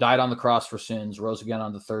God, died on the cross for sins, rose again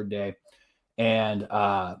on the third day, and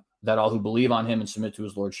that all who believe on him and submit to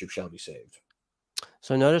his lordship shall be saved.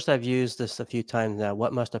 So notice I've used this a few times now.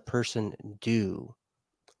 What must a person do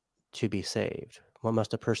to be saved? What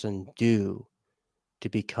must a person do to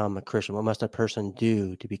become a Christian? What must a person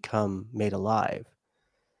do to become made alive?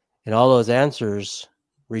 And all those answers,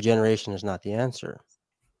 regeneration is not the answer.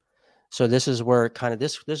 So this is where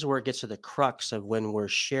this is where it gets to the crux of when we're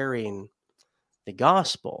sharing the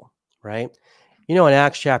gospel, right? You know, in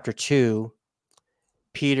Acts chapter 2,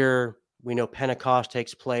 Peter, we know Pentecost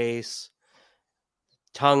takes place,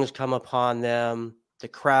 tongues come upon them, the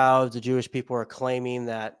crowds, the Jewish people are claiming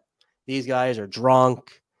that these guys are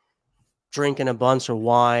drunk, drinking a bunch of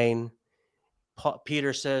wine.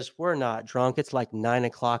 Peter says, we're not drunk. It's like 9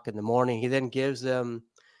 o'clock in the morning. He then gives them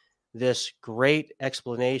this great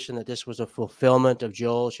explanation that this was a fulfillment of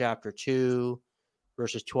Joel chapter 2,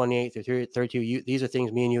 verses 28 through 32. These are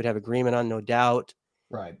things me and you would have agreement on, no doubt.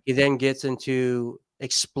 Right. He then gets into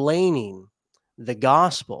explaining the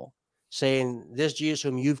gospel, saying this Jesus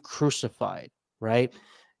whom you've crucified, right?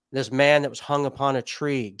 This man that was hung upon a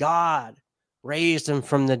tree, God raised him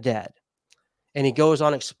from the dead. And he goes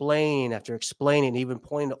on explaining after explaining, even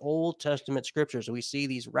pointing to Old Testament scriptures. We see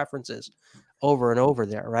these references over and over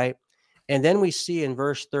there, right? And then we see in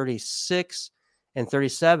verse 36 and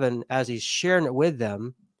 37, as he's sharing it with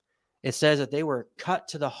them, it says that they were cut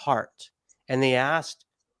to the heart. And they asked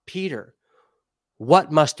Peter,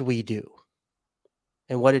 what must we do?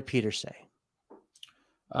 And what did Peter say?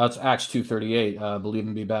 It's Acts 2:38. Believe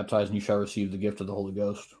and be baptized, and you shall receive the gift of the Holy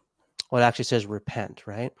Ghost. Well, it actually says repent,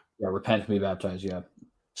 right? Yeah, repent and be baptized, yeah.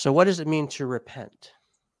 So what does it mean to repent?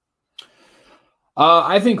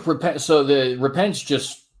 I think the repent's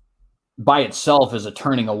just by itself is a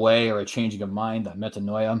turning away or a changing of mind, that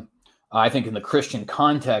metanoia. I think in the Christian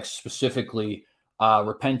context specifically,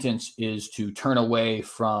 repentance is to turn away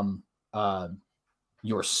from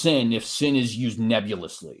your sin if sin is used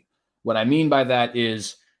nebulously. What I mean by that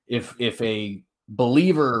is if a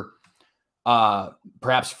believer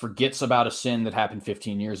perhaps forgets about a sin that happened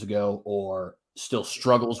 15 years ago or still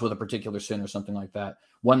struggles with a particular sin or something like that,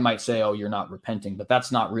 one might say, oh, you're not repenting, but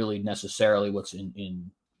that's not really necessarily what's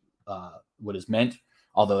in what is meant,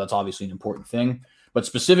 although that's obviously an important thing. But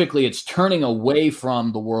specifically, it's turning away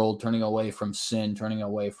from the world, turning away from sin, turning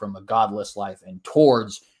away from a godless life and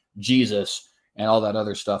towards Jesus, and all that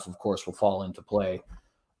other stuff, of course, will fall into play,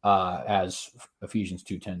 as Ephesians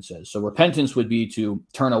 2:10 says. So repentance would be to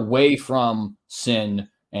turn away from sin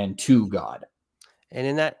and to God. And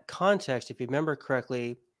in that context, if you remember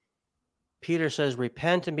correctly, Peter says,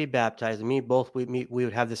 repent and be baptized. And we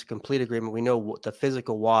would have this complete agreement. We know the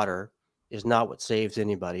physical water is not what saves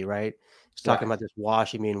anybody, right? He's talking about this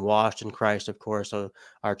wash. You mean washed in Christ, of course. So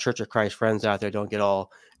our Church of Christ friends out there don't get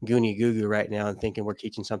all goony goo right now and thinking we're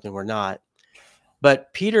teaching something we're not.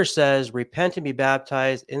 But Peter says, repent and be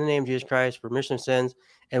baptized in the name of Jesus Christ for remission of sins.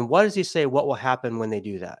 And what does he say? What will happen when they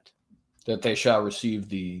do that? That they shall receive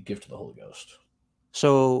the gift of the Holy Ghost.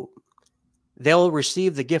 So they'll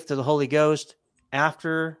receive the gift of the Holy Ghost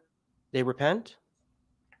after they repent?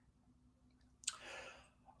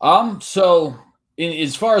 So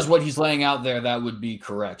as far as what he's laying out there, that would be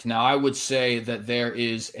correct. Now, I would say that there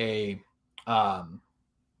is a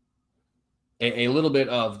little bit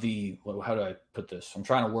of the, how do I put this? I'm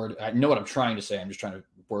trying to word it. I know what I'm trying to say. I'm just trying to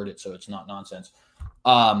word it so it's not nonsense.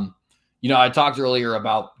 I talked earlier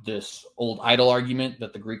about this old idol argument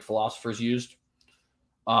that the Greek philosophers used.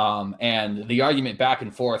 And the argument back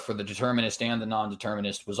and forth for the determinist and the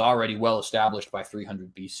non-determinist was already well established by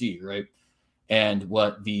 300 BC, right? And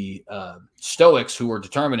what the Stoics, who were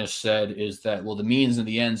determinists, said is that, well, the means and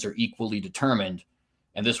the ends are equally determined.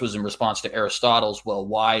 And this was in response to Aristotle's, well,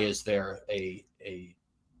 why is there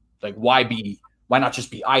why not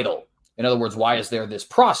just be idle? In other words, why is there this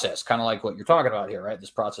process, kind of like what you're talking about here, right?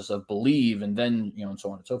 This process of believe and then, and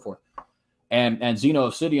so on and so forth. And Zeno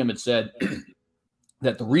of Citium had said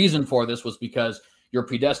that the reason for this was because you're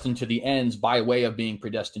predestined to the ends by way of being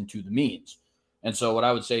predestined to the means. And so what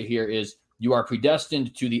I would say here is you are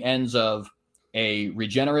predestined to the ends of a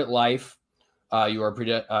regenerate life. You are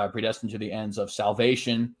predestined to the ends of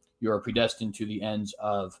salvation. You are predestined to the ends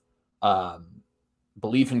of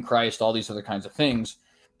belief in Christ, all these other kinds of things,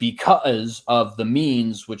 because of the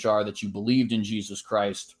means, which are that you believed in Jesus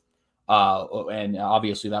Christ. And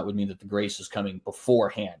obviously that would mean that the grace is coming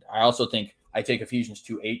beforehand. I also think I take Ephesians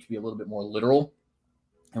 2:8 to be a little bit more literal.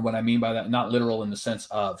 And what I mean by that, not literal in the sense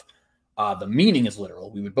of the meaning is literal.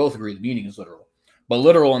 We would both agree the meaning is literal, but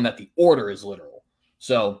literal in that the order is literal.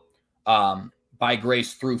 So by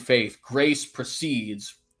grace through faith, grace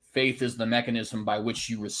precedes. Faith is the mechanism by which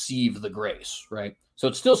you receive the grace, right? So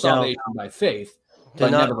it's still salvation by faith,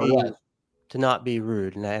 but nevertheless. To not be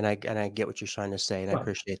rude, and I get what you're trying to say, and I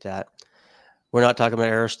appreciate that. We're not talking about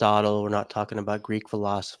Aristotle. We're not talking about Greek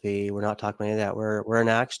philosophy. We're not talking about any of that. We're in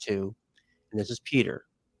Acts 2, and this is Peter,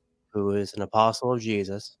 who is an apostle of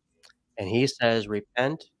Jesus, and he says,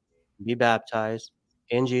 repent, be baptized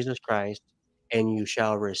in Jesus Christ, and you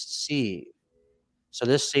shall receive. So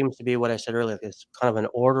this seems to be what I said earlier. It's kind of an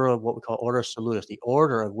order of what we call order salutis, the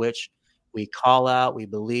order of which we call out, we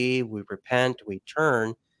believe, we repent, we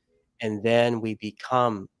turn, and then we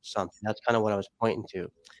become something. That's kind of what I was pointing to.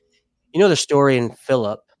 You know the story in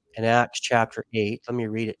Philip in Acts chapter 8. Let me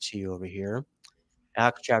read it to you over here.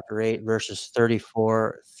 Acts chapter 8, verses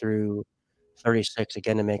 34 through 36,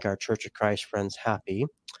 again, to make our Church of Christ friends happy.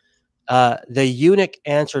 The eunuch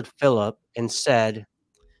answered Philip and said,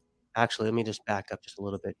 actually, let me just back up just a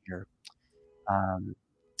little bit here.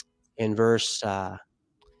 In verse, let's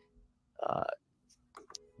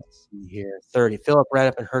see here, 30, Philip ran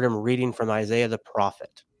up and heard him reading from Isaiah the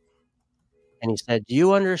prophet. And he said, do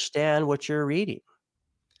you understand what you're reading?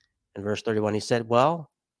 In verse 31, he said,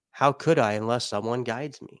 well, how could I unless someone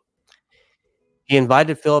guides me? He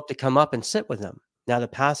invited Philip to come up and sit with him. Now, the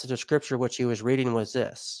passage of scripture which he was reading was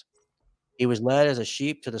this. He was led as a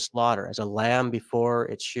sheep to the slaughter, as a lamb before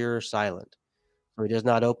its shearer silent. So he does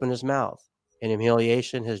not open his mouth. In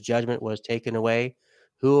humiliation, his judgment was taken away.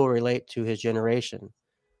 Who will relate to his generation?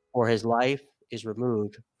 For his life is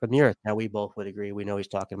removed from the earth. Now, we both would agree. We know he's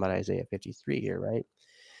talking about Isaiah 53 here, right?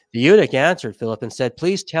 The eunuch answered Philip and said,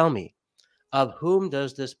 please tell me, of whom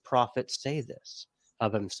does this prophet say this?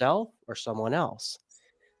 Of himself or someone else?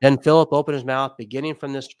 Then Philip opened his mouth, beginning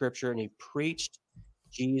from this scripture, and he preached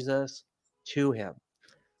Jesus to him.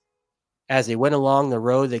 As they went along the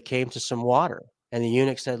road, they came to some water. And the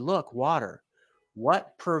eunuch said, look, water,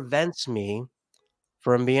 what prevents me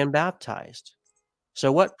from being baptized?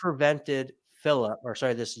 So what prevented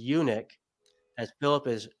this eunuch, as Philip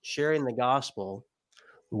is sharing the gospel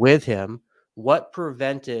with him, what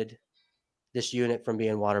prevented this eunuch from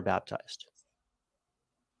being water baptized?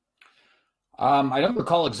 I don't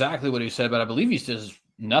recall exactly what he said, but I believe he says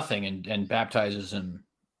nothing and baptizes him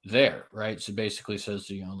there, right? So basically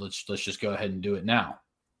says, let's just go ahead and do it now.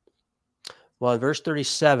 Well, in verse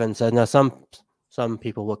 37 says, now some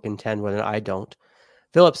people will contend with it, I don't.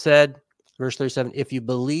 Philip said, verse 37, if you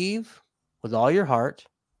believe with all your heart,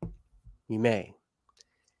 you may.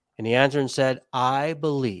 And he answered and said, I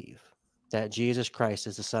believe that Jesus Christ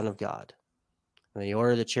is the Son of God. And they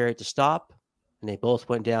ordered the chariot to stop, and they both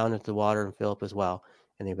went down into the water, and Philip as well,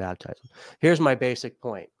 and they baptized him. Here's my basic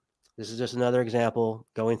point. This is just another example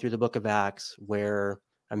going through the book of Acts where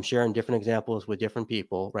I'm sharing different examples with different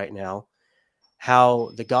people right now, how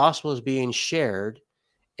the gospel is being shared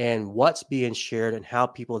and what's being shared and how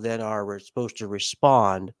people then are supposed to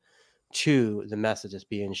respond to the message that's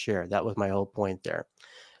being shared. That was my whole point there.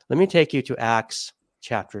 Let me take you to Acts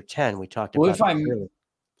chapter 10. We talked about it.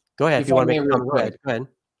 Go ahead. If you want to make a comment, go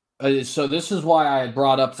ahead. So this is why I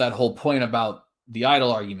brought up that whole point about the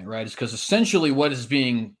idol argument, right? It's because essentially what is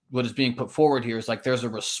being put forward here is like there's a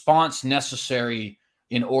response necessary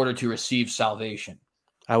in order to receive salvation.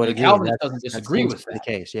 I would agree. The Calvinist doesn't disagree with that. The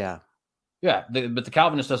case, yeah. Yeah, but the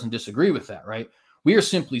Calvinist doesn't disagree with that, right? We are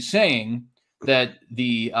simply saying that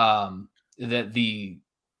the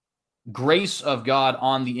grace of God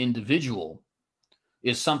on the individual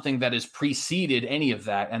is something that has preceded any of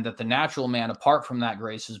that, and that the natural man, apart from that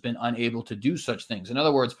grace, has been unable to do such things. In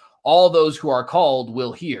other words, all those who are called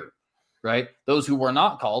will hear, right? Those who were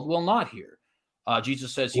not called will not hear.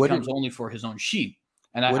 Jesus says he comes only for his own sheep.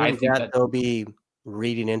 And I think that they'll be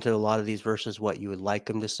reading into a lot of these verses what you would like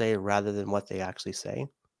them to say rather than what they actually say?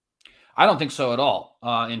 I don't think so at all.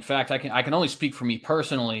 In fact, I can only speak for me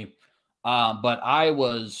personally, but I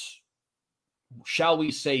was shall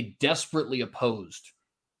we say, desperately opposed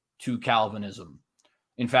to Calvinism.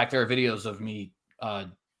 In fact, there are videos of me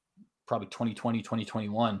probably 2020,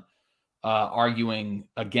 2021, arguing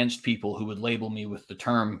against people who would label me with the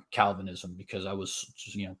term Calvinism, because I was,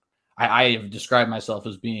 I have described myself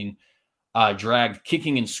as being dragged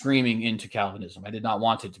kicking and screaming into Calvinism. I did not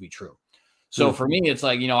want it to be true. So for me, it's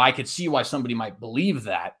like, I could see why somebody might believe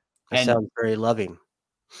that. That sounds very loving.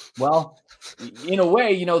 Well, in a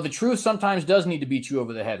way, the truth sometimes does need to beat you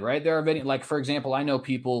over the head, right? There are many, like, for example, I know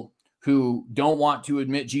people who don't want to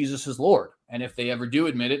admit Jesus is Lord. And if they ever do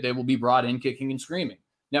admit it, they will be brought in kicking and screaming.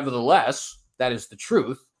 Nevertheless, that is the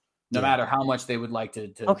truth, no matter how much they would like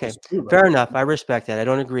to okay, fair enough. I respect that. I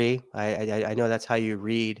don't agree. I know that's how you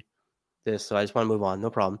read this, so I just want to move on. No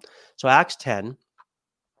problem. So Acts 10,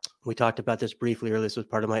 we talked about this briefly earlier. This was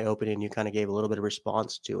part of my opening. You kind of gave a little bit of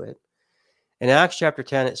response to it. In Acts chapter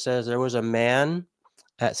 10, it says, there was a man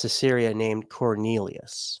at Caesarea named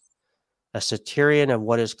Cornelius, a centurion of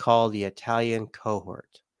what is called the Italian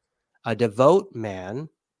cohort, a devout man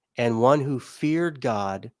and one who feared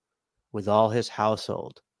God with all his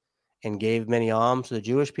household, and gave many alms to the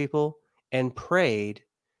Jewish people and prayed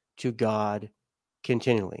to God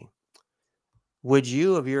continually. Would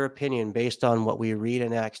you, of your opinion, based on what we read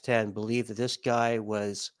in Acts 10, believe that this guy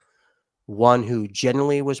was one who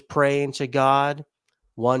generally was praying to God,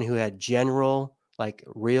 one who had general, like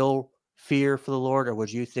real fear for the Lord, or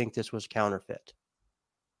would you think this was counterfeit?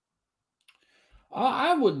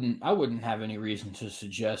 I wouldn't have any reason to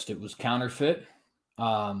suggest it was counterfeit.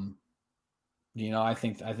 I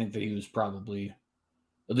think that he was probably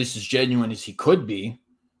at least as genuine as he could be,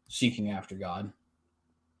 seeking after God.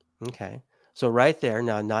 Okay. So right there,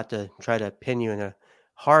 now not to try to pin you in a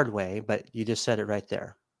hard way, but you just said it right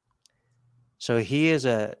there. So he is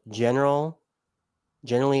a genuinely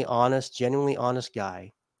honest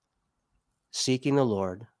guy, seeking the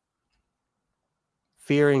Lord,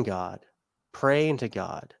 fearing God, praying to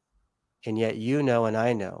God, and yet and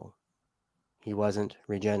I know he wasn't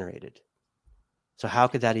regenerated. So how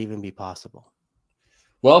could that even be possible?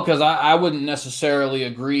 Well, because I wouldn't necessarily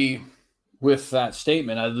agree with that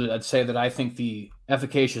statement. I'd say that I think the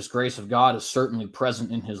efficacious grace of God is certainly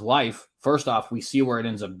present in his life. First off, we see where it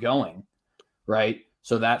ends up going, right?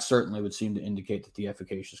 So that certainly would seem to indicate that the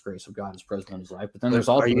efficacious grace of God is present in his life. But then there's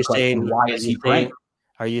also the question, why is he praying?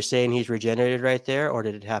 Are you saying he's regenerated right there, or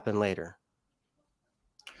did it happen later?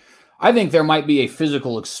 I think there might be a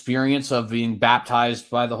physical experience of being baptized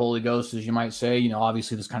by the Holy Ghost, as you might say.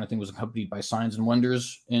 Obviously this kind of thing was accompanied by signs and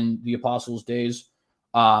wonders in the apostles' days.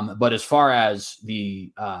 But as far as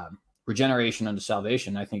the regeneration unto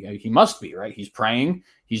salvation, I think he must be, right? He's praying.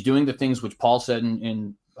 He's doing the things which Paul said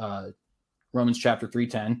in Romans chapter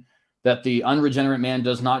 3:10 that the unregenerate man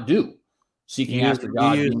does not do, seeking after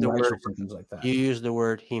God, being righteous and things like that. You use the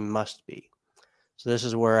word he must be. So this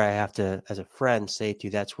is where I have to, as a friend, say to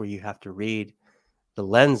you, that's where you have to read the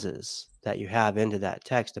lenses that you have into that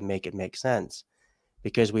text to make it make sense.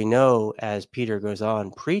 Because we know as Peter goes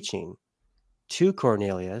on preaching to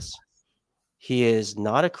Cornelius, he is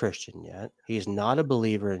not a Christian yet. He's not a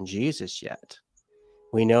believer in Jesus yet.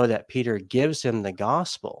 We know that Peter gives him the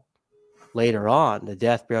gospel later on, the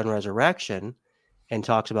death, burial, and resurrection, and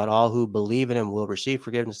talks about all who believe in him will receive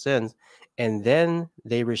forgiveness of sins. And then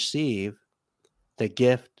they receive the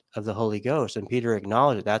gift of the Holy Ghost. And Peter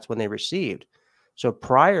acknowledged that's when they received. So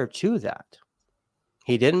prior to that,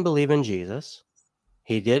 he didn't believe in Jesus.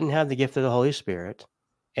 He didn't have the gift of the Holy Spirit.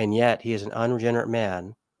 And yet he is an unregenerate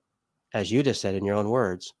man, as you just said in your own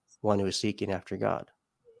words, one who is seeking after God.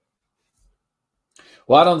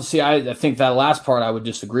 Well, I think that last part I would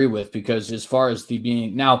disagree with, because as far as the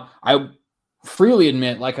being, now I freely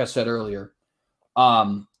admit, like I said earlier,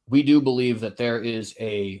 we do believe that there is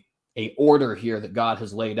a order here that God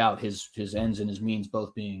has laid out, his ends and his means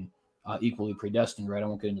both being equally predestined, right? I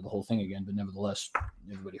won't get into the whole thing again, but nevertheless,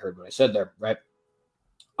 everybody heard what I said there, right?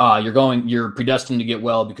 You're predestined to get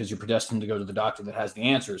well because you're predestined to go to the doctor that has the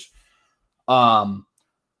answers. But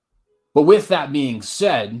with that being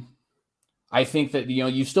said, I think that, you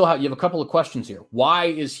have a couple of questions here. Why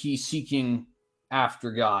is he seeking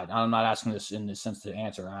after God? I'm not asking this in the sense to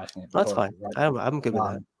answer. I'm asking it. That's fine. Right? I'm good with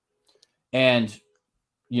that. And,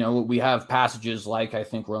 we have passages like, I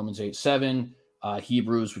think, Romans 8:7,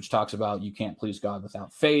 Hebrews, which talks about you can't please God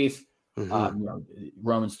without faith,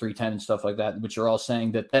 Romans 3:10 and stuff like that, which are all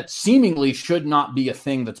saying that seemingly should not be a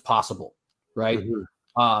thing that's possible, right?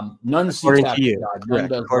 Mm-hmm. None seeks after you, God. None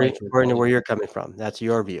does according to where you're coming from. That's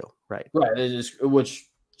your view, right? Right. It is,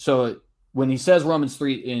 so when he says Romans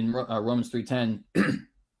 3:10,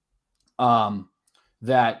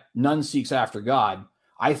 that none seeks after God,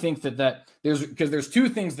 I think that there's two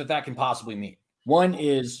things that can possibly mean. One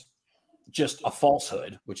is just a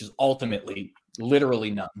falsehood, which is ultimately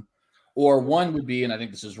literally none. Or one would be, and I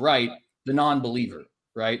think this is right, the non-believer,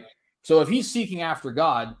 right? So if he's seeking after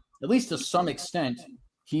God, at least to some extent,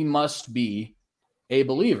 he must be a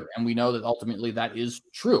believer. And we know that ultimately that is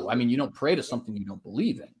true. I mean, you don't pray to something you don't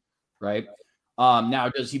believe in, right? Now,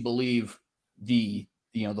 does he believe the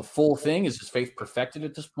full thing? Is his faith perfected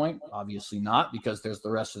at this point? Obviously not, because there's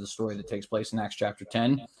the rest of the story that takes place in Acts chapter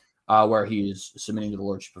 10, where he is submitting to the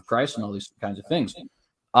lordship of Christ and all these kinds of things.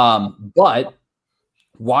 But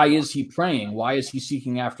why is he praying? Why is he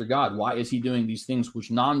seeking after God? Why is he doing these things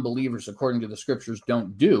which non-believers, according to the scriptures,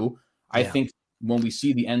 don't do? I think when we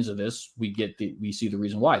see the ends of this, we see the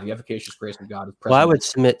reason why. The efficacious grace of God is present. Well, I would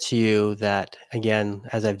submit to you that, again,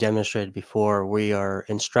 as I've demonstrated before, we are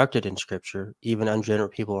instructed in Scripture. Even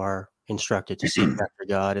unregenerate people are instructed to seek after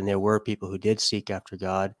God, and there were people who did seek after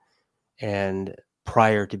God, and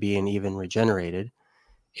prior to being even regenerated.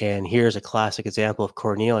 And here's a classic example of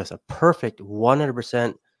Cornelius, a perfect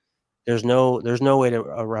 100%. There's no way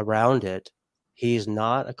around it. He's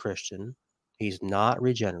not a Christian. He's not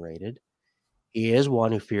regenerated. He is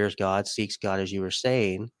one who fears God, seeks God, as you were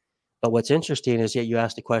saying. But what's interesting is yet you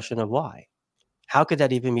asked the question of why. How could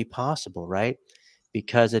that even be possible, right?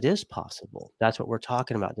 Because it is possible. That's what we're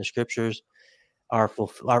talking about. The scriptures are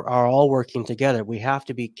all working together. We have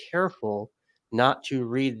to be careful not to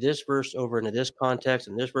read this verse over into this context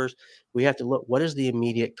and this verse. We have to look, what is the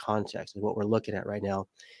immediate context of what we're looking at right now?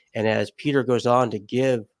 And as Peter goes on to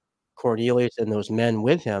give Cornelius and those men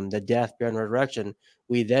with him the death, burial, and resurrection,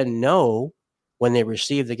 we then know when they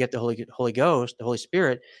receive the gift of the Holy Ghost, the Holy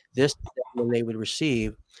Spirit, this is when they would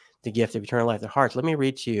receive the gift of eternal life in their hearts. Let me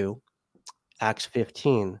read to you Acts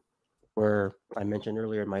 15, where I mentioned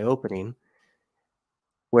earlier in my opening,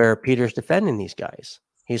 where Peter's defending these guys.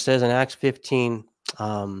 He says in Acts 15,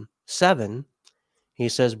 7, he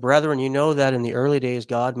says, "Brethren, you know that in the early days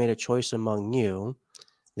God made a choice among you,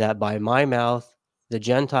 that by my mouth the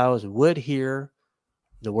Gentiles would hear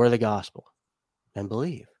the word of the gospel and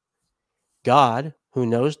believe. God, who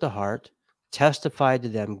knows the heart, testified to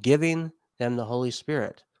them, giving them the Holy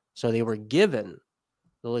Spirit." So they were given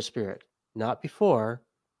the Holy Spirit, not before,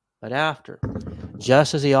 but after.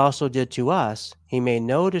 "Just as he also did to us, he made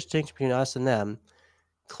no distinction between us and them,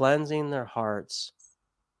 cleansing their hearts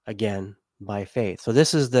again by faith." So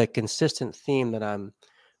this is the consistent theme that I'm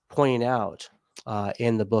pointing out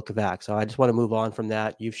in the book of Acts. So I just want to move on from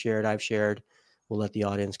that. You've shared, I've shared. We'll let the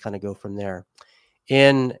audience kind of go from there.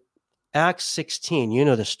 In Acts 16, you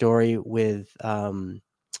know the story with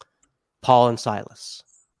Paul and Silas.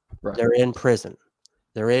 Right. They're in prison.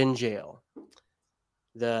 They're in jail.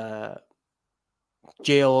 The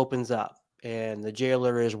jail opens up, and the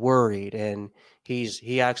jailer is worried, and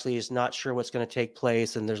he actually is not sure what's going to take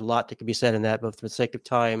place, and there's a lot that could be said in that, but for the sake of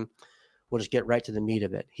time, we'll just get right to the meat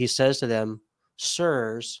of it. He says to them,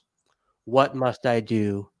 "Sirs, what must I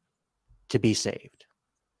do to be saved?"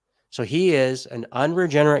 So he is an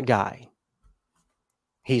unregenerate guy.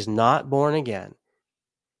 He's not born again.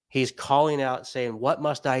 He's calling out saying, "What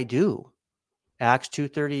must I do?" Acts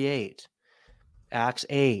 2:38, Acts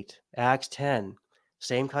 8, Acts 10,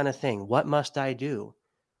 same kind of thing. What must I do?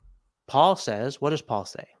 Paul says, what does Paul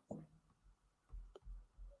say?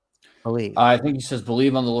 Believe. I think he says,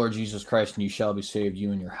 "Believe on the Lord Jesus Christ and you shall be saved,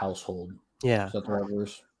 you and your household." Yeah. Is that the right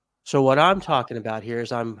verse? So what I'm talking about here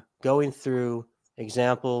is I'm going through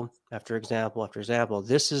example after example after example.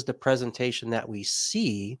 This is the presentation that we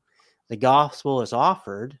see. The gospel is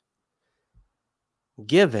offered,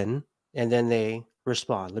 given, and then they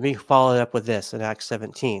respond. Let me follow it up with this in Acts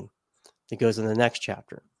 17. It goes in the next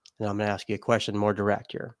chapter. And I'm going to ask you a question more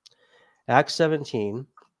direct here. Acts 17.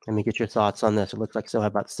 Let me get your thoughts on this. It looks like I still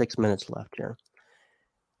have about 6 minutes left here.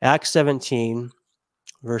 Acts 17,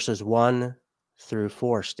 verses 1 through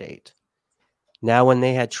 4 state, "Now when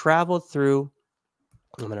they had traveled through,"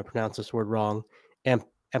 I'm going to pronounce this word wrong,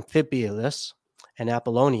 "Amphipolis and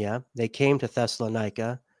Apollonia, they came to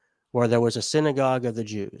Thessalonica, where there was a synagogue of the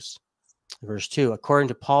Jews." Verse 2, "According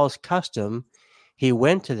to Paul's custom, he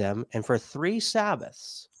went to them and for 3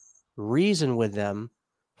 Sabbaths reasoned with them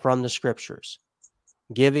from the scriptures,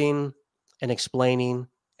 giving and explaining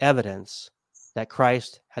evidence that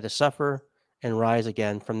Christ had to suffer and rise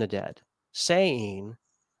again from the dead, saying,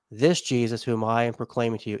 this Jesus whom I am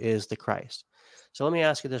proclaiming to you is the Christ." So let me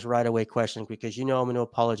ask you this right away question, because you know I'm into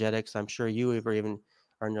apologetics. I'm sure you even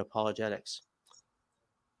are into apologetics.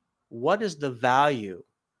 What is the value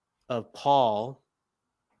of Paul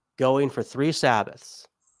going for 3 Sabbaths,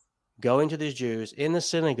 going to these Jews in the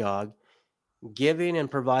synagogue, giving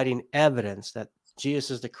and providing evidence that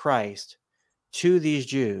Jesus is the Christ to these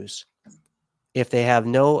Jews if they have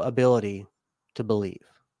no ability to believe?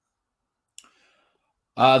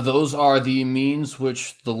 Those are the means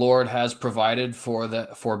which the Lord has provided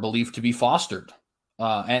for belief to be fostered.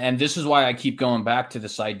 And this is why I keep going back to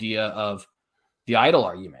this idea of the idol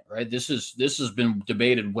argument, right? This has been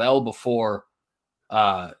debated well before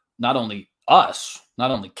not only us,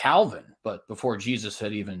 not only Calvin, but before Jesus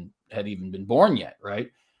had even been born yet,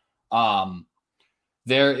 right?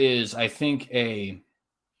 There is, I think, a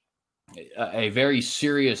very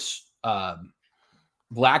serious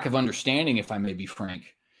lack of understanding, if I may be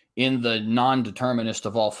frank, in the non-determinist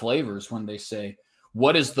of all flavors when they say,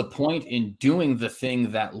 what is the point in doing the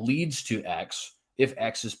thing that leads to X if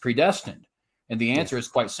X is predestined? And the answer is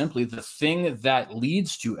quite simply, the thing that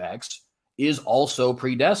leads to X is also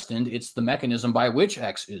predestined. It's the mechanism by which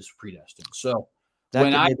X is predestined. So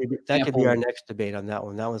that could be our next debate on that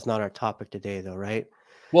one. That was not our topic today, though, right?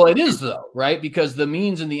 Well, it is, though, right? Because the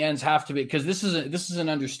means and the ends have to be, because this is an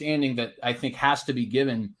understanding that I think has to be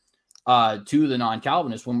given to the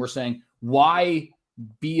non-Calvinist when we're saying, why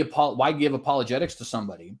give apologetics to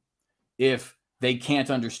somebody if they can't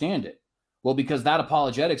understand it? Well, because that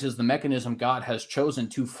apologetics is the mechanism God has chosen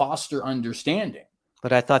to foster understanding.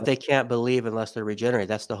 But I thought they can't believe unless they're regenerated.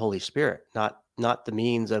 That's the Holy Spirit, not the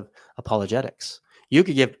means of apologetics. You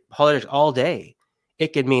could give apologetics all day.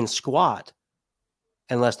 It could mean squat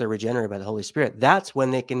unless they're regenerated by the Holy Spirit. That's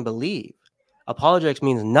when they can believe. Apologetics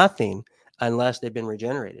means nothing unless they've been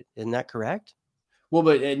regenerated. Isn't that correct? Well,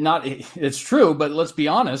 but it's true, but let's be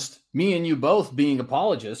honest. Me and you both being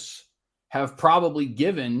apologists have probably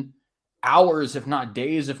given hours, if not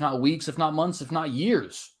days, if not weeks, if not months, if not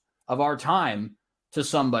years of our time to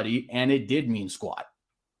somebody, and it did mean squat.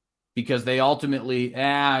 Because they ultimately,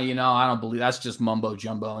 I don't believe, that's just mumbo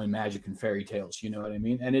jumbo and magic and fairy tales. You know what I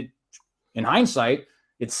mean? And in hindsight,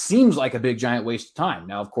 it seems like a big giant waste of time.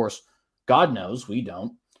 Now, of course, God knows we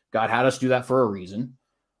don't. God had us do that for a reason.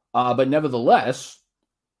 But nevertheless,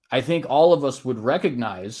 I think all of us would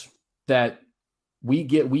recognize that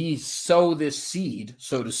we sow this seed,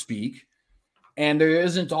 so to speak, and there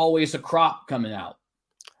isn't always a crop coming out,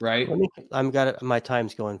 right? My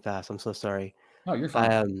time's going fast. I'm so sorry. No, you're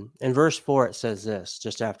fine. In verse 4, it says this,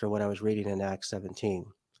 just after what I was reading in Acts 17. It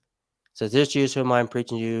says, this Jesus whom I'm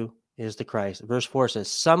preaching to you is the Christ. Verse 4 says,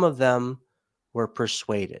 some of them were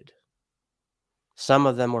persuaded. Some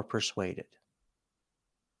of them were persuaded.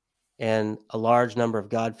 And a large number of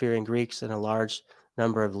God-fearing Greeks and a large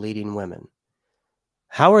number of leading women.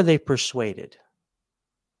 How are they persuaded?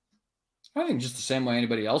 I think just the same way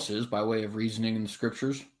anybody else is, by way of reasoning in the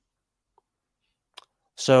scriptures.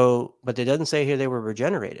 So, but it doesn't say here they were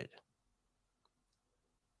regenerated.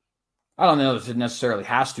 I don't know if it necessarily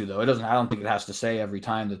has to, though. I don't think it has to say every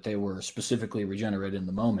time that they were specifically regenerated in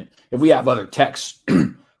the moment. If we have other texts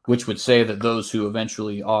which would say that those who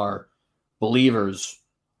eventually are believers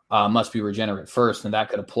must be regenerate first, then that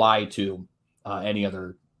could apply to any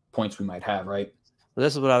other points we might have, right? Well,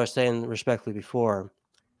 this is what I was saying respectfully before.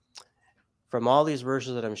 From all these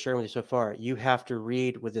verses that I'm sharing with you so far, you have to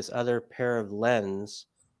read with this other pair of lens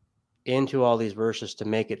into all these verses to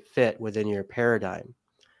make it fit within your paradigm.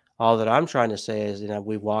 All that I'm trying to say is,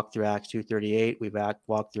 we've walked through Acts 2:38, we've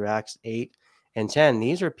walked through Acts 8 and 10.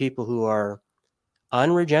 These are people who are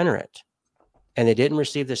unregenerate, and they didn't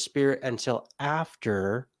receive the Spirit until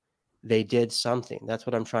after they did something. That's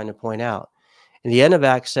what I'm trying to point out. In the end of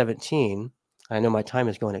Acts 17, I know my time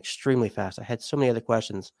is going extremely fast. I had so many other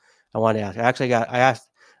questions I wanted to ask. I'm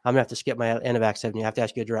gonna have to skip my end of Acts 17. I have to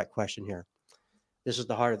ask you a direct question here. This is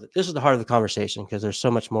the heart of the conversation, because there's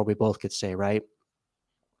so much more we both could say, right?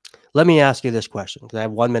 Let me ask you this question, because I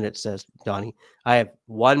have 1 minute, says Donnie. I have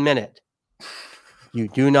 1 minute. You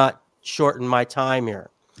do not shorten my time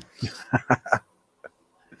here.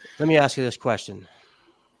 Let me ask you this question.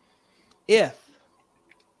 If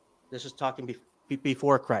this is talking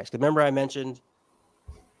before Christ, remember I mentioned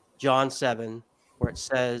John 7, where it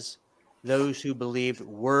says those who believed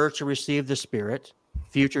were to receive the Spirit,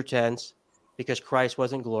 future tense, because Christ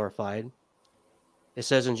wasn't glorified. It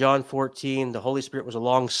says in John 14, the Holy Spirit was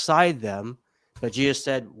alongside them, but Jesus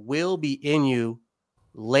said, will be in you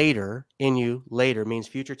later. In you later means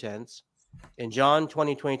future tense. In John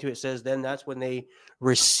 20:22, it says, then that's when they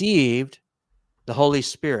received the Holy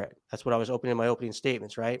Spirit. That's what I was opening my opening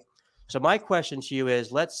statements, right? So my question to you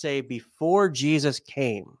is, let's say before Jesus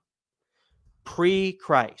came,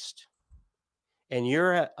 pre-Christ, and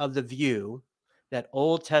you're of the view that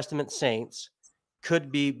Old Testament saints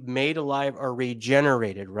could be made alive or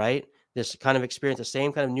regenerated, right? This kind of experience, the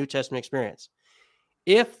same kind of New Testament experience.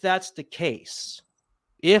 If that's the case,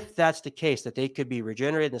 if that's the case, that they could be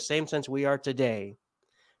regenerated in the same sense we are today,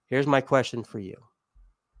 here's my question for you.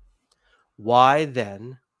 Why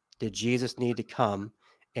then did Jesus need to come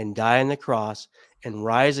and die on the cross and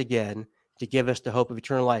rise again to give us the hope of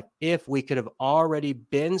eternal life if we could have already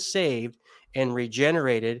been saved and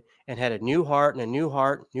regenerated and had a new heart,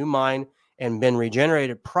 new mind, and been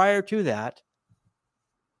regenerated prior to that?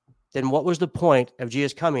 Then what was the point of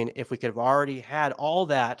Jesus coming if we could have already had all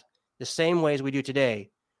that the same way as we do today?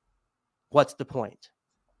 What's the point?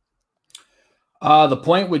 The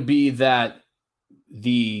point would be that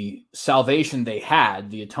the salvation they had,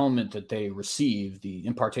 the atonement that they received, the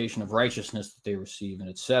impartation of righteousness that they received, and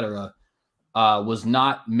etc., was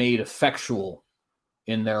not made effectual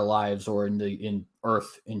in their lives or in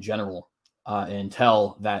earth in general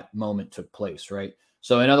until that moment took place, right?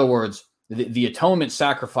 So in other words, the atonement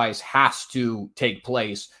sacrifice has to take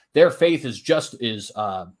place. Their faith is just as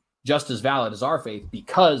valid as our faith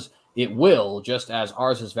because it will, just as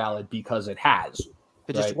ours is valid because it has.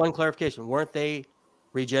 But just one clarification, weren't they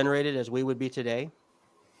regenerated as we would be today?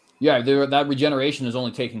 Yeah, that regeneration is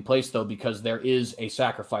only taking place, though, because there is a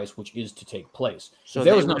sacrifice which is to take place. So if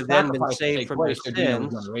there was no sacrifice to take place, there'd be no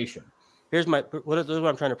regeneration. Here's what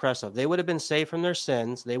I'm trying to press on. They would have been saved from their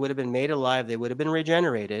sins. They would have been made alive. They would have been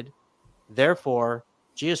regenerated. Therefore,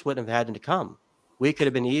 Jesus wouldn't have had to come. We could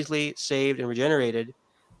have been easily saved and regenerated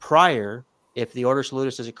prior, if the order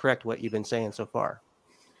salutis is correct, what you've been saying so far.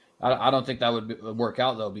 I don't think that would work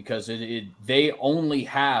out, though, because they only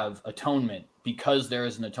have atonement because there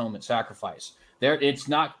is an atonement sacrifice. It's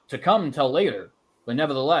not to come until later, but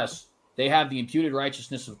nevertheless, they have the imputed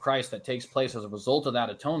righteousness of Christ that takes place as a result of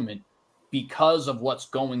that atonement because of what's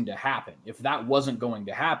going to happen. If that wasn't going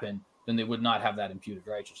to happen, then they would not have that imputed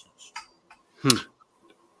righteousness.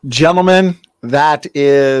 Gentlemen, that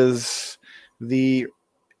is the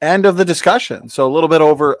end of the discussion. So a little bit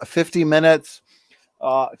over 50 minutes.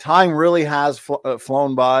 Time really has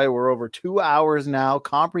flown by. We're over 2 hours now.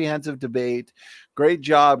 Comprehensive debate. Great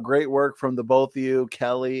job. Great work from the both of you,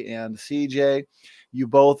 Kelly and CJ. You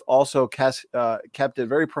both also kept it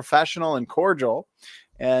very professional and cordial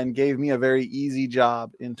and gave me a very easy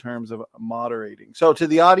job in terms of moderating. So to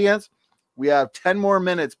the audience, we have 10 more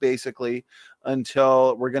minutes basically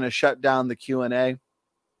until we're going to shut down the Q&A.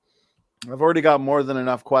 I've already got more than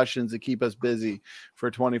enough questions to keep us busy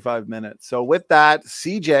for 25 minutes. So with that,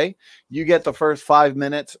 CJ, you get the first 5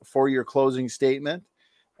 minutes for your closing statement.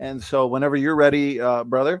 And so whenever you're ready,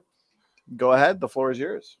 brother, go ahead. The floor is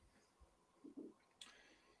yours.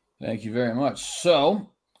 Thank you very much.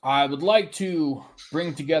 So I would like to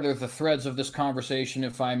bring together the threads of this conversation,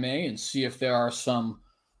 if I may, and see if there are some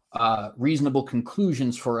reasonable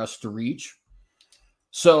conclusions for us to reach.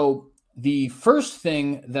 So the first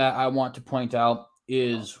thing that I want to point out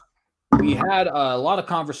is we had a lot of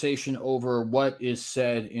conversation over what is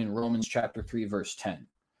said in Romans chapter 3, verse 10.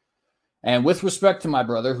 And with respect to my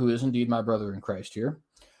brother, who is indeed my brother in Christ here,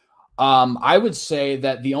 I would say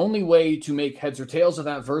that the only way to make heads or tails of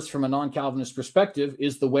that verse from a non-Calvinist perspective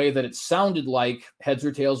is the way that it sounded like heads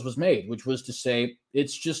or tails was made, which was to say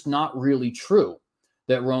it's just not really true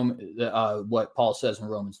that what Paul says in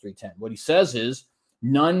Romans 3:10. What he says is,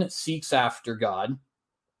 none seeks after God.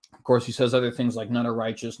 Of course, he says other things like none are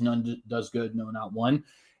righteous, none does good, no, not one.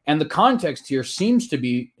 And the context here seems to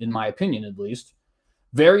be, in my opinion at least,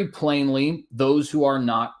 very plainly those who are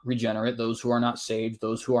not regenerate, those who are not saved,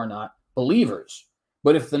 those who are not believers.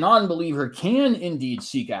 But if the non-believer can indeed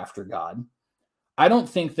seek after God, I don't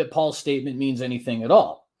think that Paul's statement means anything at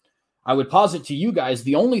all. I would posit to you guys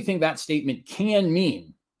the only thing that statement can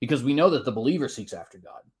mean, because we know that the believer seeks after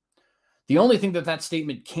God, the only thing that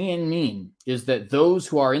statement can mean is that those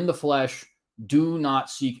who are in the flesh do not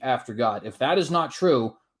seek after God. If that is not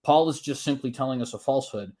true, Paul is just simply telling us a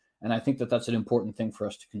falsehood. And I think that that's an important thing for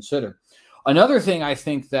us to consider. Another thing I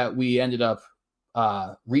think that we ended up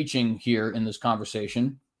reaching here in this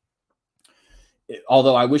conversation,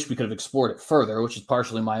 although I wish we could have explored it further, which is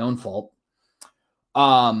partially my own fault,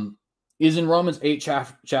 is in Romans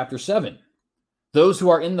 8, chapter 7. Those who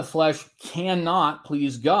are in the flesh cannot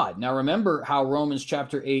please God. Now, remember how Romans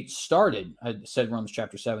chapter 8 started. I said Romans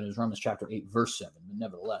chapter 7 is Romans chapter 8, verse 7, but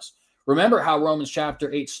nevertheless. Remember how Romans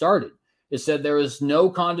chapter 8 started. It said there is no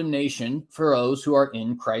condemnation for those who are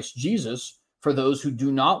in Christ Jesus, for those who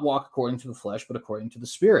do not walk according to the flesh, but according to the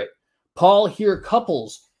Spirit. Paul here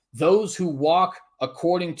couples those who walk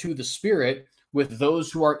according to the Spirit with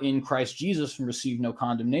those who are in Christ Jesus and receive no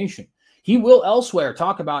condemnation. He will elsewhere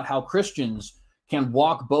talk about how Christians can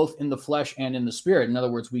walk both in the flesh and in the Spirit. In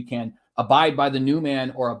other words, we can abide by the new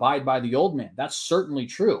man or abide by the old man. That's certainly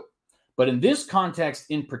true. But in this context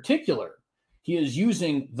in particular, he is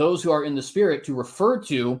using those who are in the Spirit to refer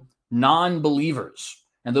to non-believers,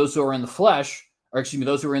 and those who are in the flesh, or excuse me,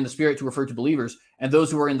 those who are in the Spirit to refer to believers, and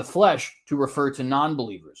those who are in the flesh to refer to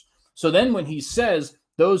non-believers. So then when he says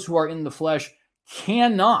those who are in the flesh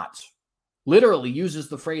cannot, literally uses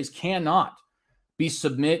the phrase cannot be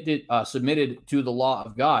submitted to the law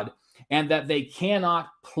of God, and that they cannot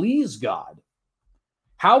please God,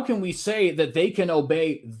 how can we say that they can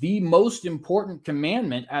obey the most important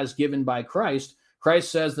commandment as given by Christ?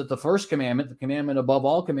 Christ says that the first commandment, the commandment above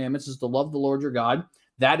all commandments, is to love the Lord your God.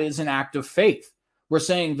 That is an act of faith. We're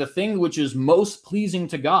saying the thing which is most pleasing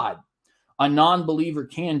to God, a non-believer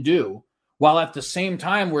can do, while at the same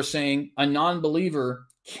time we're saying a non-believer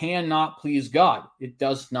cannot please God. It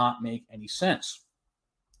does not make any sense.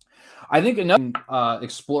 I think another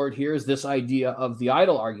explored here is this idea of the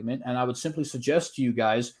idol argument, and I would simply suggest to you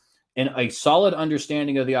guys in a solid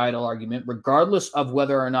understanding of the idol argument, regardless of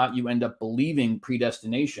whether or not you end up believing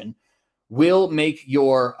predestination, will make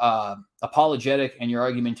your apologetic and your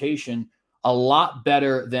argumentation a lot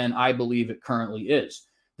better than I believe it currently is.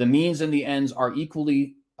 The means and the ends are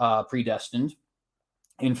equally predestined.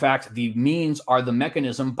 In fact, the means are the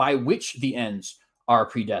mechanism by which the ends are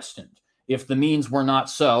predestined. If the means were not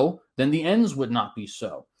so, then the ends would not be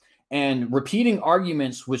so. And repeating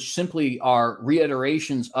arguments which simply are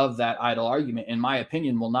reiterations of that idol argument, in my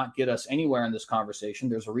opinion, will not get us anywhere in this conversation.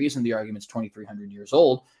 There's a reason the argument's 2,300 years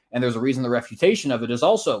old, and there's a reason the refutation of it is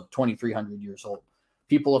also 2,300 years old.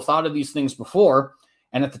 People have thought of these things before,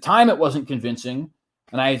 and at the time it wasn't convincing,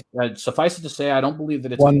 and I suffice it to say I don't believe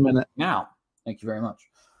that it's 1 minute now. Thank you very much.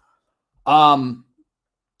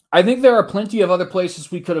 I think there are plenty of other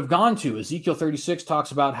places we could have gone to. Ezekiel 36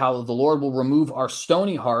 talks about how the Lord will remove our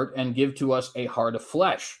stony heart and give to us a heart of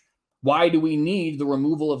flesh. Why do we need the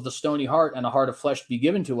removal of the stony heart and a heart of flesh to be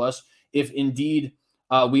given to us if indeed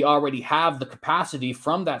we already have the capacity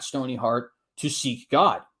from that stony heart to seek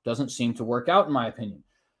God? Doesn't seem to work out, in my opinion.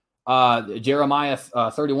 Jeremiah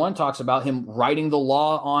 31 talks about him writing the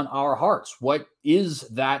law on our hearts. What is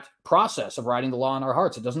that process of writing the law on our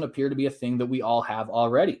hearts? It doesn't appear to be a thing that we all have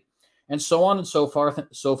already. And so on and so forth,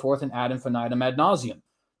 and ad infinitum ad nauseum.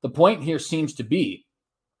 The point here seems to be,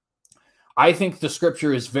 I think the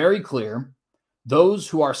scripture is very clear. Those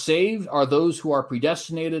who are saved are those who are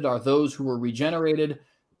predestinated, are those who are regenerated.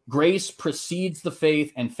 Grace precedes the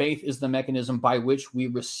faith, and faith is the mechanism by which we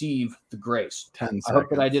receive the grace. 10 seconds. I hope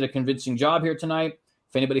that I did a convincing job here tonight.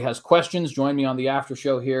 If anybody has questions, join me on the after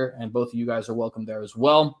show here, and both of you guys are welcome there as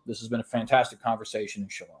well. This has been a fantastic conversation,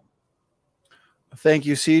 and shalom. Thank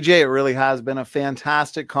you, CJ. It really has been a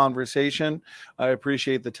fantastic conversation. I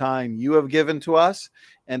appreciate the time you have given to us,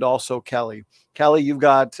 and also Kelly. Kelly, you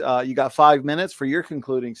got 5 minutes for your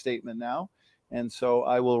concluding statement now, and so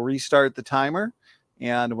I will restart the timer.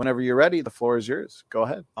 And whenever you're ready, the floor is yours. Go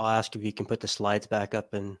ahead. I'll ask if you can put the slides back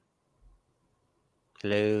up. And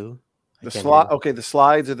hello. The slide. Okay, the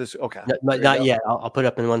slides are this. Okay, not yet. I'll put it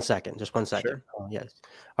up in 1 second. Just 1 second. Sure. Oh, yes.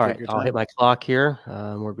 All right. I'll hit my clock here.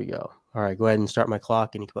 Where'd we go? All right. Go ahead and start my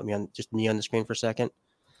clock, and you can put me on the screen for a second.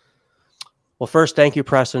 Well, first, thank you,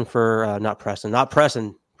 Preston, for not Preston. I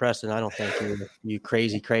don't thank you. You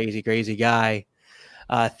crazy guy.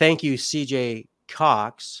 Thank you, CJ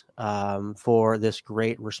Cox, for this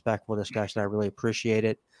great, respectful discussion. I really appreciate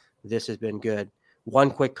it. This has been good.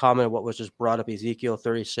 One quick comment of what was just brought up, Ezekiel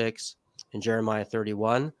 36 and Jeremiah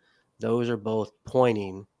 31. Those are both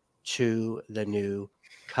pointing to the new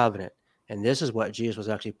covenant. And this is what Jesus was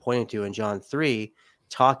actually pointing to in John 3,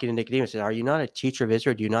 talking to Nicodemus. Said, are you not a teacher of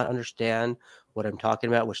Israel? Do you not understand what I'm talking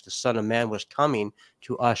about, which the Son of Man was coming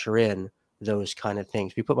to usher in those kind of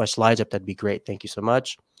things? If you put my slides up, that'd be great. Thank you so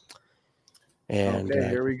much. And okay,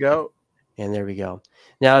 here we go. And there we go.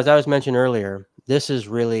 Now, as I was mentioned earlier, this is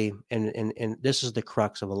really, and this is the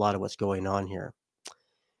crux of a lot of what's going on here.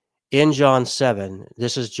 In John 7,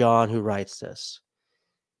 this is John who writes this.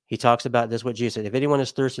 He talks about this, what Jesus said, if anyone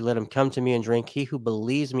is thirsty, let him come to me and drink. He who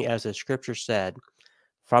believes me, as the scripture said,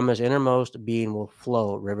 from his innermost being will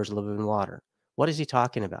flow rivers of living water. What is he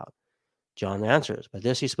talking about? John answers, but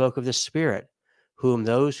this he spoke of the Spirit, whom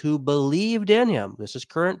those who believed in him, this is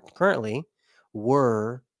currently,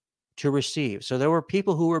 were to receive. So there were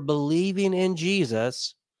people who were believing in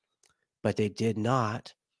Jesus, but they did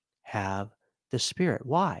not have the Spirit.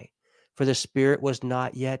 Why? For the Spirit was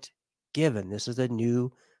not yet given. This is the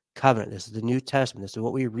new covenant. This is the New Testament. This is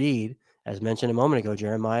what we read, as mentioned a moment ago,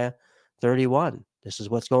 Jeremiah 31. This is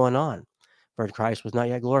what's going on. For Christ was not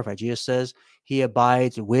yet glorified. Jesus says he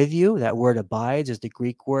abides with you. That word abides is the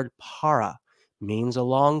Greek word para, means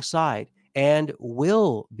alongside, and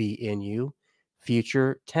will be in you,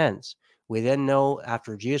 future tense. We then know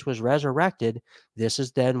after Jesus was resurrected, this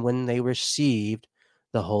is then when they received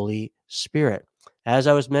the Holy Spirit. As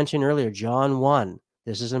I was mentioning earlier, John 1,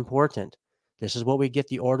 this is important. This is what we get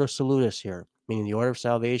the ordo salutis here, meaning the order of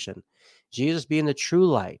salvation. Jesus being the true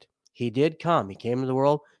light, he did come. He came into the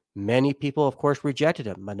world. Many people, of course, rejected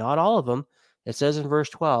him, but not all of them. It says in verse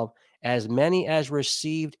 12, as many as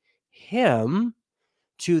received him,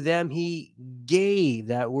 to them he gave,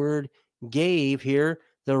 that word gave here,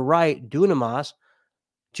 the right, dunamis,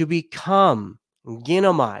 to become,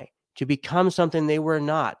 ginomai, to become something they were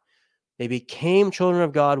not. They became children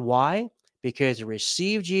of God. Why? Because they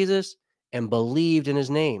received Jesus and believed in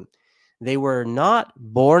his name. They were not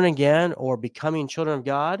born again or becoming children of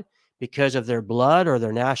God because of their blood or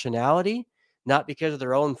their nationality, not because of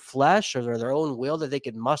their own flesh or their own will that they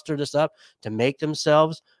could muster this up to make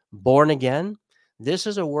themselves born again. This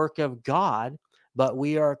is a work of God, but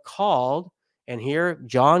we are called, and here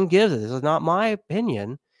John gives it. This is not my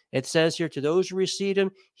opinion. It says here, to those who received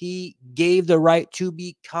him, he gave the right to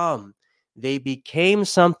become. They became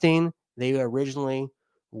something they originally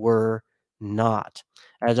were not.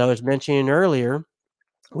 As I was mentioning earlier,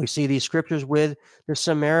 we see these scriptures with the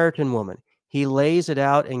Samaritan woman. He lays it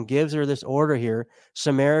out and gives her this order here.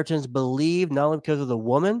 Samaritans believe not only because of the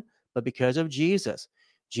woman, but because of Jesus.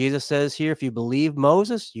 Jesus says here, if you believe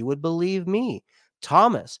Moses, you would believe me.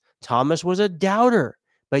 Thomas was a doubter,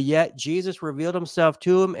 but yet Jesus revealed himself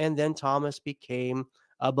to him, and then Thomas became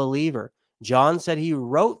a believer. John said he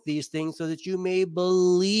wrote these things so that you may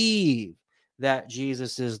believe that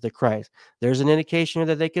Jesus is the Christ. There's an indication here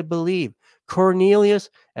that they could believe.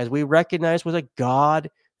 Cornelius, as we recognize, was a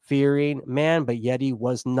God-fearing man, but yet he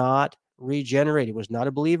was not regenerated. He was not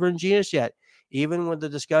a believer in Jesus yet. Even with the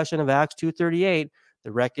discussion of Acts 2:38,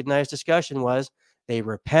 the recognized discussion was they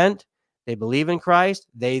repent, they believe in Christ,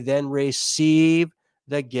 they then receive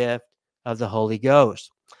the gift of the Holy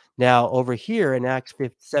Ghost. Now, over here in Acts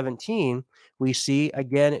 17, we see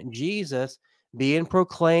again Jesus being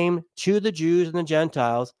proclaimed to the Jews and the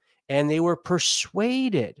Gentiles, and they were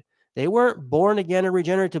persuaded. They weren't born again or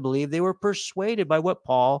regenerate to believe. They were persuaded by what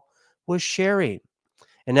Paul was sharing.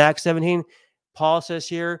 In Acts 17, Paul says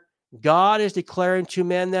here, God is declaring to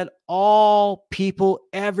men that all people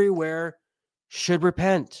everywhere should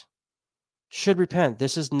repent. Should repent.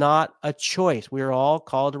 This is not a choice. We are all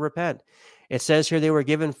called to repent. It says here they were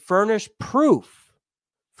given furnished proof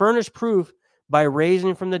by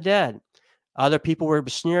raising from the dead. Other people were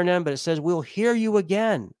sneering them, but it says, we'll hear you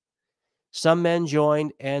again. Some men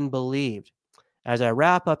joined and believed. As I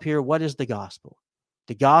wrap up here, what is the gospel?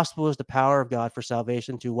 The gospel is the power of God for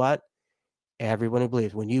salvation to what? Everyone who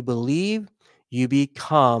believes. When you believe, you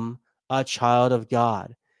become a child of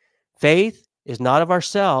God. Faith is not of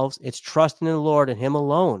ourselves. It's trusting in the Lord and him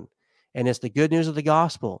alone. And it's the good news of the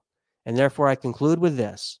gospel. And therefore, I conclude with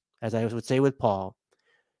this, as I would say with Paul,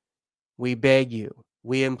 we beg you,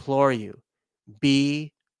 we implore you,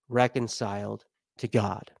 be reconciled to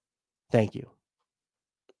God. Thank you.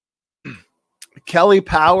 Kelly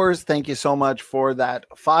Powers, thank you so much for that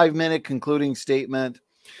 5-minute concluding statement.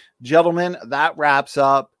 Gentlemen, that wraps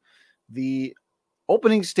up the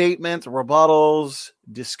opening statements, rebuttals,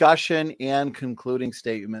 discussion, and concluding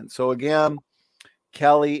statement. So again,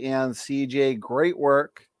 Kelly and CJ, great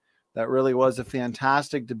work. That really was a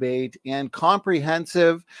fantastic debate and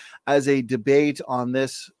comprehensive as a debate on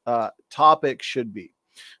this topic should be.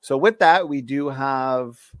 So with that, we do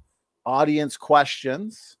have audience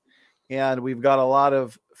questions, and we've got a lot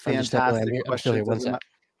of fantastic questions. I'm still here. 1 sec.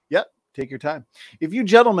 Yep. Take your time. If you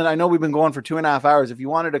gentlemen, I know we've been going for 2.5 hours. If you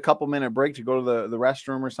wanted a couple-minute break to go to the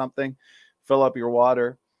restroom or something, fill up your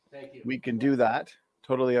water, thank you. We can do that.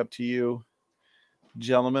 Totally up to you,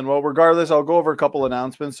 gentlemen. Well, regardless, I'll go over a couple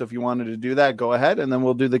announcements. So if you wanted to do that, go ahead, and then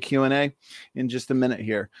we'll do the Q&A in just a minute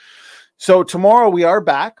here. So tomorrow we are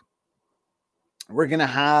back. We're going to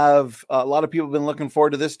have a lot of people have been looking forward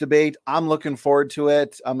to this debate. I'm looking forward to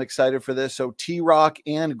it. I'm excited for this. So T-Rock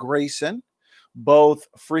and Grayson, both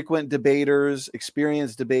frequent debaters,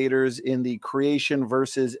 experienced debaters in the creation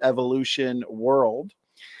versus evolution world.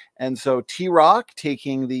 And so T-Rock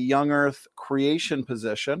taking the young earth creation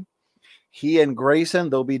position. He and Grayson,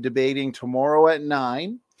 they'll be debating tomorrow at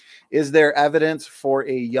 9. Is there evidence for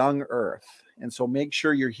a young earth? And so make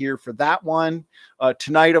sure you're here for that one.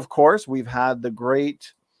 Tonight, of course, we've had the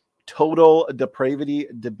great Total Depravity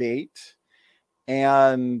debate.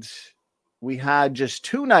 And we had just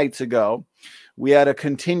 2 nights ago, we had a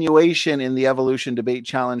continuation in the Evolution Debate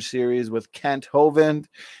Challenge series with Kent Hovind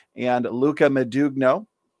and Luca Medugno.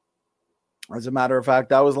 As a matter of fact,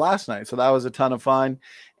 that was last night. So that was a ton of fun.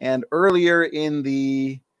 And earlier in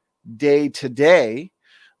the day today,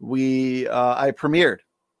 I premiered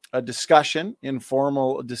a discussion,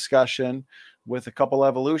 informal discussion with a couple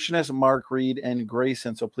evolutionists, Mark Reed and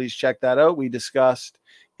Grayson. So please check that out. We discussed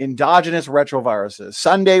endogenous retroviruses.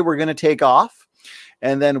 Sunday, we're going to take off,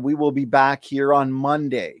 and then we will be back here on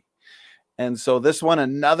Monday. And so this one,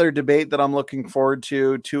 another debate that I'm looking forward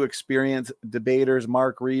to, two experienced debaters,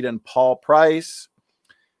 Mark Reed and Paul Price.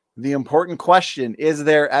 The important question, is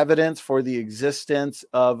there evidence for the existence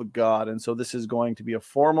of God? And so this is going to be a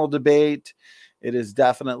formal debate. It is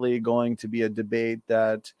definitely going to be a debate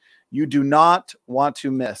that you do not want to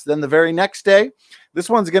miss. Then the very next day, this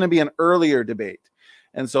one's going to be an earlier debate.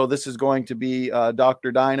 And so this is going to be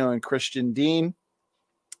Dr. Dino and Christian Dean.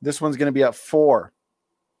 This one's going to be at 4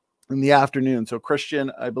 in the afternoon. So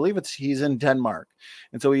Christian, I believe he's in Denmark.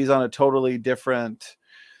 And so he's on a totally different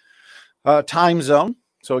time zone.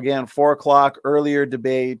 So again, 4 o'clock, earlier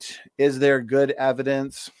debate. Is there good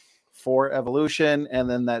evidence for evolution? And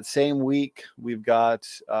then that same week, we've got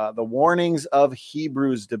the warnings of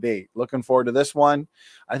Hebrews debate. Looking forward to this one.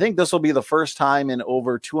 I think this will be the first time in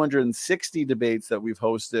over 260 debates that we've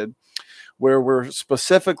hosted where we're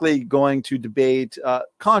specifically going to debate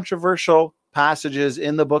controversial passages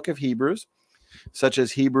in the book of Hebrews, such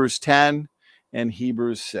as Hebrews 10 and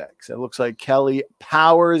Hebrews 6. It looks like Kelly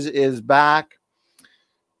Powers is back.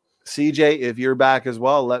 CJ, if you're back as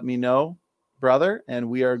well, let me know, brother. And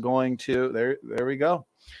we are going to, there we go.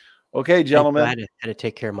 Okay, gentlemen. I had to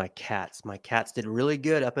take care of my cats. My cats did really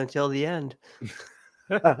good up until the end.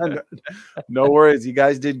 No worries. You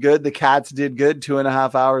guys did good. The cats did good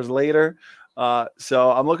 2.5 hours later.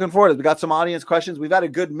 So I'm looking forward to it. We got some audience questions. We've had a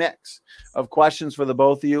good mix of questions for the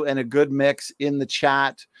both of you and a good mix in the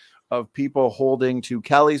chat of people holding to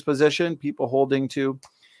Kelly's position, people holding to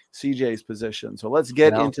CJ's position. So let's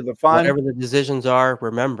get into the fun. Whatever the decisions are,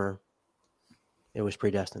 remember, it was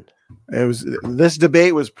predestined. This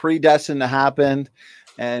debate was predestined to happen,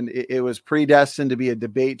 and it was predestined to be a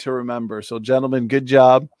debate to remember. So gentlemen, good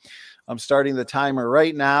job. I'm starting the timer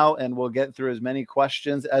right now, and we'll get through as many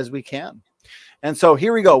questions as we can. And so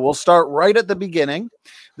here we go. We'll start right at the beginning.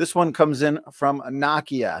 This one comes in from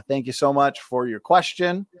Nakia. Thank you so much for your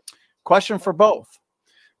question. Question for both.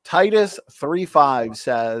 Titus 3:5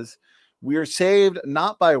 says, we are saved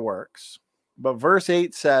not by works, but verse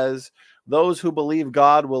 8 says, those who believe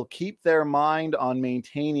God will keep their mind on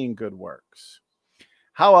maintaining good works.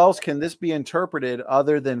 How else can this be interpreted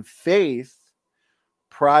other than faith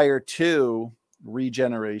prior to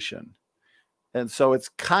regeneration? And so it's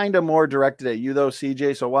kind of more directed at you though,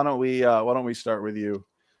 CJ. So why don't we start with you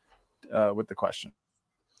with the question?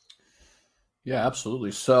 Yeah,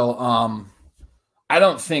 absolutely. So, I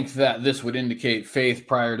don't think that this would indicate faith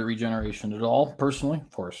prior to regeneration at all, personally, of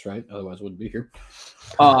course, right? Otherwise I wouldn't be here.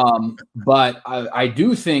 But I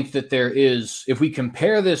do think that there is, if we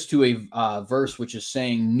compare this to a verse which is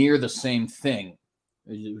saying near the same thing,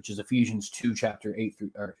 which is Ephesians 2,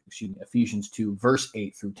 Ephesians 2, verse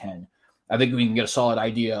 8 through 10, I think we can get a solid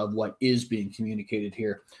idea of what is being communicated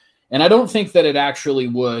here. And I don't think that it actually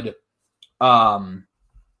would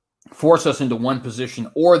force us into one position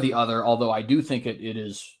or the other, although I do think it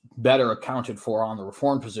is better accounted for on the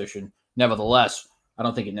Reformed position. Nevertheless, I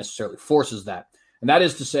don't think it necessarily forces that. And that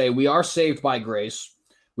is to say, we are saved by grace,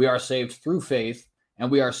 we are saved through faith, and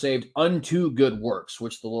we are saved unto good works,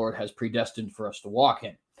 which the Lord has predestined for us to walk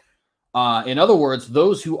in. In other words,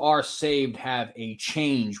 those who are saved have a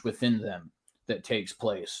change within them that takes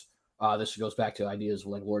place. This goes back to ideas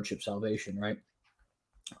like lordship salvation, right?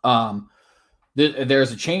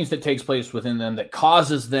 There's a change that takes place within them that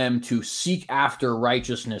causes them to seek after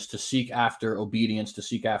righteousness, to seek after obedience, to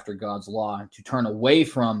seek after God's law, to turn away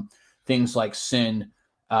from things like sin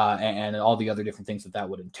and all the other different things that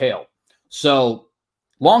would entail. So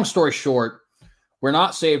long story short, we're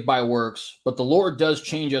not saved by works, but the Lord does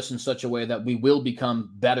change us in such a way that we will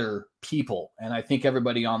become better people. And I think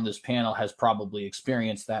everybody on this panel has probably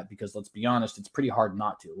experienced that because, let's be honest, it's pretty hard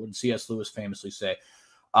not to. What did C.S. Lewis famously say?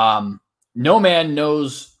 No man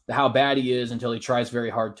knows how bad he is until he tries very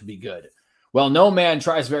hard to be good. Well, no man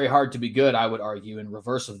tries very hard to be good, I would argue, in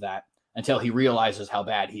reverse of that, until he realizes how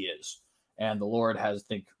bad he is. And the Lord has, I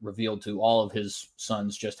think, revealed to all of his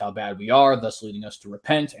sons just how bad we are, thus leading us to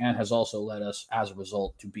repent, and has also led us, as a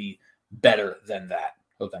result, to be better than that.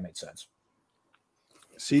 Hope that made sense.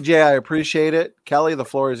 CJ, I appreciate it. Kelly, the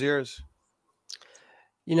floor is yours.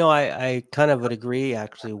 You know, I kind of would agree,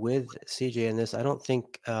 actually, with CJ in this. I don't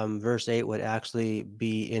think verse 8 would actually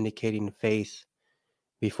be indicating faith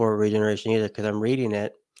before regeneration either, because I'm reading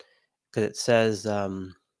it, because it says...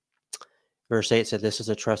 Verse 8 said, this is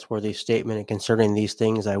a trustworthy statement, and concerning these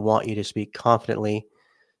things, I want you to speak confidently,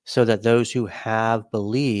 so that those who have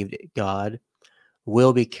believed God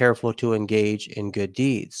will be careful to engage in good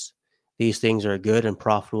deeds. These things are good and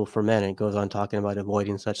profitable for men. And it goes on talking about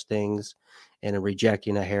avoiding such things and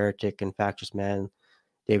rejecting a heretic and factious man,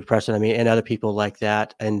 David Preston, and other people like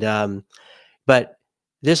that. And but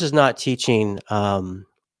this is not teaching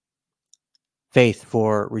faith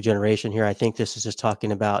for regeneration here. I think this is just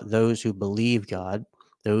talking about those who believe God,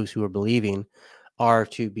 those who are believing, are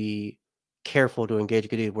to be careful to engage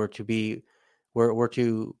good deeds. We're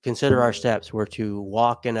to consider our steps. We're to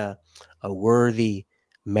walk in a worthy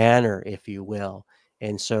manner, if you will.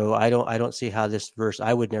 And so I don't see how this verse,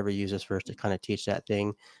 I would never use this verse to kind of teach that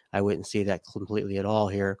thing. I wouldn't see that completely at all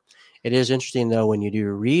here. It is interesting, though, when you do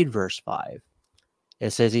read verse 5, it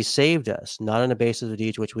says he saved us, not on the basis of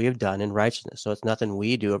deeds which we have done in righteousness. So it's nothing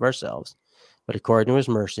we do of ourselves, but according to his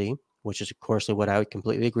mercy, which is, of course, what I would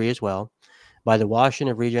completely agree as well. By the washing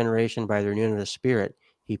of regeneration, by the renewing of the Spirit,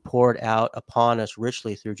 he poured out upon us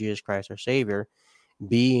richly through Jesus Christ our Savior,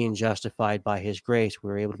 being justified by his grace. We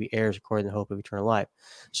were able to be heirs according to the hope of eternal life.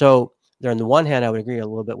 So there, on the one hand, I would agree a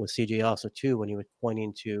little bit with CJ also, too, when he was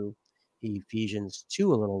pointing to Ephesians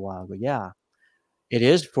 2 a little while ago. Yeah, it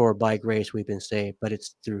is for by grace we've been saved, but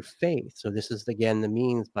it's through faith. So this is, again, the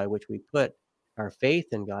means by which we put our faith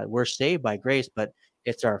in God. We're saved by grace, but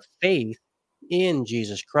it's our faith in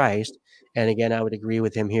Jesus Christ. And again, I would agree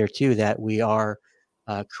with him here too, that we are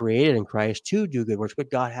created in Christ to do good works,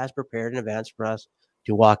 but God has prepared in advance for us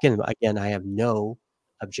to walk in them. Again, I have no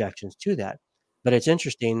objections to that. But it's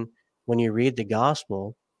interesting when you read the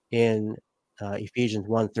gospel in Ephesians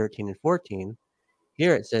 1:13 and 14,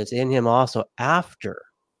 here it says, in him also after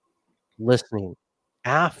listening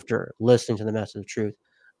to the message of truth,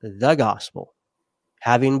 the gospel,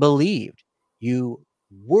 having believed, you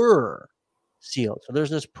were sealed. So there's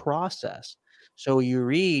this process. So you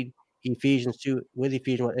read Ephesians 2 with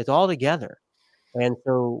Ephesians 1, it's all together. And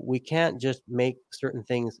so we can't just make certain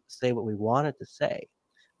things say what we want it to say.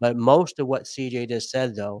 But most of what CJ just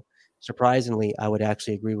said, though, surprisingly, I would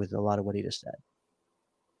actually agree with a lot of what he just said.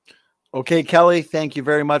 Okay, Kelly, thank you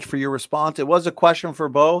very much for your response. It was a question for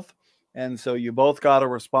both, and so you both got a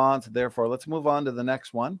response. Therefore, let's move on to the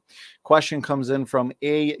next one. Question comes in from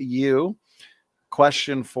AU.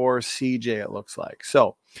 Question for CJ, it looks like.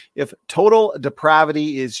 So, if total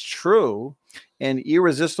depravity is true and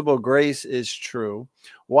irresistible grace is true,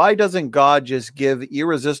 why doesn't God just give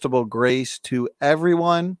irresistible grace to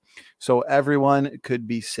everyone so everyone could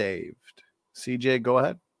be saved? CJ, go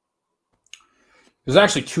ahead. There's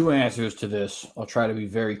actually two answers to this. I'll try to be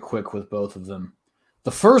very quick with both of them.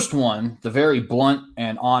 The first one, the very blunt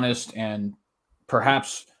and honest and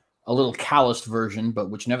perhaps a little calloused version, but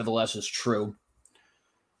which nevertheless is true,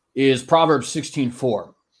 is Proverbs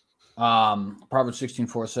 16:4. Proverbs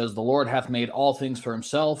 16:4 says, the Lord hath made all things for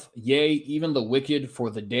himself, yea, even the wicked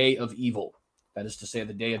for the day of evil. That is to say,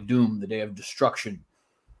 the day of doom, the day of destruction,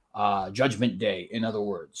 judgment day, in other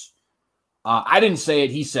words. I didn't say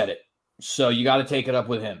it, he said it. So you got to take it up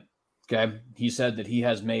with him. Okay. He said that he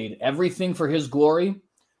has made everything for his glory.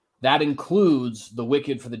 That includes the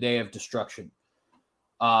wicked for the day of destruction.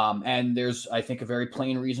 And there's, I think, a very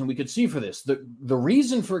plain reason we could see for this. The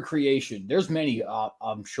reason for creation, there's many,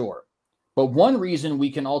 I'm sure. But one reason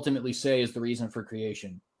we can ultimately say is the reason for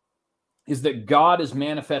creation is that God is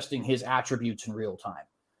manifesting his attributes in real time.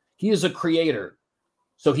 He is a creator,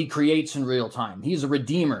 so he creates in real time. He is a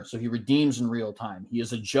redeemer, so he redeems in real time. He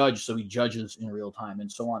is a judge, so he judges in real time, and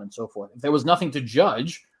so on and so forth. If there was nothing to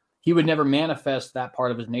judge, he would never manifest that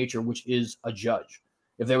part of his nature, which is a judge.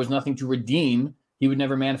 If there was nothing to redeem, he would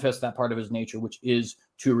never manifest that part of his nature, which is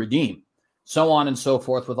to redeem. So on and so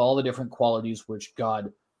forth with all the different qualities which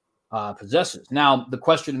God possesses. Now, the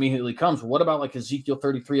question immediately comes, what about like Ezekiel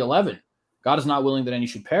 33:11? God is not willing that any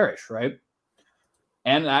should perish, right?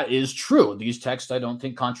 And that is true. These texts, I don't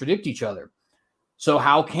think, contradict each other. So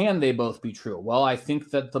how can they both be true? Well, I think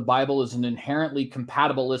that the Bible is an inherently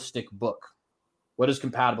compatibilistic book. What is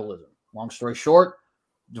compatibilism? Long story short,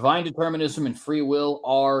 divine determinism and free will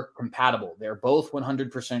are compatible. They're both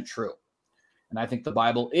 100% true. And I think the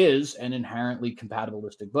Bible is an inherently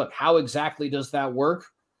compatibilistic book. How exactly does that work?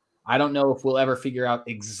 I don't know if we'll ever figure out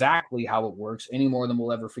exactly how it works any more than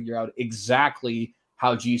we'll ever figure out exactly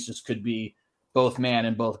how Jesus could be both man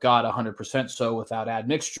and both God 100% so without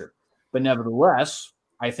admixture. But nevertheless,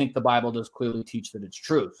 I think the Bible does clearly teach that it's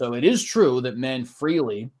true. So it is true that men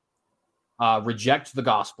freely reject the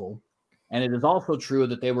gospel. And it is also true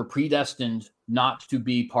that they were predestined not to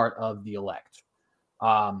be part of the elect.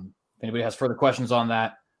 If anybody has further questions on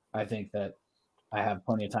that, I think that I have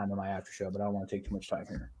plenty of time in my after show, but I don't want to take too much time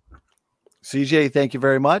here. CJ, thank you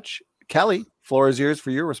very much. Kelly, floor is yours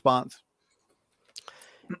for your response.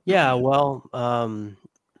 Yeah, well,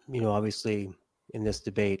 obviously in this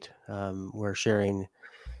debate, we're sharing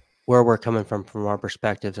where we're coming from our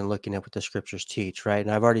perspectives and looking at what the scriptures teach, right?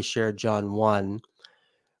 And I've already shared John 1,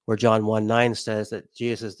 where John 1:9 says that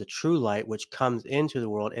Jesus is the true light, which comes into the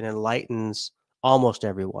world and enlightens almost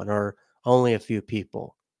everyone or only a few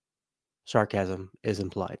people. Sarcasm is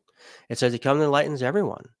implied. It says he comes and enlightens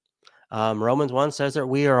everyone. Romans 1 says that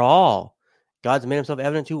we are all, God's made himself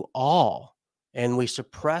evident to all, and we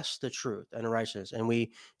suppress the truth and righteousness, and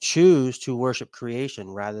we choose to worship creation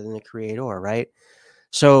rather than the creator, right?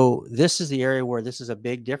 So this is the area where this is a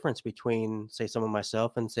big difference between, say, someone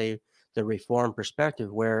myself and, say, the Reformed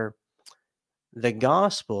perspective, where the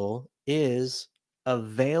gospel is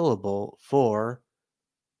available for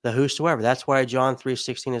the whosoever. That's why John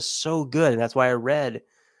 3:16 is so good, and that's why I read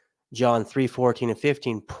John 3:14 and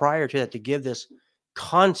 15 prior to that, to give this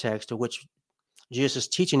context to which Jesus is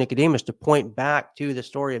teaching Nicodemus to point back to the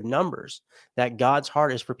story of Numbers, that God's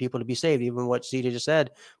heart is for people to be saved, even what CJ just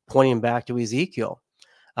said, pointing back to Ezekiel.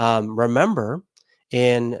 Remember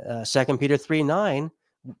in 2 Peter 3:9,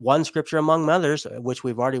 one scripture among others, which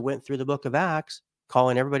we've already went through the book of Acts,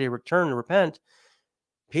 calling everybody to return and repent.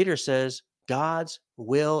 Peter says God's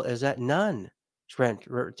will is that none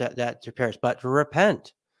that to perish, but to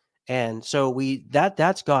repent. And so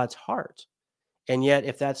that's God's heart. And yet,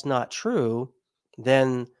 if that's not true,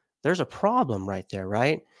 then there's a problem right there,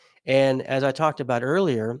 right? And as I talked about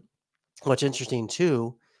earlier, what's interesting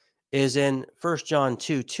too is in 1 John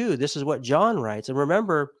 2:2, this is what John writes. And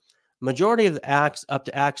remember, majority of the Acts, up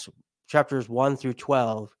to Acts chapters 1 through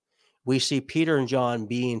 12, we see Peter and John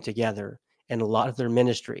being together in a lot of their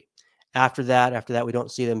ministry. After that, we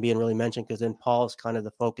don't see them being really mentioned, because then Paul is kind of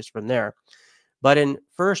the focus from there. But in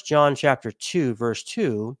 1 John chapter 2, verse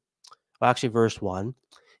 2, well, actually verse 1,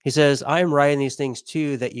 he says, I am writing these things to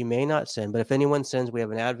you that you may not sin, but if anyone sins, we have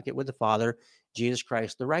an advocate with the Father, Jesus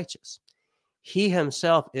Christ the righteous. He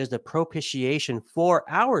himself is the propitiation for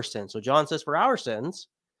our sins. So John says for our sins,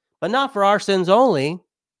 but not for our sins only,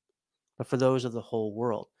 but for those of the whole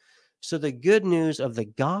world. So the good news of the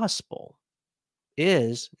gospel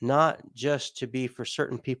is not just to be for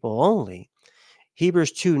certain people only.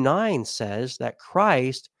 Hebrews 2:9 says that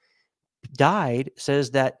Christ died,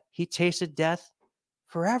 says that he tasted death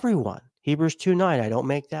for everyone. Hebrews 2:9, I don't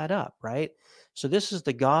make that up, right? So this is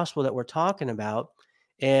the gospel that we're talking about.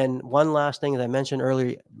 And one last thing that I mentioned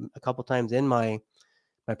earlier a couple times in my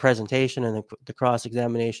presentation and the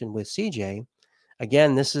cross-examination with CJ,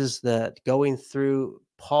 again, this is the going through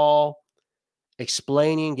Paul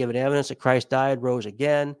explaining, giving evidence that Christ died, rose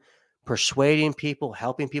again, persuading people,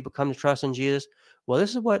 helping people come to trust in Jesus. Well,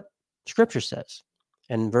 this is what Scripture says.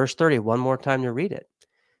 And verse 30, one more time to read it.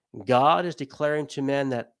 God is declaring to men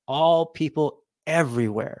that all people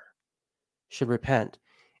everywhere should repent.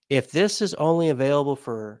 If this is only available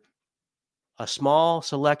for a small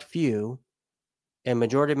select few and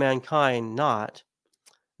majority of mankind not,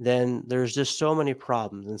 then there's just so many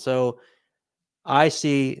problems. And so I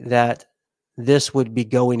see that this would be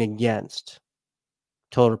going against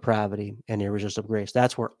total depravity and irresistible grace.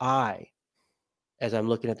 That's where as I'm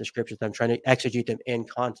looking at the scriptures, I'm trying to exegete them in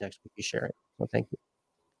context with you sharing. So thank you.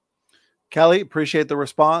 Kelly, appreciate the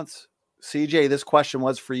response. CJ, this question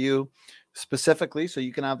was for you specifically, so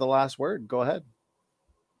you can have the last word. Go ahead.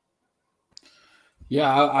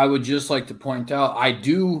 Yeah, I would just like to point out, I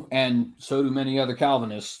do, and so do many other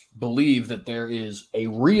Calvinists, believe that there is a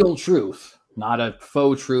real truth, not a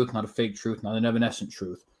faux truth, not a fake truth, not an evanescent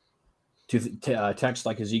truth, to texts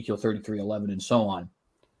like Ezekiel 33:11 and so on.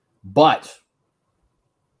 But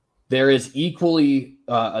there is equally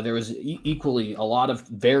a lot of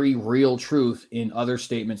very real truth in other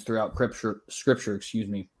statements throughout Scripture,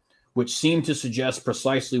 which seem to suggest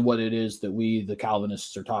precisely what it is that we, the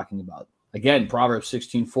Calvinists, are talking about. Again, Proverbs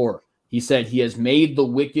 16:4, he said, he has made the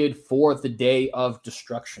wicked for the day of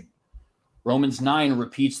destruction. Romans 9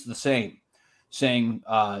 repeats the same, saying,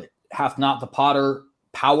 hath not the potter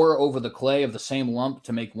power over the clay of the same lump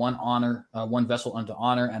to make one vessel unto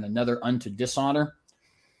honor and another unto dishonor?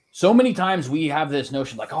 So many times we have this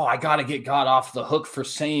notion like, oh, I got to get God off the hook for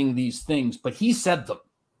saying these things, but he said them.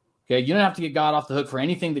 Okay, you don't have to get God off the hook for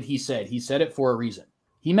anything that he said. He said it for a reason.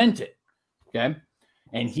 He meant it. Okay.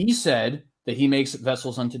 And he said that he makes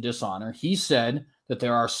vessels unto dishonor. He said that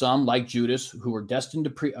there are some like Judas who were destined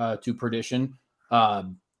to perdition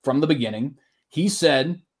from the beginning. He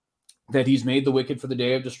said that he's made the wicked for the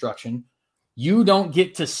day of destruction. You don't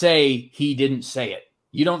get to say he didn't say it.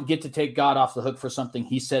 You don't get to take God off the hook for something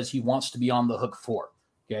he says he wants to be on the hook for.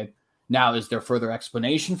 Okay. Now, is there further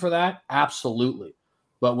explanation for that? Absolutely.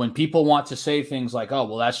 But when people want to say things like, oh,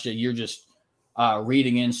 well, that's just, you're just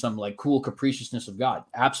reading in some like cool capriciousness of God.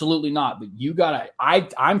 Absolutely not. But you got to,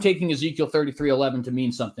 I'm taking Ezekiel 33:11 to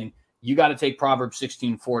mean something. You got to take Proverbs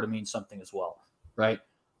 16:4 to mean something as well. Right.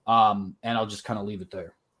 And I'll just kind of leave it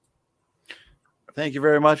there. Thank you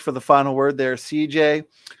very much for the final word there, CJ.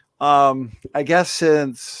 I guess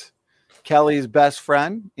since Kelly's best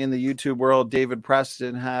friend in the YouTube world, David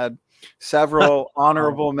Preston, had several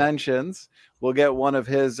honorable mentions, we'll get one of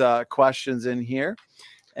his questions in here,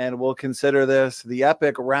 and we'll consider this the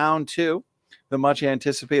epic round 2, the much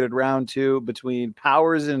anticipated round 2 between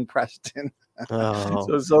Powers and Preston. Oh,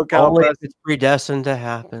 SoCal only Preston, if it's predestined to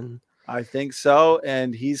happen. I think so,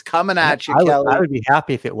 and he's coming at you, I Kelly. would be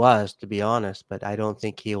happy if it was, to be honest, but I don't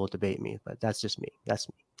think he will debate me. But that's just me. That's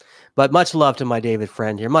me. But much love to my David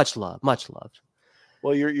friend here. Much love. Much love.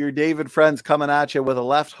 Well, your David friend's coming at you with a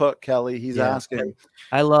left hook, Kelly. He's asking.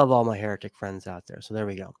 I love all my heretic friends out there. So there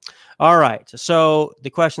we go. All right. So the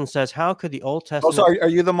question says, how could the Old Testament... Oh, so are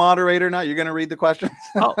you the moderator now? You're going to read the questions?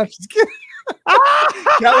 Oh. I'm just kidding.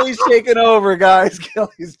 Kelly's taking over, guys.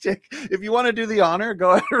 If you want to do the honor,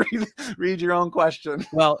 go ahead and read your own question.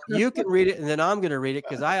 Well, you can read it, and then I'm going to read it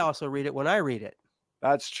because I also read it when I read it.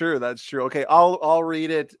 That's true. That's true. Okay, I'll read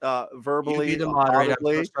it verbally. You be the moderator.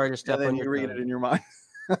 Audibly, I'm so sorry to step and then on you your read tongue. it in your mind.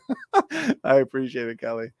 I appreciate it,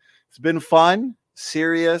 Kelly. It's been fun,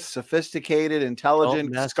 serious, sophisticated,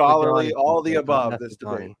 intelligent, scholarly, all the above. This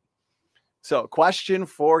debate. So, question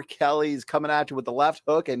for Kelly's coming at you with the left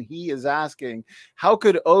hook, and he is asking, how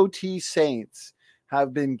could OT saints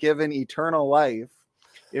have been given eternal life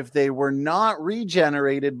if they were not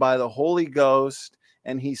regenerated by the Holy Ghost?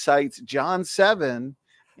 And he cites John 7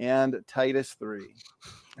 and Titus 3.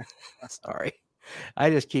 Sorry. I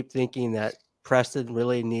just keep thinking that Preston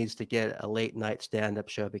really needs to get a late night stand-up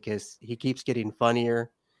show because he keeps getting funnier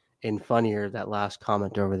and funnier. That last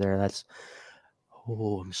comment over there, I'm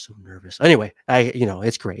so nervous. Anyway,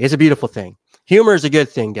 it's great. It's a beautiful thing. Humor is a good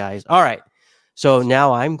thing, guys. All right. So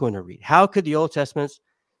now I'm going to read. How could the Old Testament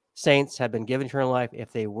saints have been given eternal life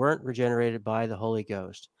if they weren't regenerated by the Holy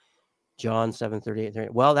Ghost? John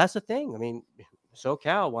 7:38. Well, that's the thing. I mean,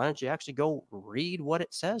 SoCal, why don't you actually go read what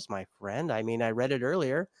it says, my friend? I mean, I read it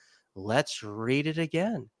earlier. Let's read it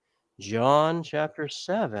again. John chapter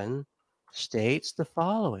 7 states the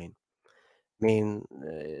following. I mean,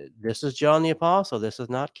 this is John the Apostle. This is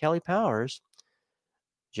not Kelly Powers.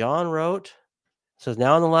 John wrote, says,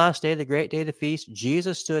 now on the last day, the great day of the feast,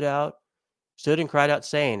 Jesus stood and cried out,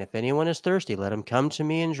 saying, if anyone is thirsty, let him come to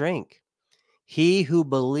me and drink. He who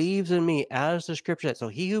believes in me, as the scripture said. So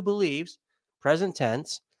he who believes, present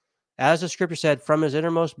tense, as the scripture said, from his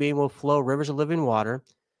innermost being will flow rivers of living water.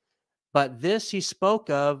 But this he spoke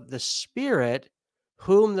of the Spirit,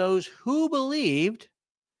 whom those who believed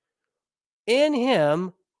in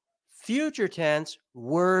him, future tense,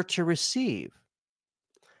 were to receive.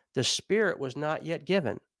 The Spirit was not yet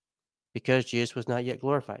given because Jesus was not yet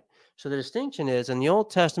glorified. So the distinction is, in the Old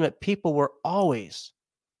Testament, people were always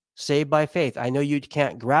saved by faith. I know you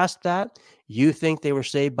can't grasp that. You think they were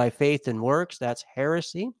saved by faith and works. That's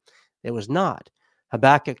heresy. It was not.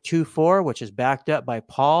 Habakkuk 2:4, which is backed up by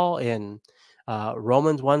Paul in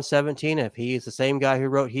Romans 1:17. If he is the same guy who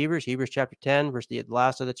wrote Hebrews chapter 10, verse the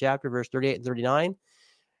last of the chapter, verse 38 and 39.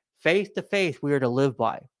 Faith to faith we are to live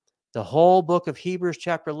by. The whole book of Hebrews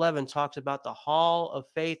chapter 11 talks about the hall of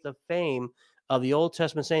faith of fame of the Old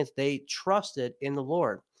Testament saints. They trusted in the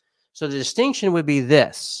Lord. So the distinction would be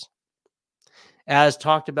this. As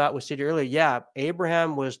talked about with City earlier,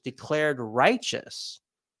 Abraham was declared righteous.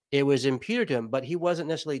 It was imputed to him, but he wasn't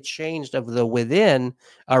necessarily changed of the within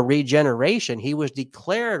a regeneration. He was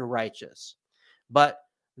declared righteous. But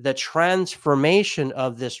the transformation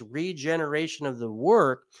of this regeneration of the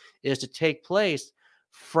work is to take place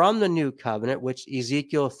from the new covenant, which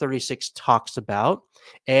Ezekiel 36 talks about,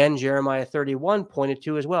 and Jeremiah 31 pointed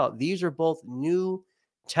to as well. These are both New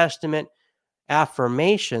Testament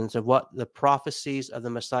affirmations of what the prophecies of the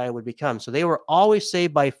Messiah would become. So they were always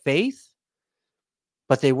saved by faith,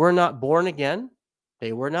 but they were not born again.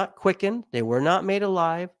 They were not quickened. They were not made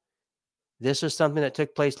alive. This is something that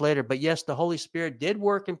took place later. But yes, the Holy Spirit did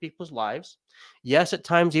work in people's lives. Yes, at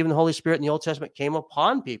times, even the Holy Spirit in the Old Testament came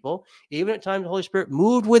upon people. Even at times, the Holy Spirit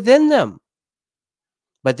moved within them.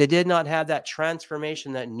 But they did not have that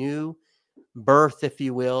transformation, that new birth, if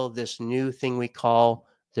you will, this new thing we call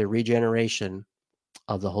the regeneration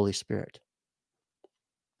of the Holy Spirit.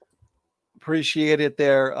 Appreciate it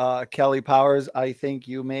there, Kelly Powers. I think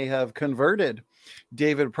you may have converted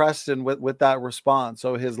David Preston with that response.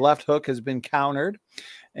 So his left hook has been countered.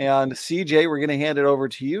 And CJ, we're going to hand it over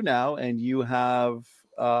to you now. And you have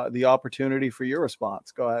the opportunity for your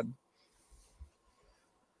response. Go ahead.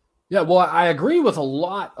 Yeah, well, I agree with a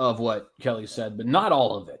lot of what Kelly said, but not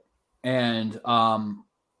all of it. And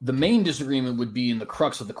the main disagreement would be in the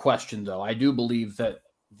crux of the question, though. I do believe that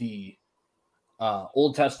the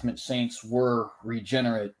Old Testament saints were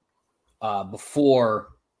regenerate before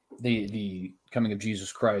the coming of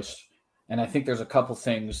Jesus Christ. And I think there's a couple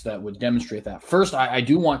things that would demonstrate that. First, I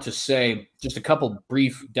do want to say just a couple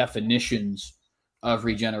brief definitions of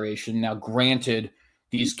regeneration. Now, granted,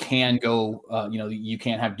 these can go, you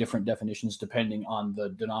can have different definitions depending on the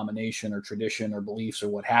denomination or tradition or beliefs or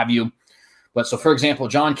what have you. But so, for example,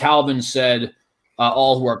 John Calvin said,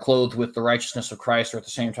 all who are clothed with the righteousness of Christ are at the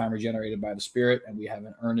same time regenerated by the Spirit, and we have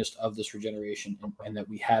an earnest of this regeneration, and that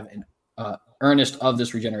we have an earnest of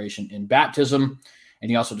this regeneration in baptism. And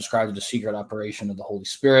he also described the secret operation of the Holy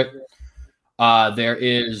Spirit. There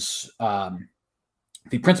is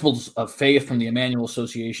the principles of faith from the Emmanuel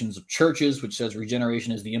Associations of Churches, which says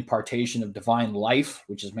regeneration is the impartation of divine life,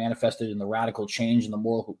 which is manifested in the radical change in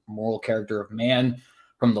the moral character of man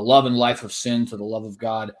from the love and life of sin to the love of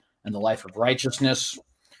God and the life of righteousness,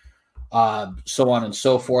 so on and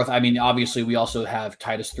so forth. I mean, obviously, we also have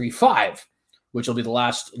Titus 3:5, which will be the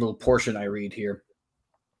last little portion I read here,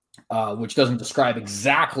 which doesn't describe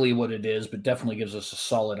exactly what it is, but definitely gives us a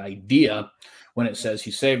solid idea when it says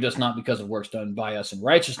he saved us not because of works done by us in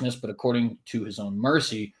righteousness, but according to his own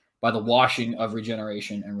mercy by the washing of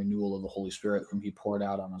regeneration and renewal of the Holy Spirit, whom he poured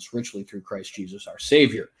out on us richly through Christ Jesus, our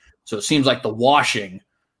Savior. So it seems like the washing,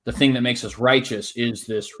 the thing that makes us righteous, is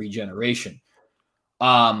this regeneration.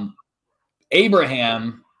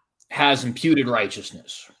 Abraham has imputed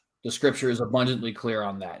righteousness. The scripture is abundantly clear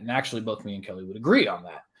on that. And actually, both me and Kelly would agree on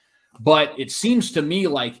that. But it seems to me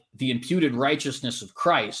like the imputed righteousness of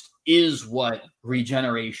Christ is what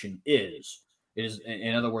regeneration is. It is,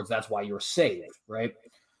 in other words, that's why you're saved, right?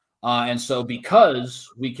 And so because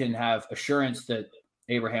we can have assurance that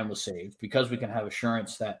Abraham was saved, because we can have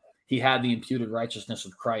assurance that he had the imputed righteousness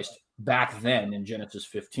of Christ back then in Genesis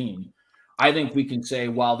 15, I think we can say,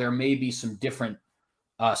 while there may be some differences,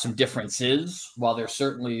 while there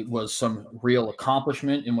certainly was some real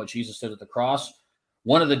accomplishment in what Jesus did at the cross,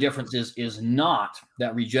 one of the differences is not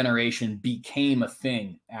that regeneration became a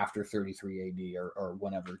thing after 33 AD or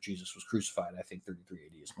whenever Jesus was crucified. I think 33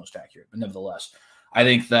 AD is most accurate. But nevertheless, I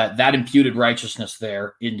think that imputed righteousness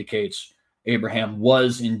there indicates Abraham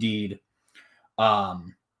was indeed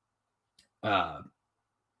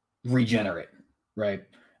regenerate, right?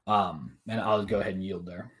 And I'll go ahead and yield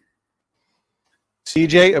there.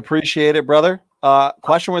 CJ, appreciate it, brother.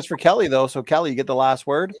 Question was for Kelly, though. So, Kelly, you get the last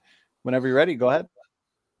word. Whenever you're ready, go ahead.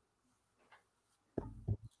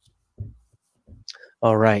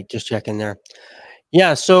 All right, just checking there.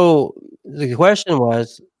 Yeah, so the question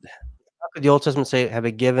was, how could the Old Testament say have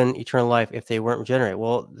a given eternal life if they weren't regenerate?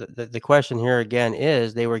 Well, the question here again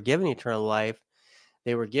is they were given eternal life.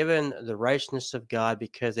 They were given the righteousness of God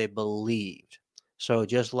because they believed. So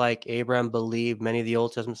just like Abraham believed, many of the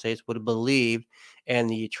Old Testament saints would have believed, and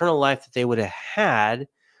the eternal life that they would have had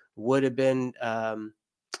would have been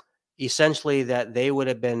essentially that they would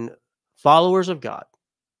have been followers of God.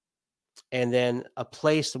 And then a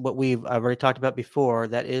place, what I've already talked about before,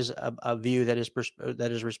 that is a view that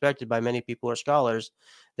is respected by many people or scholars,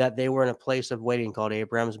 that they were in a place of waiting called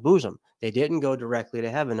Abraham's bosom. They didn't go directly to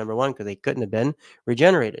heaven, number one, because they couldn't have been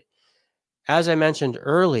regenerated. As I mentioned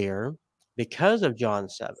earlier, because of John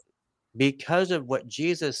 7, because of what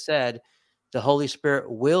Jesus said, the Holy Spirit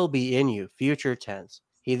will be in you, future tense.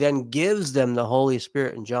 He then gives them the Holy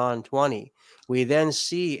Spirit in John 20. We then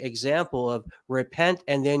see example of repent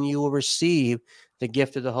and then you will receive the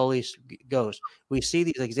gift of the Holy Ghost. We see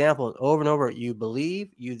these examples over and over. You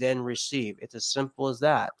believe, you then receive. It's as simple as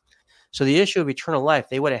that. So the issue of eternal life,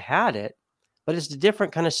 they would have had it, but it's a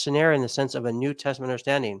different kind of scenario in the sense of a New Testament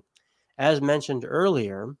understanding. As mentioned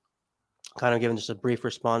earlier, kind of giving just a brief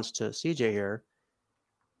response to CJ here,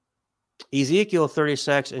 Ezekiel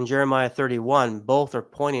 36 and Jeremiah 31 both are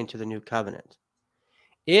pointing to the new covenant.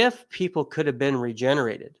 If people could have been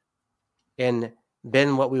regenerated and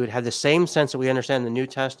been what we would have the same sense that we understand in the New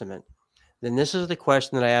Testament, then this is the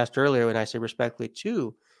question that I asked earlier when I say respectfully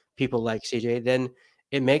to people like CJ, then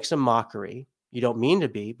it makes a mockery. You don't mean to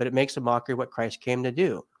be, but it makes a mockery of what Christ came to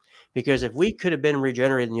do. Because if we could have been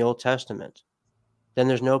regenerated in the Old Testament, then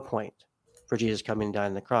there's no point for Jesus coming and dying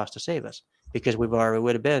on the cross to save us, because we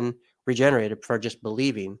would have been regenerated for just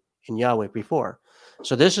believing in Yahweh before.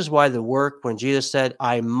 So this is why the work, when Jesus said,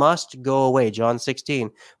 I must go away, John 16,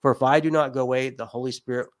 for if I do not go away, the Holy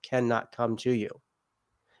Spirit cannot come to you.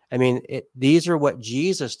 I mean, these are what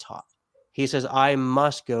Jesus taught. He says, I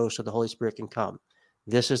must go so the Holy Spirit can come.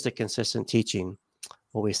 This is the consistent teaching,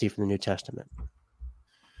 what we see from the New Testament.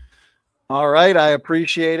 All right. I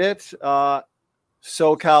appreciate it.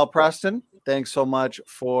 SoCal Preston, thanks so much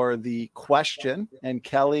for the question. And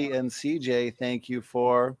Kelly and CJ, thank you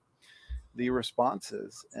for the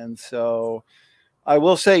responses. And so I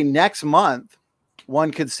will say next month,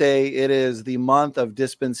 one could say it is the month of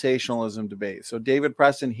dispensationalism debate. So David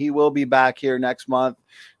Preston, he will be back here next month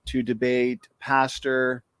to debate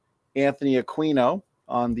Pastor Anthony Aquino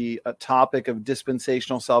on the topic of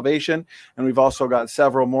dispensational salvation. And we've also got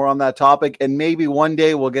several more on that topic. And maybe one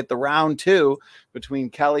day we'll get the round two between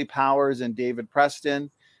Kelly Powers and David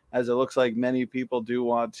Preston, as it looks like many people do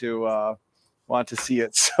want to see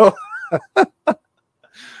it. So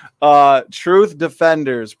Truth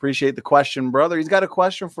Defenders, appreciate the question, brother. He's got a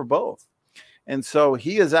question for both. And so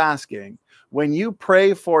he is asking, when you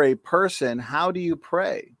pray for a person, how do you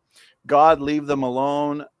pray? God leave them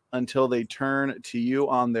alone until they turn to you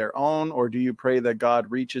on their own, or do you pray that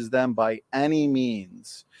God reaches them by any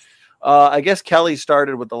means? I guess Kelly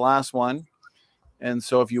started with the last one. And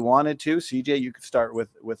so if you wanted to, CJ, you could start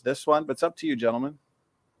with this one, but it's up to you, gentlemen.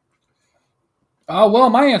 Well,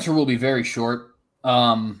 my answer will be very short.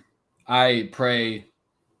 I pray,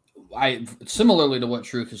 similarly to what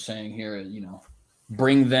Truth is saying here,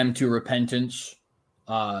 bring them to repentance,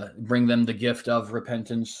 bring them the gift of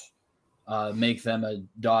repentance, make them a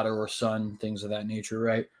daughter or son, things of that nature,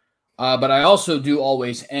 right? But I also do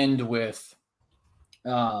always end with,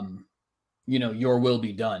 your will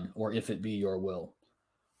be done, or if it be your will,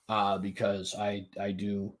 because I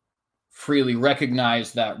do freely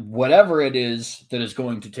recognize that whatever it is that is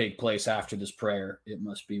going to take place after this prayer, it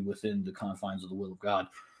must be within the confines of the will of God.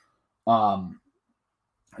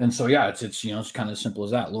 And so, yeah, it's it's kind of as simple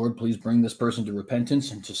as that. Lord, please bring this person to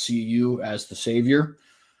repentance and to see you as the Savior.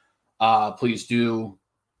 Please do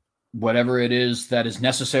whatever it is that is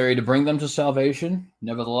necessary to bring them to salvation.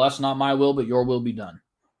 Nevertheless, not my will, but your will be done.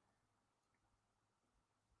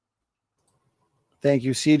 Thank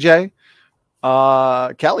you, CJ.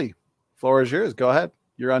 Kelly, floor is yours. Go ahead.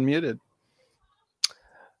 You're unmuted.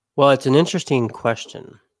 Well, it's an interesting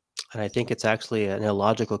question. And I think it's actually an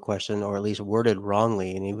illogical question, or at least worded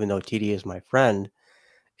wrongly. And even though TD is my friend,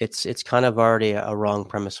 it's kind of already a wrong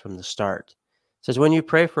premise from the start. It says, when you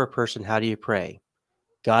pray for a person, how do you pray?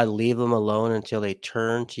 God, leave them alone until they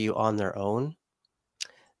turn to you on their own.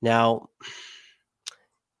 Now,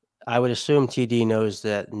 I would assume TD knows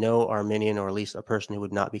that no Arminian, or at least a person who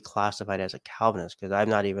would not be classified as a Calvinist, because I'm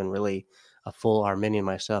not even really a full Arminian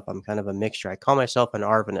myself. I'm kind of a mixture. I call myself an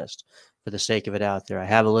Arvinist for the sake of it out there. I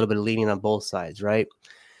have a little bit of leaning on both sides, right?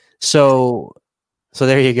 So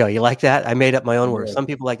there you go. You like that? I made up my own words. Some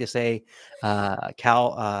people like to say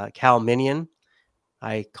Calminian.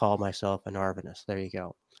 I call myself an Arvinist. There you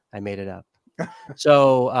go. I made it up.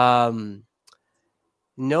 So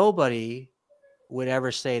nobody would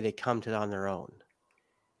ever say they come to it on their own.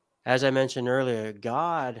 As I mentioned earlier,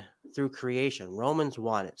 God, through creation, Romans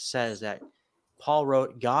 1, it says that Paul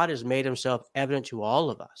wrote, God has made himself evident to all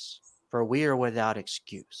of us, for we are without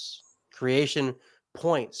excuse. Creation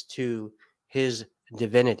points to his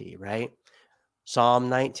divinity, right? Psalm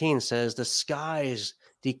 19 says,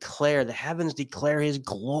 the heavens declare his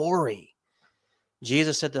glory.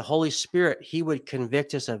 Jesus said the Holy Spirit, he would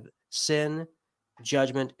convict us of sin,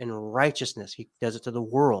 judgment, and righteousness. He does it to the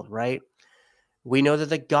world, right? We know that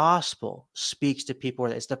the gospel speaks to people.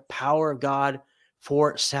 It's the power of God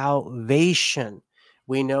for salvation.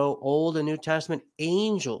 We know Old and New Testament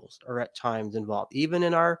angels are at times involved, even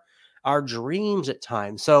in our dreams at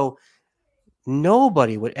times. So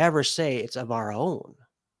nobody would ever say it's of our own.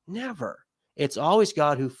 Never. It's always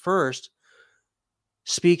God who first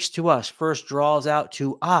speaks to us, first draws out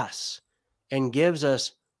to us, and gives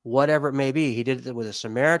us whatever it may be. He did it with a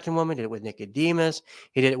Samaritan woman, did it with Nicodemus.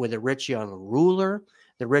 He did it with a rich young ruler.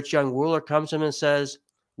 The rich young ruler comes to him and says,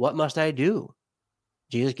 what must I do?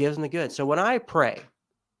 Jesus gives him the good. So when I pray,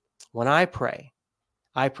 Lord,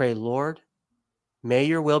 may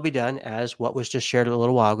your will be done, as what was just shared a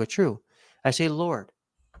little while ago true. I say, Lord,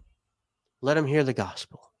 let them hear the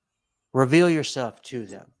gospel. Reveal yourself to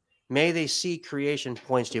them. May they see creation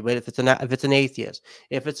points to you. But if it's an atheist,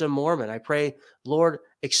 if it's a Mormon, I pray, Lord,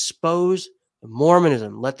 expose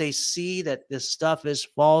Mormonism. Let they see that this stuff is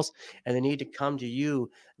false and they need to come to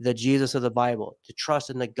you, the Jesus of the Bible, to trust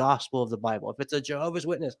in the gospel of the Bible. If it's a Jehovah's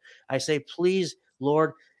Witness, I say, please,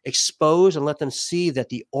 Lord, expose and let them see that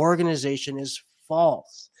the organization is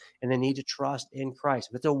false and they need to trust in Christ.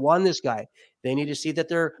 If it's a oneness guy, they need to see that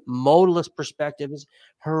their modalist perspective is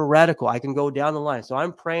heretical. I can go down the line. So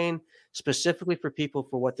I'm praying specifically for people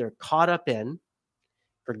for what they're caught up in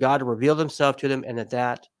for God to reveal himself to them, and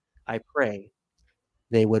that I pray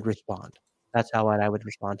they would respond. That's how I would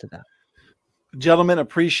respond to that. Gentlemen,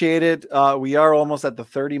 appreciate it. We are almost at the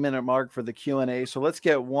 30-minute mark for the Q&A. So let's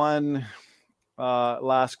get one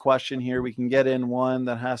last question here. We can get in one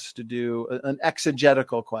that has to do an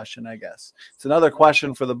exegetical question, I guess. It's another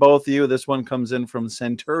question for the both of you. This one comes in from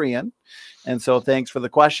Centurion. And so thanks for the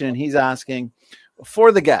question. And he's asking,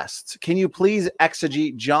 for the guests, can you please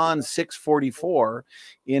exegete John 6:44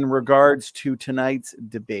 in regards to tonight's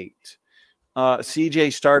debate?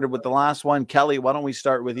 CJ started with the last one. Kelly, why don't we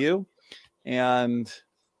start with you? And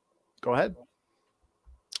go ahead.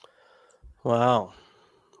 Wow.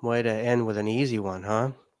 Way to end with an easy one,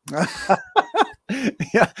 huh?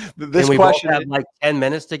 Yeah. This we question both have like 10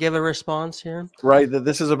 minutes to give a response here. Right.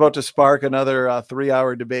 This is about to spark another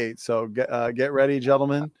 3-hour debate. So get ready,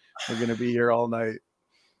 gentlemen. We're going to be here all night.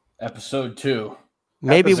 Episode 2.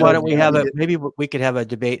 Maybe why don't we have maybe we could have a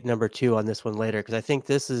debate number 2 on this one later, because I think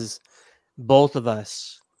this is both of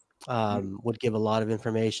us would give a lot of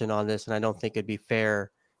information on this, and I don't think it'd be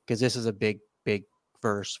fair because this is a big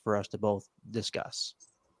verse for us to both discuss.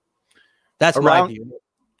 That's my view.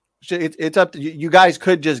 It's up to you. You guys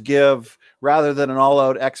could just give, rather than an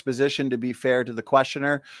all-out exposition to be fair to the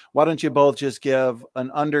questioner, why don't you both just give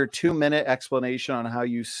an under 2-minute explanation on how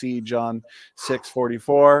you see John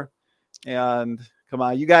 6:44? And come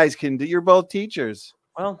on, you guys can do. You're both teachers.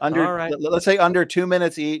 Well, all right. Let's say under 2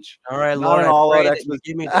 minutes each. All right, Lord, I pray that you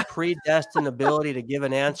give me the predestined ability to give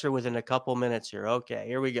an answer within a couple minutes here. Okay,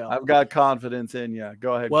 here we go. I've got confidence in you.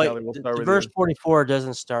 Go ahead, Kelly. We'll start with verse 44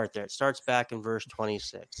 doesn't start there. It starts back in verse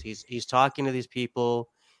 26. He's talking to these people.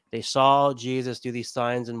 They saw Jesus do these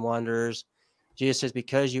signs and wonders. Jesus says,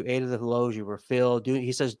 because you ate of the loaves, you were filled.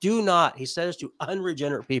 He says to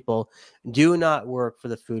unregenerate people, do not work for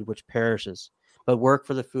the food which perishes, but work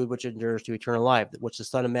for the food which endures to eternal life, which the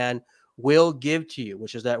Son of Man will give to you,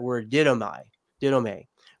 which is that word didome,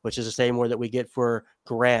 which is the same word that we get for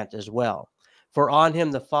grant as well. For on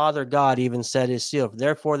him the Father God even set his seal.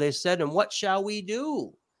 Therefore they said, and what shall we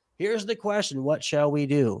do? Here's the question, what shall we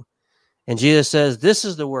do? And Jesus says, this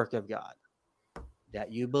is the work of God,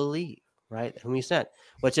 that you believe, right? Whom he sent.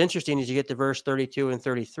 What's interesting is you get to verse 32 and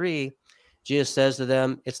 33, Jesus says to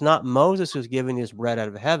them, it's not Moses who's giving this bread out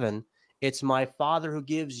of heaven, it's my Father who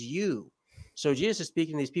gives you. So Jesus is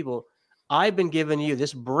speaking to these people. I've been giving you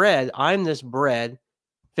this bread. I'm this bread,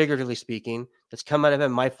 figuratively speaking, that's come out of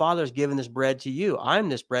heaven. My Father's given this bread to you. I'm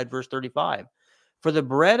this bread, verse 35. For the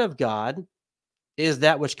bread of God is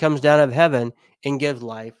that which comes down of heaven and gives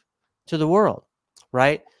life to the world,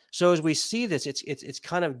 right? So as we see this, it's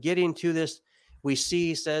kind of getting to this. We see,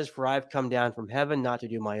 he says, for I've come down from heaven not to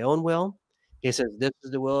do my own will. He says, this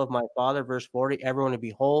is the will of my Father, verse 40, everyone to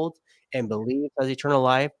behold and believe has eternal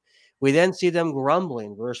life. We then see them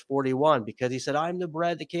grumbling, verse 41, because he said, I'm the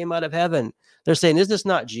bread that came out of heaven. They're saying, is this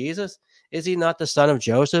not Jesus? Is he not the son of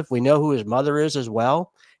Joseph? We know who his mother is as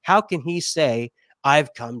well. How can he say,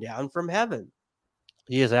 I've come down from heaven?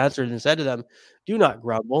 Jesus answered and said to them, do not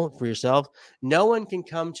grumble for yourself. No one can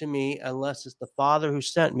come to me unless it's the Father who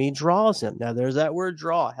sent me draws him. Now there's that word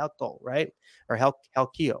draw, helko, right? Or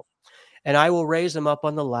helkio. And I will raise them up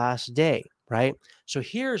on the last day, right? So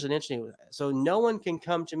here's an interesting, so no one can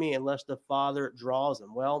come to me unless the Father draws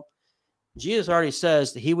them. Well, Jesus already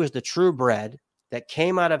says that he was the true bread that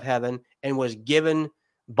came out of heaven and was given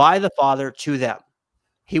by the Father to them.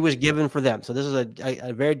 He was given for them. So this is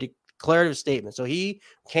a very declarative statement. So he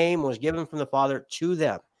came, was given from the Father to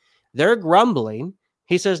them. They're grumbling.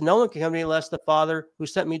 He says, no one can come to me unless the Father who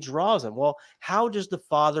sent me draws them. Well, how does the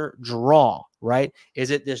Father draw, right? Is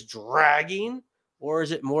it this dragging, or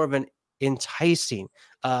is it more of an enticing,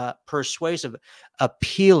 persuasive,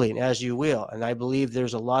 appealing, as you will? And I believe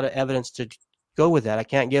there's a lot of evidence to go with that. I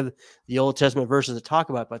can't give the Old Testament verses to talk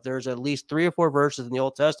about, but there's at least 3 or 4 verses in the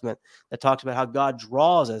Old Testament that talks about how God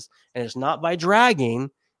draws us, and it's not by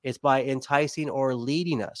dragging, it's by enticing or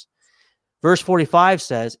leading us. Verse 45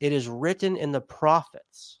 says, it is written in the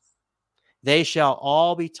prophets, they shall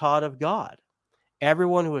all be taught of God.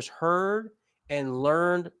 Everyone who has heard and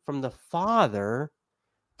learned from the Father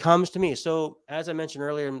comes to me. So as I mentioned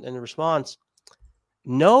earlier in the response,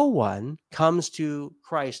 no one comes to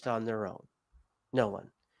Christ on their own. No one.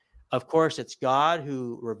 Of course, it's God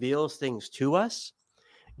who reveals things to us.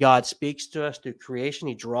 God speaks to us through creation.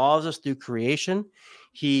 He draws us through creation.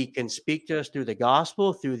 He can speak to us through the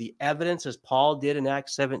gospel, through the evidence, as Paul did in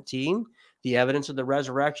Acts 17, the evidence of the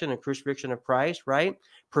resurrection and crucifixion of Christ, right?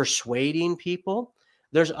 Persuading people.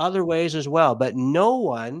 There's other ways as well, but no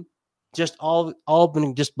one just all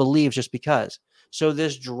just believes just because. So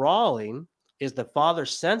this drawing is the Father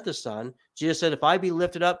sent the Son. Jesus said, if I be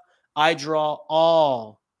lifted up, I draw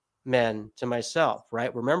all men to myself,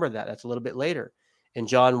 right? Remember that. That's a little bit later. In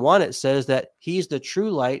John 1, it says that he's the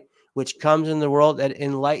true light which comes in the world that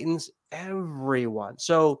enlightens everyone.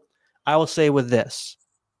 So I will say with this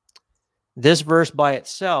verse by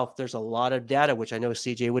itself, there's a lot of data, which I know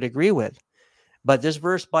CJ would agree with. But this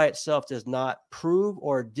verse by itself does not prove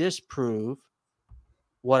or disprove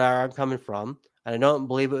what I'm coming from. And I don't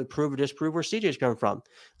believe it would prove or disprove where CJ is coming from.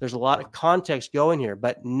 There's a lot of context going here,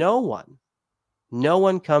 but no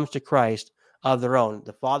one comes to Christ of their own.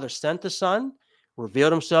 The Father sent the Son,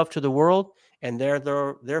 revealed himself to the world, and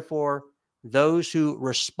therefore those who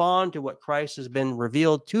respond to what Christ has been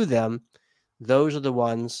revealed to them, those are the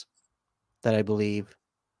ones that I believe.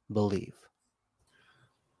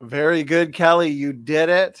 Very good, Kelly. You did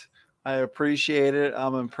it. I appreciate it.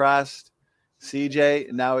 I'm impressed.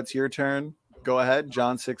 CJ, now it's your turn. Go ahead.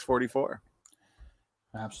 John 6:44.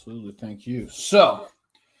 Absolutely. Thank you. So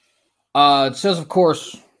it says, of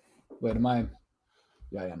course, wait, am I?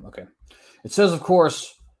 Yeah, I am. Okay. It says, of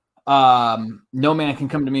course, no man can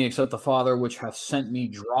come to me except the Father which hath sent me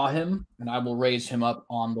draw him, and I will raise him up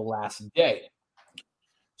on the last day.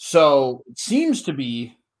 So it seems to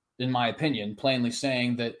be, in my opinion, plainly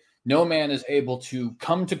saying that no man is able to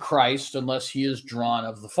come to Christ unless he is drawn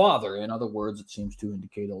of the Father. In other words, it seems to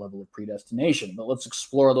indicate a level of predestination. But let's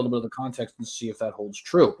explore a little bit of the context and see if that holds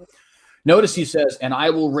true. Notice he says, and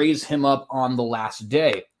I will raise him up on the last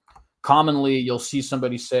day. Commonly, you'll see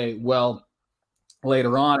somebody say, well,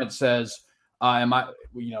 later on it says,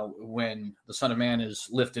 when the Son of Man is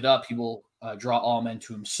lifted up, he will draw all men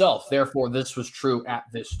to himself. Therefore, this was true at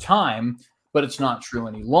this time, but it's not true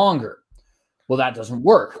any longer. Well, that doesn't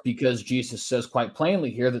work because Jesus says quite plainly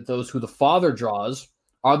here that those who the Father draws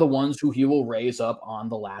are the ones who he will raise up on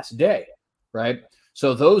the last day, right?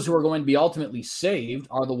 So those who are going to be ultimately saved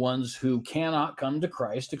are the ones who cannot come to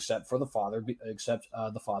Christ except the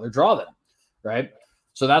Father draw them, right?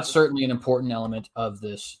 So that's certainly an important element of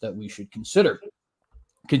this that we should consider.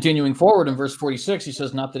 Continuing forward in verse 46, he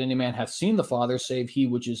says, not that any man hath seen the Father, save he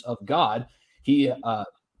which is of God. He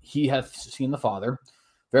hath seen the Father.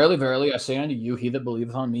 Verily, verily, I say unto you, he that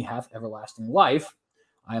believeth on me hath everlasting life.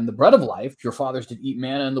 I am the bread of life. Your fathers did eat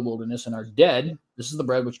manna in the wilderness and are dead. This is the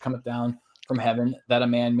bread which cometh down from heaven, that a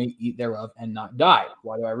man may eat thereof and not die.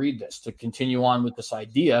 Why do I read this? To continue on with this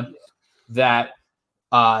idea that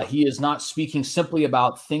he is not speaking simply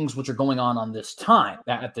about things which are going on this time.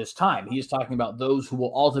 At this time, he is talking about those who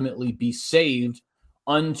will ultimately be saved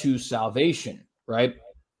unto salvation, right?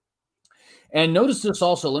 And notice this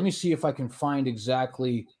also. Let me see if I can find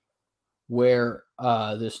exactly where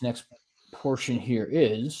this next portion here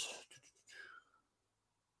is,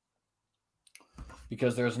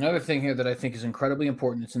 because there's another thing here that I think is incredibly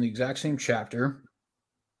important. It's in the exact same chapter.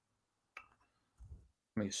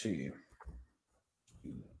 Let me see.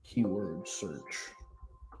 Keyword search.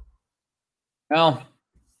 Well,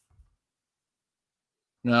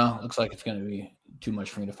 no, looks like it's going to be too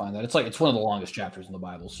much for me to find that. It's one of the longest chapters in the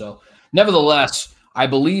Bible. So nevertheless, I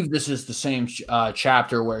believe this is the same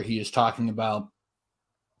chapter where he is talking about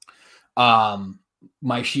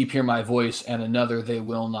my sheep hear my voice and another they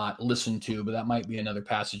will not listen to, but that might be another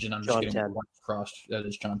passage. And I'm just getting across. That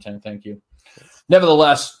is John 10. Thank you.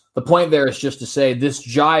 Nevertheless, the point there is just to say this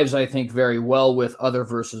jives, I think, very well with other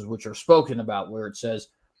verses which are spoken about, where it says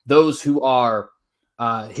those who are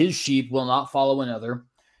his sheep will not follow another.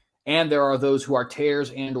 And there are those who are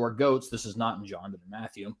tares and or goats. This is not in John, but in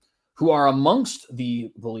Matthew, who are amongst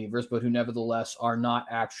the believers, but who nevertheless are not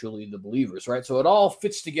actually the believers, right? So it all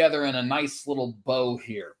fits together in a nice little bow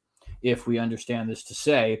here, if we understand this to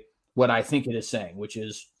say what I think it is saying, which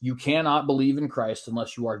is you cannot believe in Christ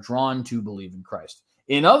unless you are drawn to believe in Christ.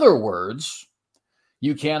 In other words,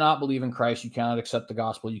 you cannot believe in Christ. You cannot accept the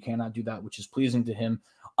gospel. You cannot do that which is pleasing to him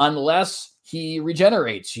unless he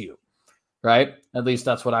regenerates you, right? At least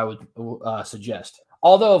that's what I would suggest.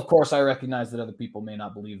 Although, of course, I recognize that other people may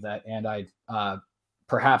not believe that, and I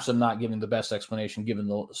perhaps am not giving the best explanation given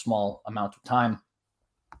the small amount of time.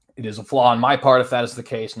 It is a flaw on my part if that is the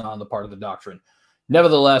case, not on the part of the doctrine.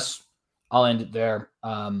 Nevertheless, I'll end it there.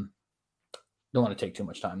 Don't want to take too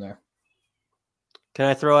much time there. Can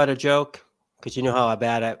I throw out a joke? Because you know how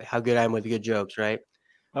good I am with good jokes, right?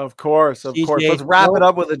 Of course, of CJ, course. Let's wrap it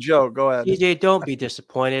up with a joke. Go ahead. CJ, don't be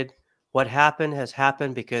disappointed. What happened has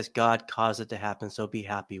happened because God caused it to happen, so be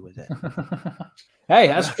happy with it. Hey,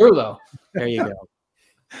 that's true, though. There you go.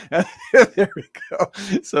 There we go.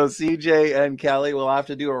 So CJ and Kelly will have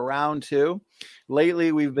to do a round two.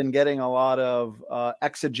 Lately, we've been getting a lot of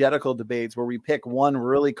exegetical debates where we pick one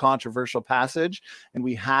really controversial passage and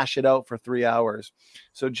we hash it out for 3 hours.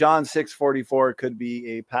 So John 6:44 could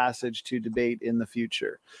be a passage to debate in the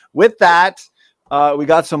future. With that, we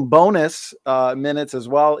got some bonus minutes as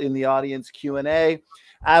well in the audience Q&A.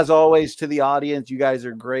 As always, to the audience, you guys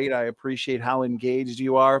are great. I appreciate how engaged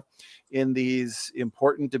you are in these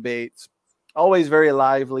important debates. Always very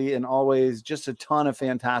lively and always just a ton of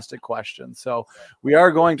fantastic questions. So we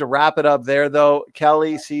are going to wrap it up there, though.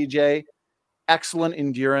 Kelly, CJ, excellent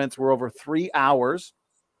endurance. We're over 3 hours.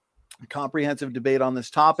 Comprehensive debate on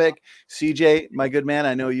this topic. CJ, my good man,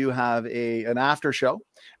 I know you have an after show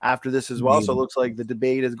after this as well. So it looks like the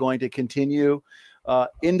debate is going to continue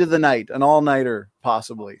into the night, an all-nighter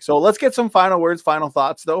possibly. So let's get some final words, final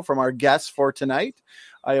thoughts, though, from our guests for tonight.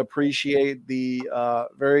 I appreciate the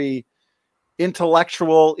very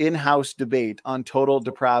intellectual in-house debate on total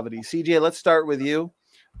depravity. CJ, let's start with you.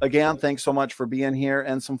 Again, thanks so much for being here,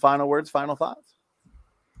 and some final words, final thoughts.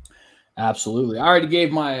 Absolutely. I already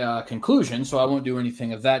gave my conclusion, so I won't do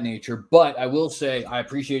anything of that nature, but I will say I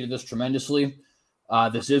appreciated this tremendously.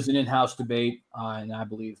 This is an in-house debate, and I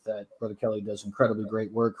believe that Brother Kelly does incredibly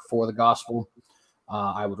great work for the gospel.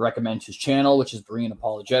 I would recommend his channel, which is Berean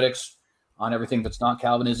Apologetics, on everything that's not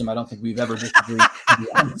Calvinism. I don't think we've ever disagreed, to be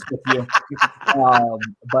honest with you.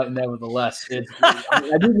 But nevertheless,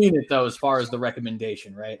 I do mean it, though, as far as the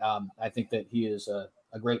recommendation, right? I think that he is a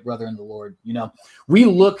great brother in the Lord. You know, we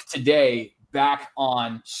look today back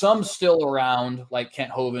on some still around, like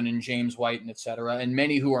Kent Hovind and James White and et cetera, and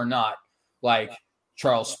many who are not, like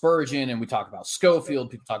Charles Spurgeon, and we talk about Schofield,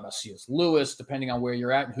 people talk about C.S. Lewis, depending on where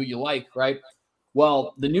you're at and who you like, right?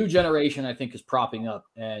 Well, the new generation, I think, is propping up,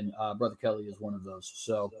 and Brother Kelly is one of those.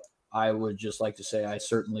 So I would just like to say I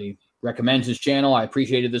certainly recommend his channel. I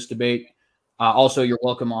appreciated this debate. Also, you're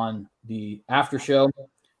welcome on the after show.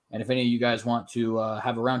 And if any of you guys want to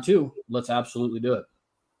have a round two, let's absolutely do it.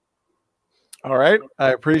 All right.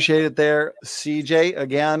 I appreciate it there. CJ,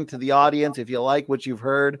 again, to the audience, if you like what you've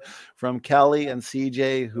heard from Kelly and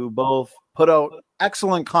CJ, who both put out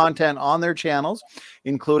excellent content on their channels,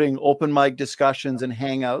 including open mic discussions and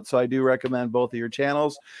hangouts. So I do recommend both of your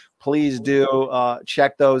channels. Please do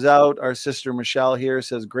check those out. Our sister Michelle here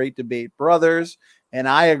says, great debate, brothers. And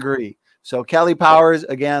I agree. So Kelly Powers,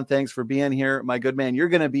 again, thanks for being here. My good man, you're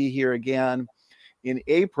going to be here again in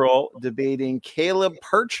April debating Caleb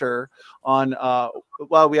Percher on,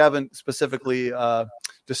 well, we haven't specifically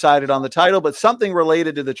decided on the title, but something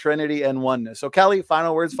related to the Trinity and oneness. So Kelly,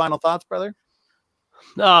 final words, final thoughts, brother?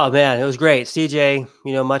 Oh, man, it was great. CJ,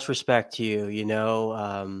 much respect to you.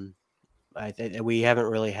 We haven't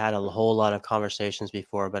really had a whole lot of conversations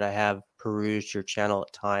before, but I have perused your channel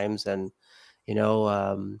at times, and,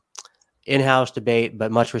 in-house debate,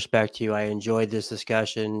 but much respect to you. I enjoyed this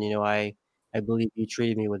discussion. I believe you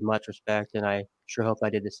treated me with much respect, and I sure hope I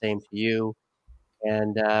did the same to you.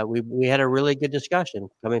 And we had a really good discussion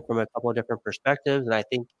coming from a couple of different perspectives. And I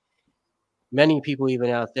think many people even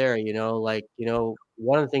out there,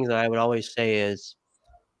 one of the things that I would always say is,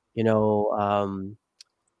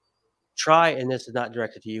 try, and this is not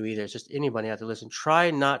directed to you either, it's just anybody out there listen,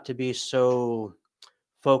 try not to be so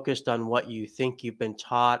focused on what you think you've been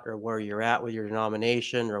taught or where you're at with your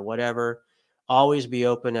denomination or whatever. Always be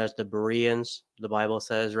open, as the Bereans, the Bible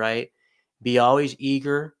says, right? Be always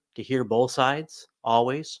eager to hear both sides,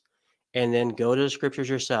 always. And then go to the scriptures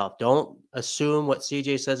yourself. Don't assume what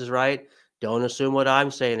CJ says is right. Don't assume what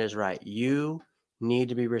I'm saying is right. You need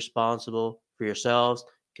to be responsible for yourselves,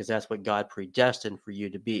 because that's what God predestined for you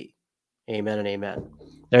to be. Amen and amen.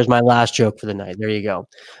 There's my last joke for the night. There you go.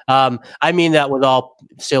 I mean that with all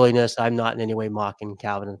silliness. I'm not in any way mocking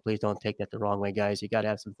Calvin. Please don't take that the wrong way, guys. You got to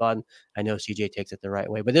have some fun. I know CJ takes it the right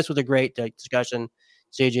way. But this was a great discussion.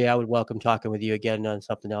 CJ, I would welcome talking with you again on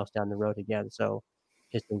something else down the road again. So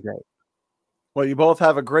it's been great. Well, you both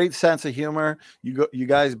have a great sense of humor. You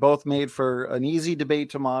guys both made for an easy debate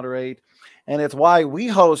to moderate. And it's why we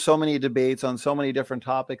host so many debates on so many different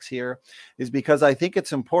topics here, is because I think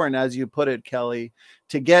it's important, as you put it, Kelly,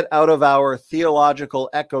 to get out of our theological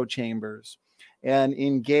echo chambers and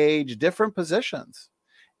engage different positions.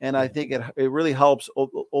 And I think it really helps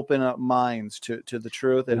open up minds to the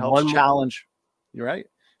truth. It helps challenge. You're right.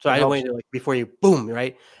 So I don't want to, before you boom,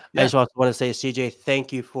 right? Yeah. I just also want to say, CJ,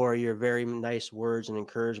 thank you for your very nice words and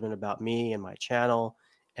encouragement about me and my channel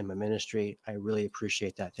and my ministry. I really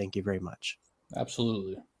appreciate that. Thank you very much.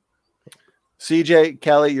 Absolutely. CJ,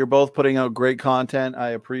 Kelly, you're both putting out great content. I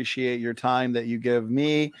appreciate your time that you give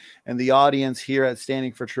me and the audience here at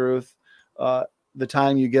Standing for Truth. the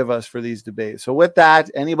time you give us for these debates. So with that,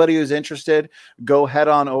 anybody who's interested, go head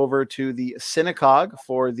on over to the synagogue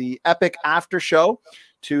for the epic after show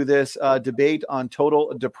to this debate on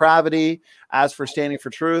total depravity. As for Standing for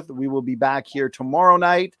Truth, we will be back here tomorrow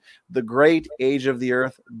night, the great Age of the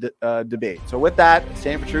Earth debate. So with that,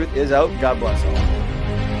 Standing for Truth is out. God bless all.